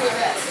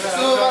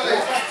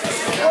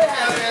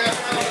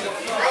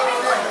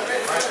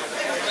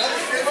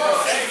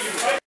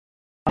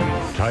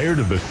 Tired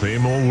of the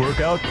same old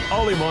workout?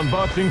 Aleman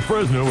Boxing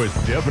Fresno is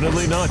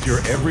definitely not your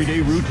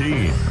everyday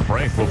routine.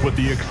 Frank will put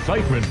the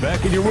excitement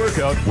back in your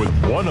workout with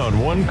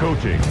one-on-one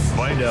coaching.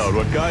 Find out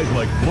what guys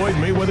like Floyd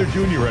Mayweather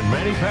Jr. and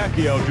Manny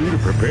Pacquiao do to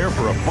prepare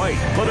for a fight.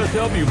 Let us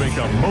help you make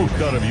the most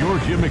out of your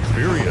gym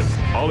experience.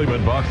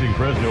 Aleman Boxing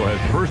Fresno has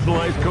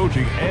personalized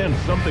coaching and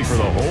something for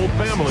the whole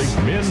family,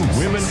 men,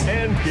 women,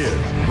 and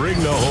kids. Bring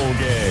the whole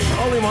gang.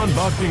 Aleman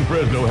Boxing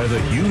Fresno has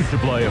a huge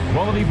supply of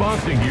quality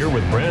boxing gear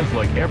with brands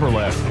like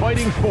Everlast,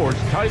 Fighting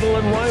Sports, Title,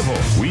 and Rival.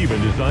 We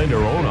even designed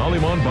our own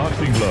Aleman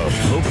boxing gloves,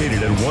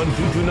 located at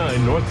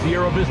 1229 North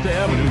Sierra Vista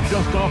Avenue,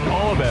 just off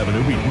Olive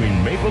Avenue between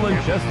Maple and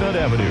Chestnut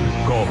Avenues.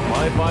 Call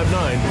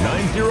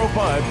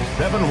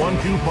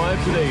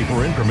 559-905-7125 today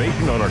for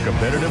information on our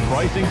competitive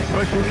pricing,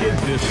 special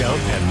kids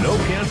discounts, and no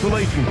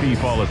cancellation fee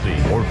policy.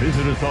 Or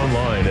visit us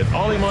online at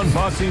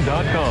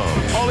AlemanBoxing.com.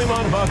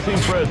 Aleman Boxing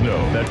Fresno.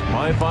 That's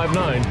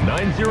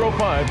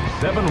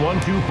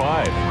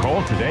 559-905-7125.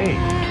 Call today.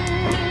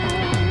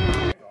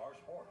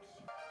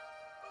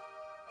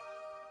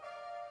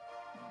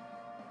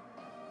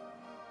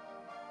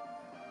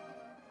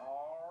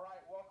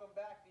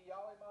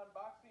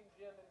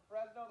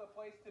 The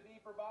place to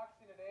be for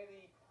boxing today.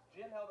 The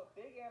gym held a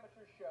big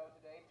amateur show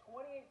today.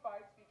 28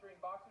 fights featuring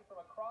boxers from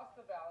across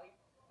the valley,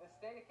 the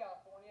state of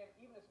California, and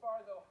even as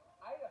far as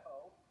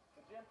Idaho.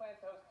 The gym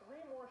plans to host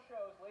 3 more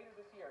shows later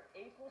this year,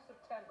 April,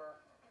 September,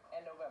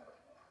 and November.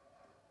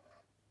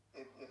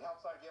 It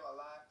helps our gym a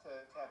lot to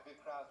have big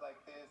crowds like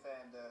this,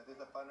 and this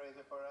is a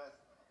fundraiser for us.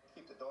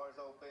 Keep the doors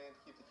open,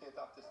 keep the kids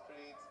off the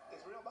streets.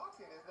 It's real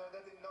boxing. There's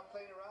no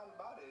playing around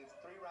about it. It's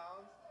 3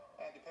 rounds.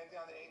 And depending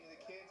on the age of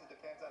the kids, it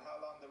depends on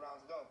how long the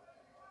rounds go.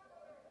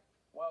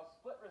 Well,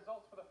 split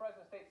results for the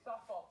Fresno State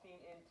softball team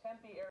in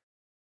Tempe area.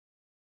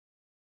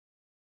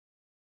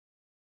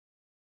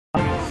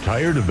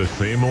 Tired of the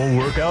same old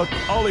workout?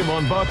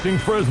 Aleman Boxing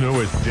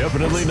Fresno is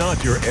definitely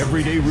not your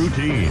everyday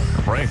routine.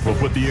 Frank will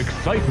put the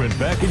excitement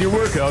back in your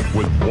workout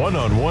with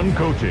one-on-one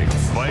coaching.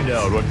 Find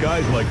out what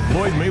guys like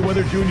Floyd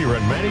Mayweather Jr.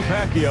 and Manny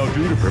Pacquiao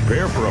do to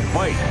prepare for a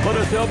fight. Let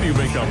us help you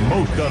make the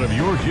most out of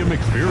your gym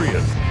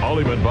experience.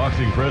 Aleman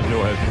Boxing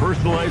Fresno has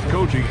personalized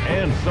coaching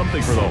and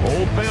something for the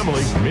whole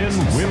family, men,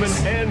 women,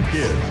 and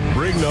kids.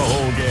 Bring the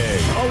whole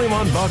gang.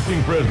 Aleman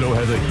Boxing Fresno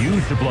has a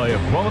huge supply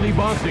of quality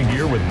boxing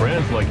gear with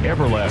brands like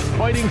Everlast,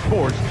 Fighting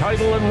Sports,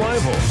 Title, and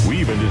Rival. We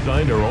even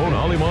designed our own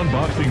Aleman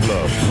boxing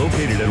gloves.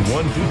 Located at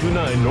 1229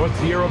 North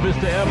Sierra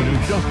Vista Avenue,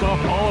 just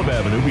off Olive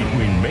Avenue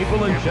between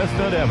Maple and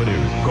Chestnut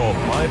Avenues. Call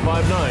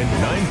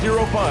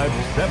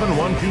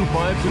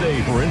 559-905-7125 today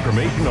for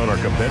information on our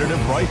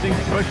competitive pricing,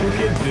 special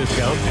kids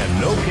discounts,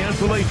 and no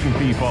cancellation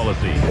fee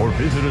policy. Or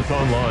visit us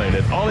online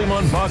at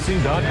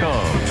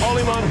AlemanBoxing.com.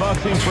 Aleman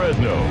Boxing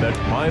Fresno. That's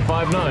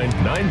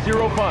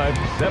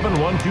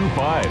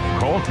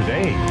 559-905-7125. Call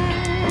today.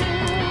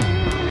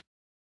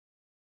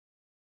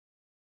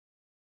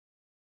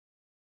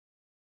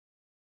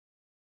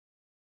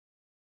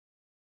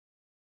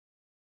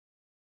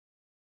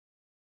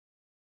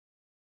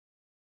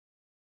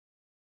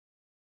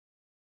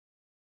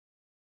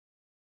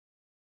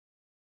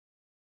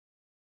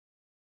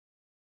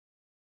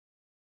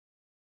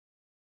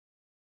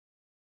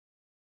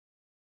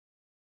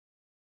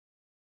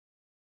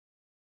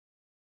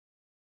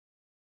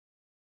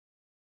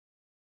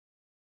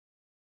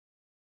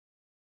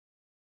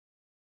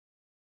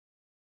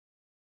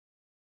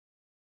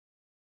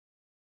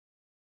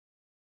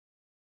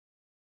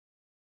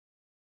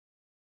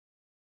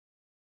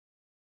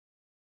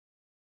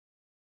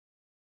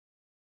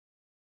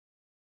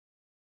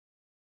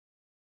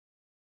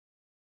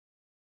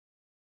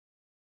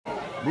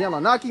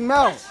 Viela, knock him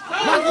out!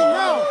 Knock him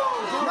out!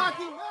 Knock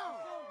him out!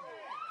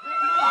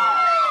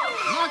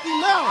 Knock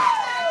him out!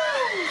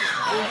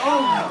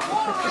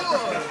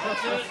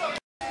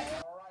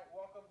 All right,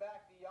 welcome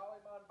back to the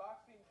Aleman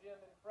Boxing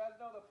Gym in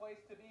Fresno, the place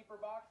to be for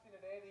boxing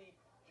today.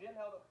 The gym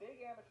held a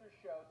big amateur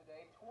show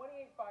today,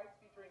 28 fights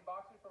featuring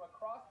boxers from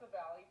across the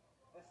valley,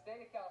 the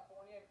state of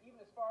California, and even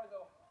as far as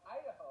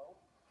Idaho.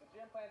 The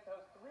gym plans to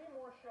host 3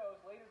 more shows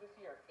later this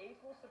year,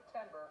 April,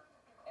 September,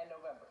 and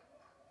November.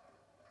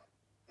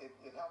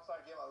 It helps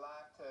our game a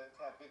lot to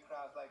have big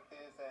crowds like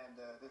this, and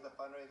this is a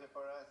fundraiser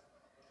for us.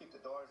 Keep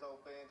the doors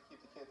open, keep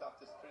the kids off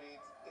the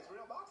streets. It's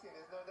real boxing.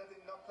 There's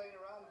no playing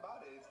around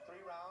about it. It's 3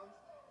 rounds,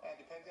 and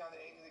depending on the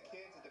age of the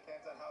kids, it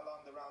depends on how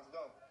long the rounds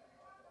go.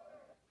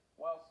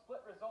 Well, split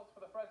results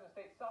for the Fresno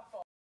State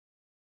softball.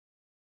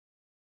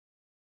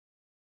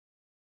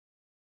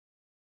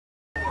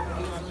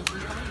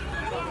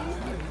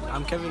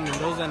 I'm Kevin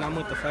Mendoza, and I'm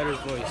with the Fighter's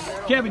Voice.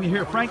 Kevin, you're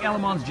here, Frank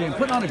Aleman's gym,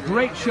 putting on a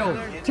great show.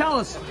 Tell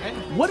us,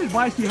 what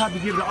advice do you have to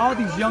give to all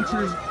these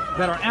youngsters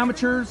that are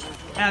amateurs,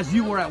 as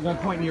you were at one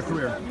point in your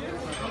career?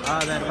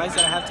 The advice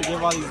that I have to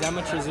give all these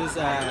amateurs is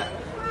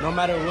no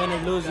matter win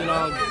or lose,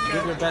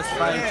 give your best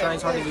fight, try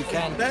as hard as you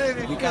can.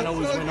 You can't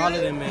always win all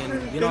of them,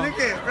 and keep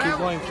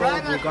going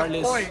forward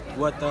regardless if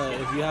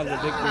you have the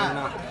victory or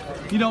not.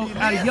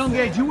 At a young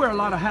age, you wear a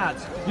lot of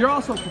hats. You're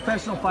also a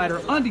professional fighter,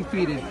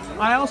 undefeated.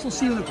 I also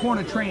see you in the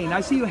corner training.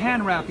 I see you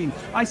hand wrapping.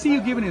 I see you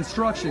giving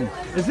instruction.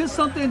 Is this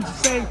something to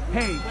say,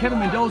 hey, Kevin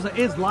Mendoza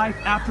is life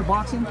after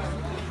boxing?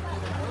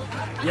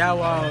 Yeah,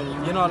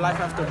 well, life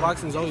after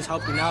boxing is always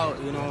helping out,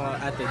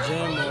 at the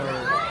gym, or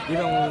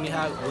even when we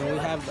have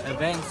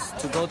events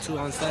to go to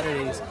on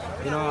Saturdays.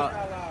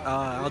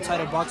 Outside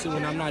of boxing,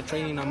 when I'm not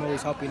training, I'm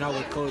always helping out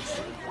with coach,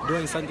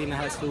 doing something that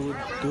has to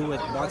do with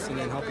boxing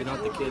and helping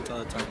out the kids all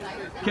the time.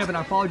 Kevin,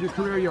 I followed your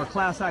career. You're a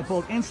class act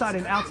both inside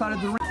and outside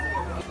of the ring.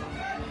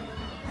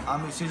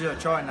 I'm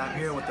Ezequiel and I'm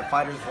here with the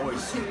Fighter's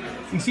Voice.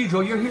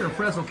 Ezequiel, you're here in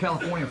Fresno,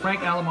 California,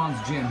 Frank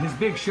Aleman's gym, his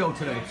big show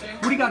today.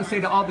 What do you got to say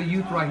to all the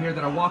youth right here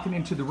that are walking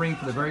into the ring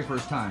for the very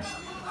first time?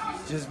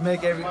 Just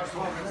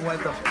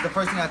the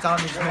first thing I tell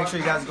them is just make sure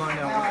you guys go in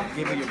there and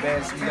give it your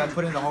best. You guys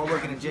put in the hard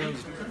work in the gym.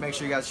 Just make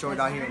sure you guys show it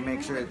out here and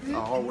make sure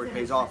hard work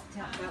pays off.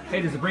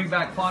 Hey, does it bring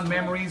back fond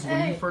memories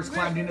when you first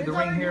climbed into the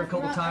ring here a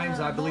couple times?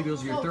 I believe it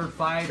was your 3rd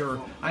fight,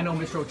 or I know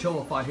Mr.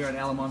 Ochoa fought here at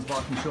Aleman's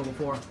Boxing Show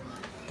before.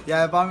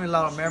 Yeah, it brought me a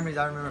lot of memories.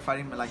 I remember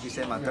fighting, like you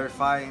said, my 3rd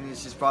fight, and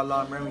it's just brought a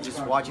lot of memories,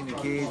 just watching the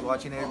kids,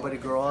 watching everybody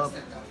grow up.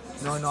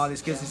 Knowing all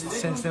these kids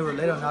since they were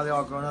little, now they're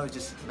all grown up. It's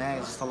just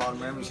a lot of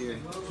memories here.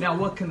 Now,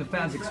 what can the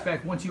fans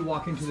expect once you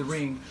walk into the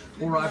ring,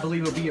 or I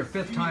believe it'll be your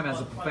 5th time as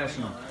a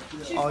professional?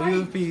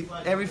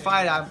 Every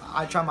fight,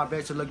 I try my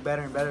best to look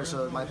better and better.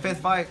 So my 5th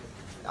fight,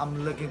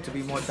 I'm looking to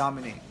be more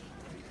dominant.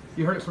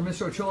 You heard it from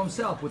Mr. Ochoa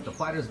himself with the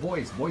Fighter's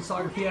Voice.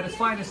 Voiceography at its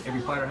finest.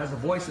 Every fighter has a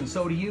voice, and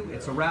so do you.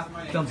 It's a wrap.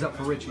 Thumbs up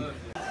for Richie.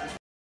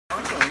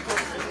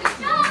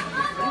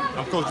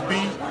 I'm Coach B,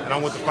 and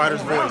I'm with the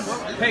Fighter's Voice.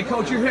 Hey,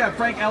 Coach, you're here at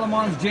Frank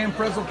Aleman's gym,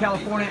 Fresno,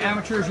 California,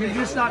 amateurs. You're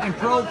just not in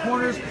pro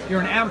corners,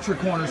 you're in amateur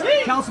corners.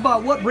 Tell us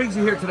about what brings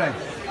you here today.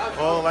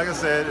 Well, like I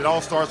said, it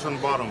all starts from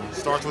the bottom. It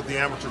starts with the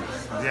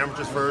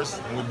amateurs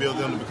first, and we build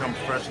them to become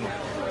professional.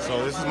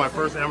 So this is my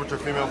first amateur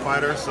female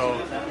fighter,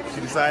 so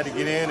she decided to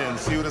get in and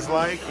see what it's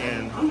like,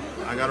 and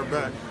I got her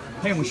back.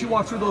 Hey, when she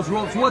walked through those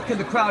ropes, what can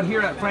the crowd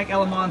here at Frank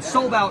Aleman's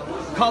sold-out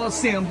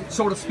Coliseum,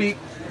 so to speak,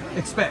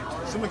 expect?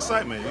 Some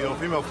excitement. You know,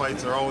 female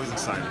fights are always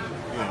exciting.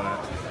 You know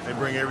that. They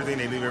bring everything,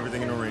 they leave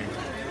everything in the ring.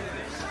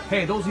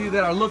 Hey, those of you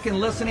that are looking,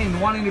 listening,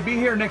 and wanting to be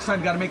here, next time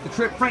you got to make the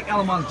trip. Frank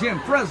Aleman's Gym,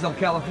 Fresno,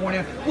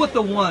 California, with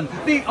the one,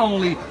 the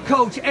only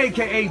Coach,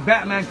 a.k.a.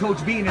 Batman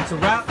Coach B, and it's a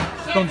wrap.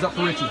 Thumbs up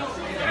for Richie.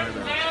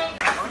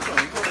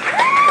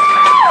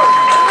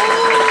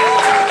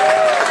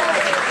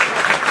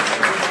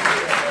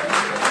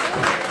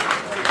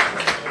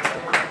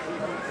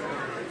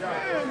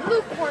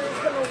 Blue corner's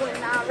gonna win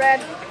now.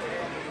 Red.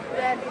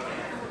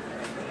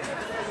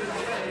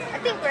 I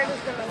think red is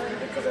gonna win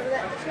because of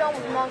that. She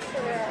almost knocks her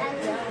out.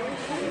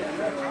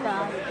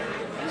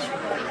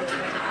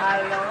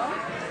 Hello.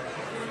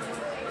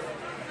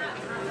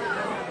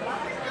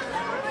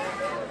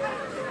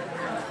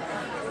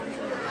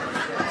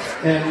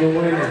 And the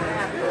winner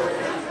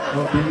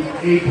of the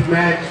 8th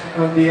match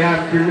of the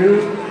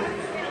afternoon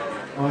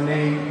on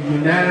a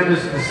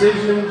unanimous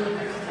decision,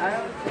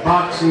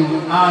 boxing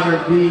out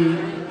of the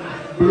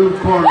blue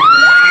corner.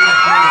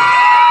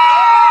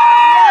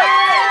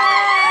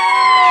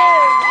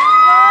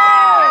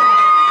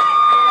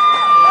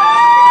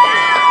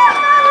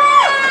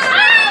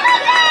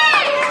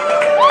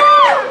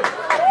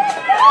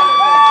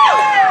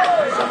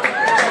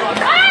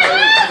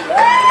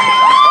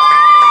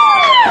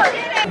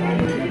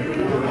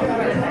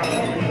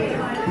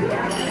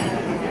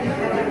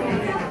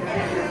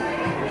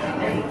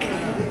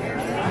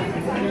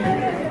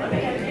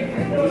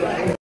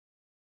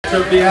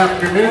 Of the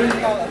afternoon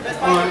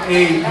on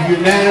a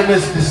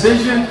unanimous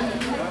decision,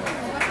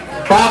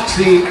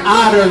 boxing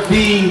out of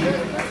the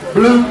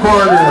blue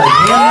corner,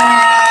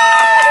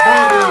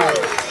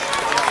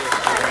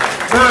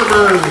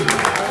 Berber.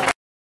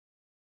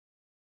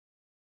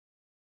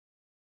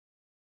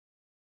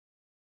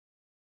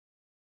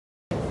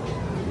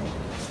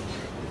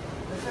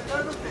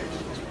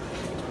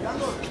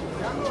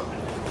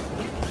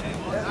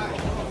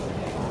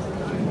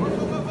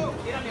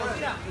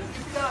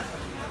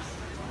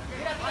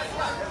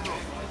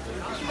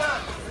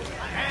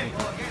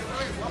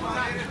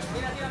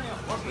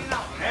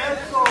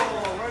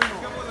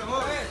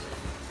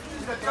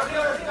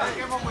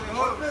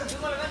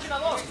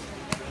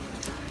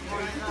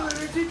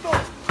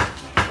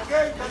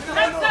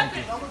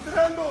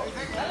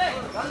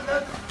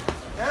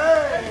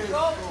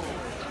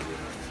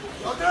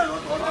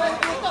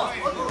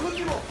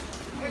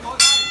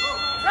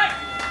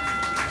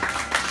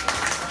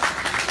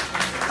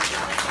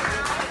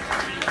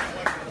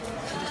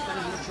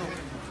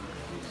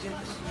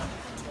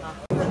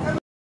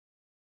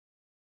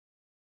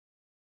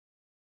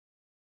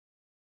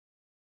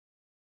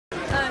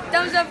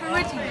 Thumbs up for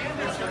Richie.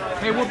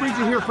 Hey, what brings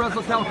you here,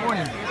 Fresno,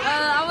 California?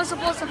 I was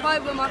supposed to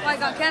fight, but my fight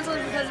got canceled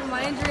because of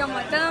my injury on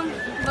my thumb.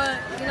 But,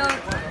 you know,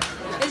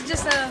 it's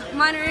just a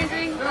minor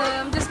injury.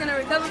 I'm just going to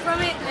recover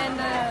from it and,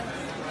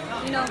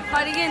 you know,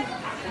 fight again.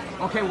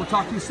 Okay, we'll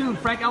talk to you soon.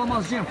 Frank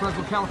Aleman's Gym,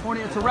 Fresno,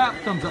 California. It's a wrap.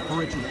 Thumbs up for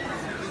Richie.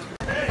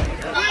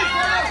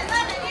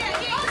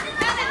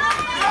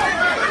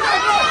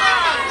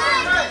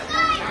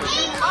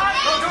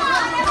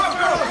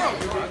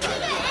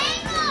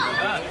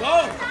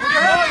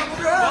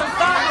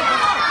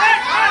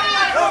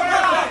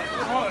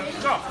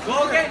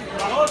 Go again.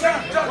 Go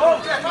again. Go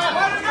again.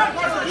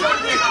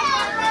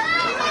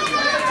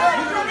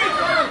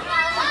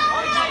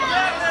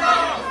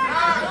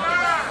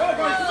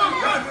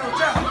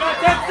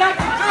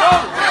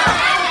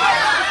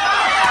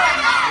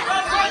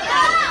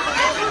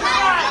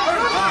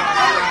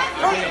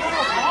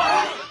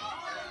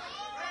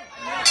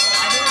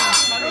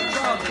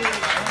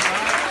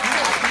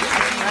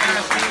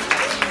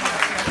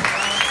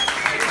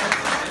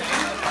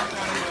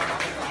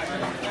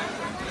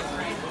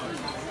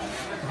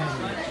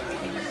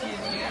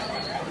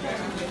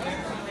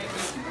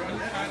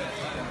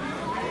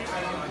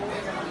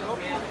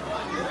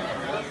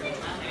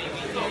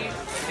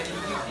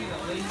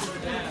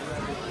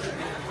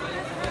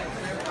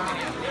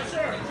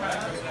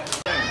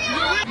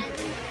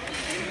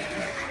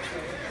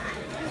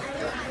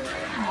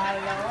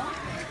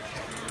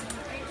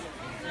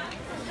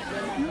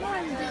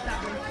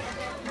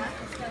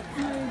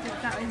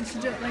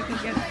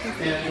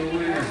 And the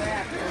winner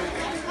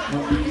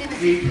of the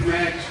 8th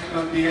match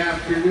of the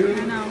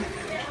afternoon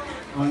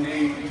on a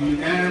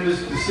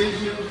unanimous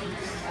decision,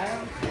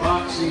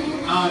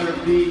 boxing out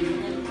of the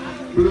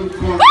blue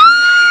corner.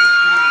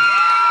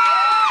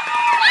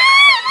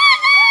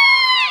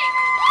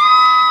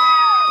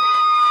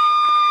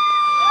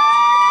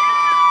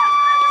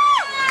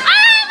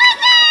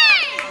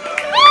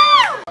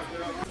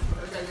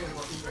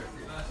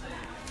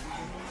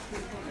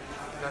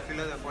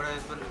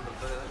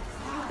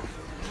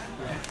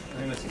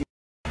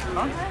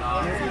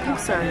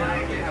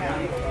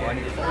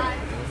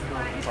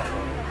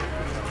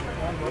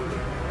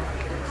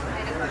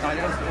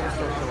 let us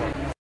show up.